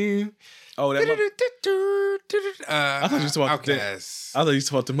 shame. Oh, that. I thought you was talking about Outkast. I thought you was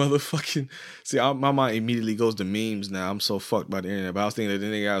talking about the motherfucking. See, my mind immediately goes to memes now. I'm so fucked by the internet. But I was thinking that the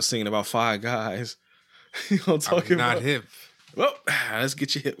nigga I was singing about Five Guys. You know what I'm talking about? Not hip. Well, let's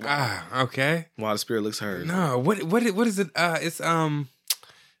get you hit. Okay. While the spirit looks hers. No, what is it? It's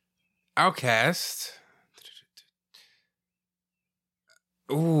Outkast.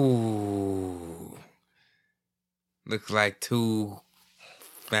 Ooh. Looks like two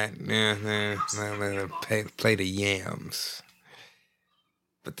fat plate of yams.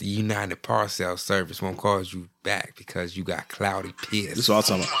 But the United Parcel Service won't call you back because you got cloudy piss. This is what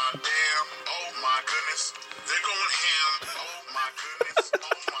I'm talking about. Oh my goodness, they're going ham. Oh my goodness,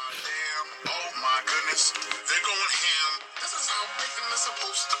 oh my damn, oh my goodness, they're going ham. This is how bacon is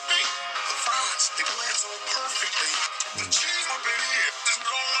supposed to be. The fries, they blend so perfectly. The cheese up in here is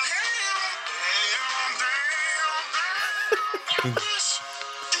going ham. Damn. You can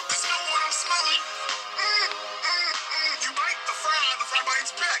smell what I'm smelling. You bite the fry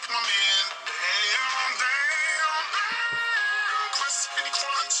bites back, my man. Damn. Crispy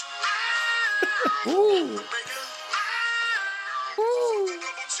crunch. Ooh. Bacon.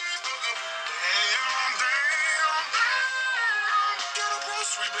 Double cheeseburger.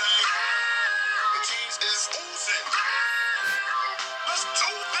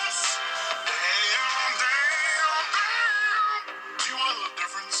 Do you want a little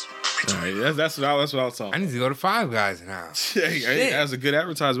difference between All right, that's what I was talking. I need to go to Five Guys now. Hey, that was a good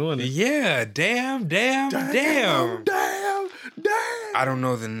advertisement, wasn't it? Yeah, damn. I don't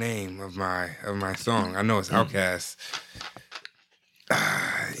know the name of my song. I know it's Outkast.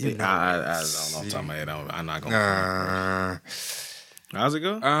 I don't know off the top of my head. I'm not gonna. How's it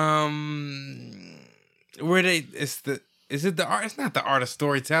go? Where they? Is it the art? It's not the art of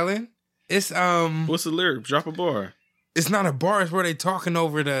storytelling. It's What's the lyric? Drop a bar. It's not a bar. It's where they talking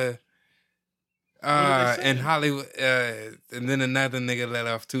over the. In Hollywood, and then another nigga let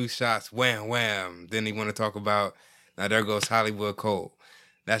off 2 shots. Wham, wham. Then he want to talk about. Now there goes Hollywood Cole.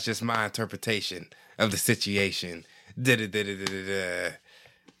 That's just my interpretation of the situation. Shit.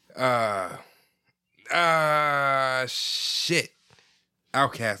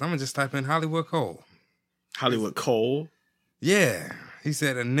 Outkast. I'm gonna just type in Hollywood Cole. Hollywood Cole. Yeah. He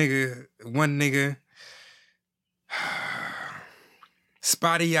said one nigga.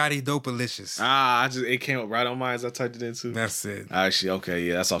 Spotty Yachty Dopalicious. It came up right on mine as I typed it in too. That's it. Actually, okay,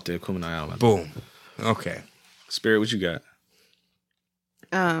 yeah, that's off the Kumina album. Boom. Okay. Spirit, what you got?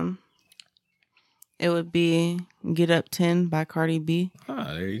 It would be Get Up 10 by Cardi B.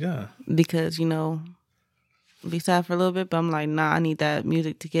 There you go. Because, be sad for a little bit, but I'm like, nah, I need that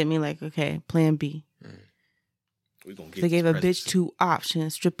music to get me like, okay, plan B. We gonna get They gave a this bitch 2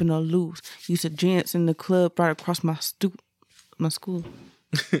 options, stripping or loose. Used to dance in the club right across my school.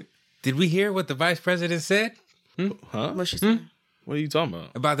 Did we hear what the vice president said? Huh? What she said? What are you talking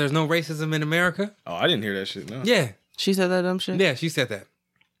about? About there's no racism in America? Oh, I didn't hear that shit, no. Yeah. She said that dumb shit? Yeah, she said that.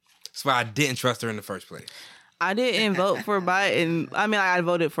 That's why I didn't trust her in the first place. I didn't vote for Biden. I mean, I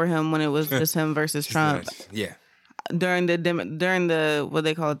voted for him when it was just him versus Trump. Yeah. During the what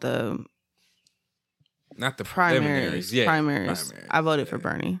they call it, the not the primaries. Yeah. Primaries. I voted for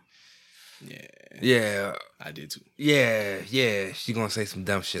Bernie. Yeah. I did too. Yeah. She gonna say some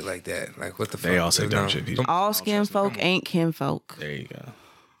dumb shit like that. Like what the fuck? They all say dumb shit, people. All skin folk ain't kinfolk. There you go.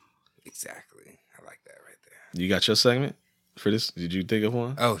 Exactly. I like that right there. You got your segment for this? Did you think of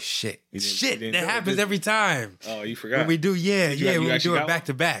one? Oh shit. You Shit, didn't that do it, happens did every time. Oh, you forgot. When we do, You when we actually do got it back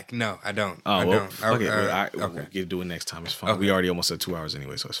to back. No, I don't. Oh, I well, don't. fuck it. Okay. We'll get to do it next time. It's fine. Okay. We already almost at 2 hours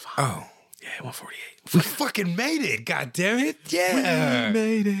anyway, so it's fine. Oh. Yeah, 148. We fucking made it. God damn it. Yeah. We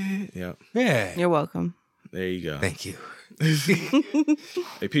made it. Yep. Yeah. You're welcome. There you go. Thank you.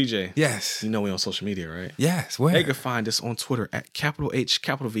 Hey, PJ. Yes. You know we on social media, right? Yes. Where? They can find us on Twitter at capital H,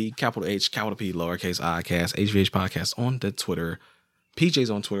 capital V, capital H, capital P, lowercase I, cast, HVH podcast on the Twitter. PJ's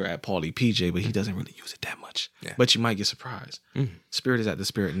on Twitter at Paulie PJ, but he doesn't really use it that much. Yeah. But you might get surprised. Spirit is at the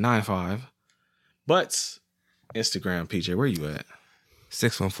Spirit95. But Instagram, PJ, where you at?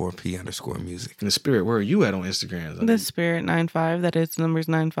 614P_music. And the Spirit, where are you at on Instagram? The Spirit 95. That is numbers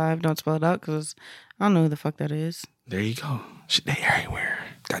 95. Don't spell it out because I don't know who the fuck that is. There you go. Shit, they everywhere.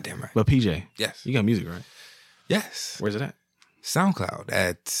 Goddamn right. But PJ, Yes. you got music, right? Yes. Where's it at? SoundCloud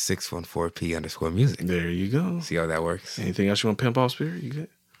at 614P_music. There you go. See how that works? Anything else you want to pimp off, Spirit? You good?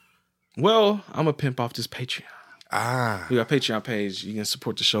 Well, I'm going to pimp off this Patreon. We got a Patreon page. You can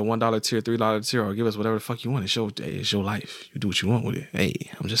support the show. $1 tier, $3 tier, or give us whatever the fuck you want. It's your life. You do what you want with it. Hey,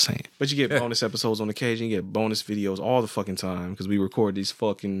 I'm just saying. But you get bonus episodes on occasion. You get bonus videos all the fucking time because we record these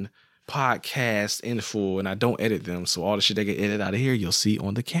fucking podcasts in full and I don't edit them. So all the shit that get edited out of here, you'll see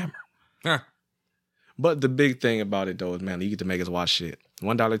on the camera. Huh. But the big thing about it though is, man, you get to make us watch shit.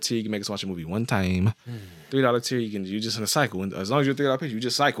 $1 tier, you can make us watch a movie one time. $3 tier, you just in a cycle. And as long as you're $3 page, you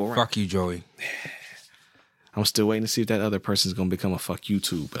just cycle around. Fuck you, Joey. I'm still waiting to see if that other person's gonna become a fuck you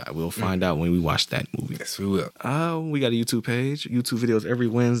too, but I will find out when we watch that movie. Yes, we will. We got a YouTube page, YouTube videos every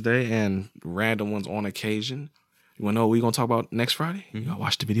Wednesday and random ones on occasion. You wanna know what we gonna talk about next Friday? You gotta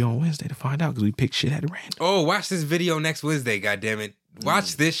watch the video on Wednesday to find out because we pick shit at random. Oh, watch this video next Wednesday, goddammit.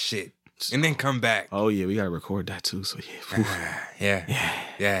 Watch this shit. And then come back. Oh yeah, we gotta record that too. So yeah.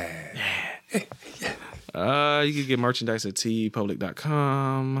 You can get merchandise at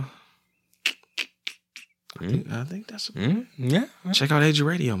tpublic.com. I think that's Yeah. check out Age of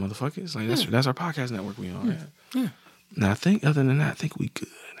Radio, motherfuckers. Like that's our podcast network we on. Yeah. Now I think other than that, I think we good.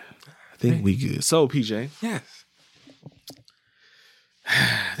 So PJ, Yes.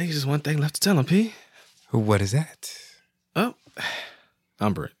 I think it's just one thing left to tell him, P. What is that? Oh,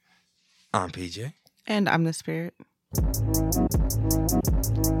 I'm Britt. I'm PJ. And I'm the Spirit.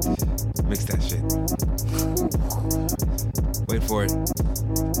 Mix that shit. Wait for it.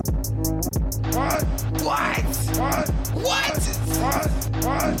 What?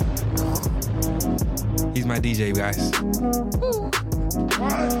 He's my DJ, guys.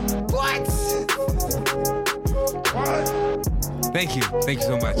 What? Thank you. Thank you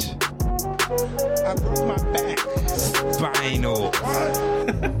so much. I broke my back. Spinal.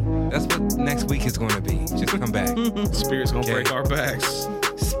 That's what next week is going to be. Just come back. Spirit's gonna Okay. break our backs.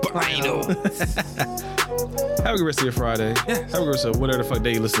 Spinal. Have a good rest of your Friday. Yes. Have a good rest of whatever the fuck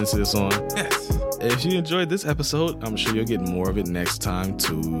day you listen to this on. Yes. If you enjoyed this episode, I'm sure you'll get more of it next time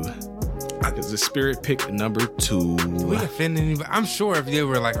too. Because it's Spirit pick number 2. We offend anybody? I'm sure if they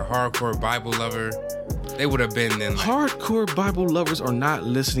were like a hardcore Bible lover, they would have been in. Like, Hardcore Bible lovers are not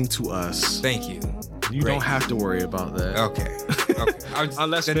listening to us. thank you. You Great. don't have to worry about that. Okay. I was-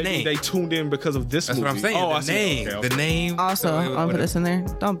 Unless the maybe name. they tuned in because of this That's movie. what I'm saying. Oh, the I see. name. Okay, okay. The name. Also, So it I'm gonna put would've- this in there.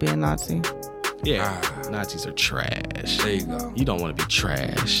 Don't be a Nazi. Yeah, Ah. Nazis are trash. There you go. You don't want to be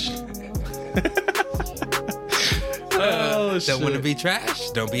trash. Oh, Don't want to be trash?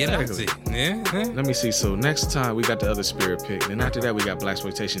 Don't be a Nazi. Exactly. Yeah. Let me see. So next time we got the other Spirit pick. Then after that we got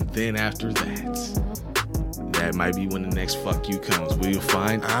Blaxploitation. Then after that might be when the next fuck you comes. We'll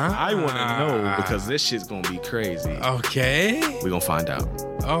find. I want to know because this shit's gonna be crazy. Okay. We're gonna find out.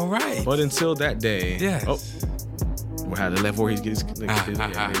 All right. But until that day, Yes. Oh, we'll have the left where he gets get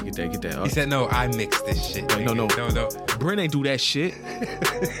that. He said, "No, I mixed this shit." Wait, no. no. Brent ain't do that shit.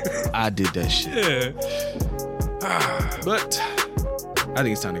 I did that shit. Yeah. But I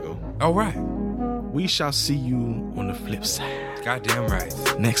think it's time to go. All right. We shall see you on the flip side Goddamn right.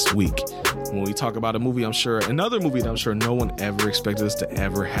 next week when we talk about a movie. Another movie that I'm sure no one ever expected us to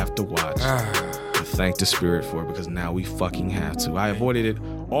ever have to watch. But thank the Spirit for it because now we fucking have to. I avoided it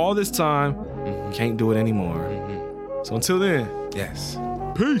all this time. Can't do it anymore. So until then, Yes.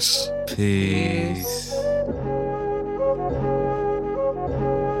 peace. Peace.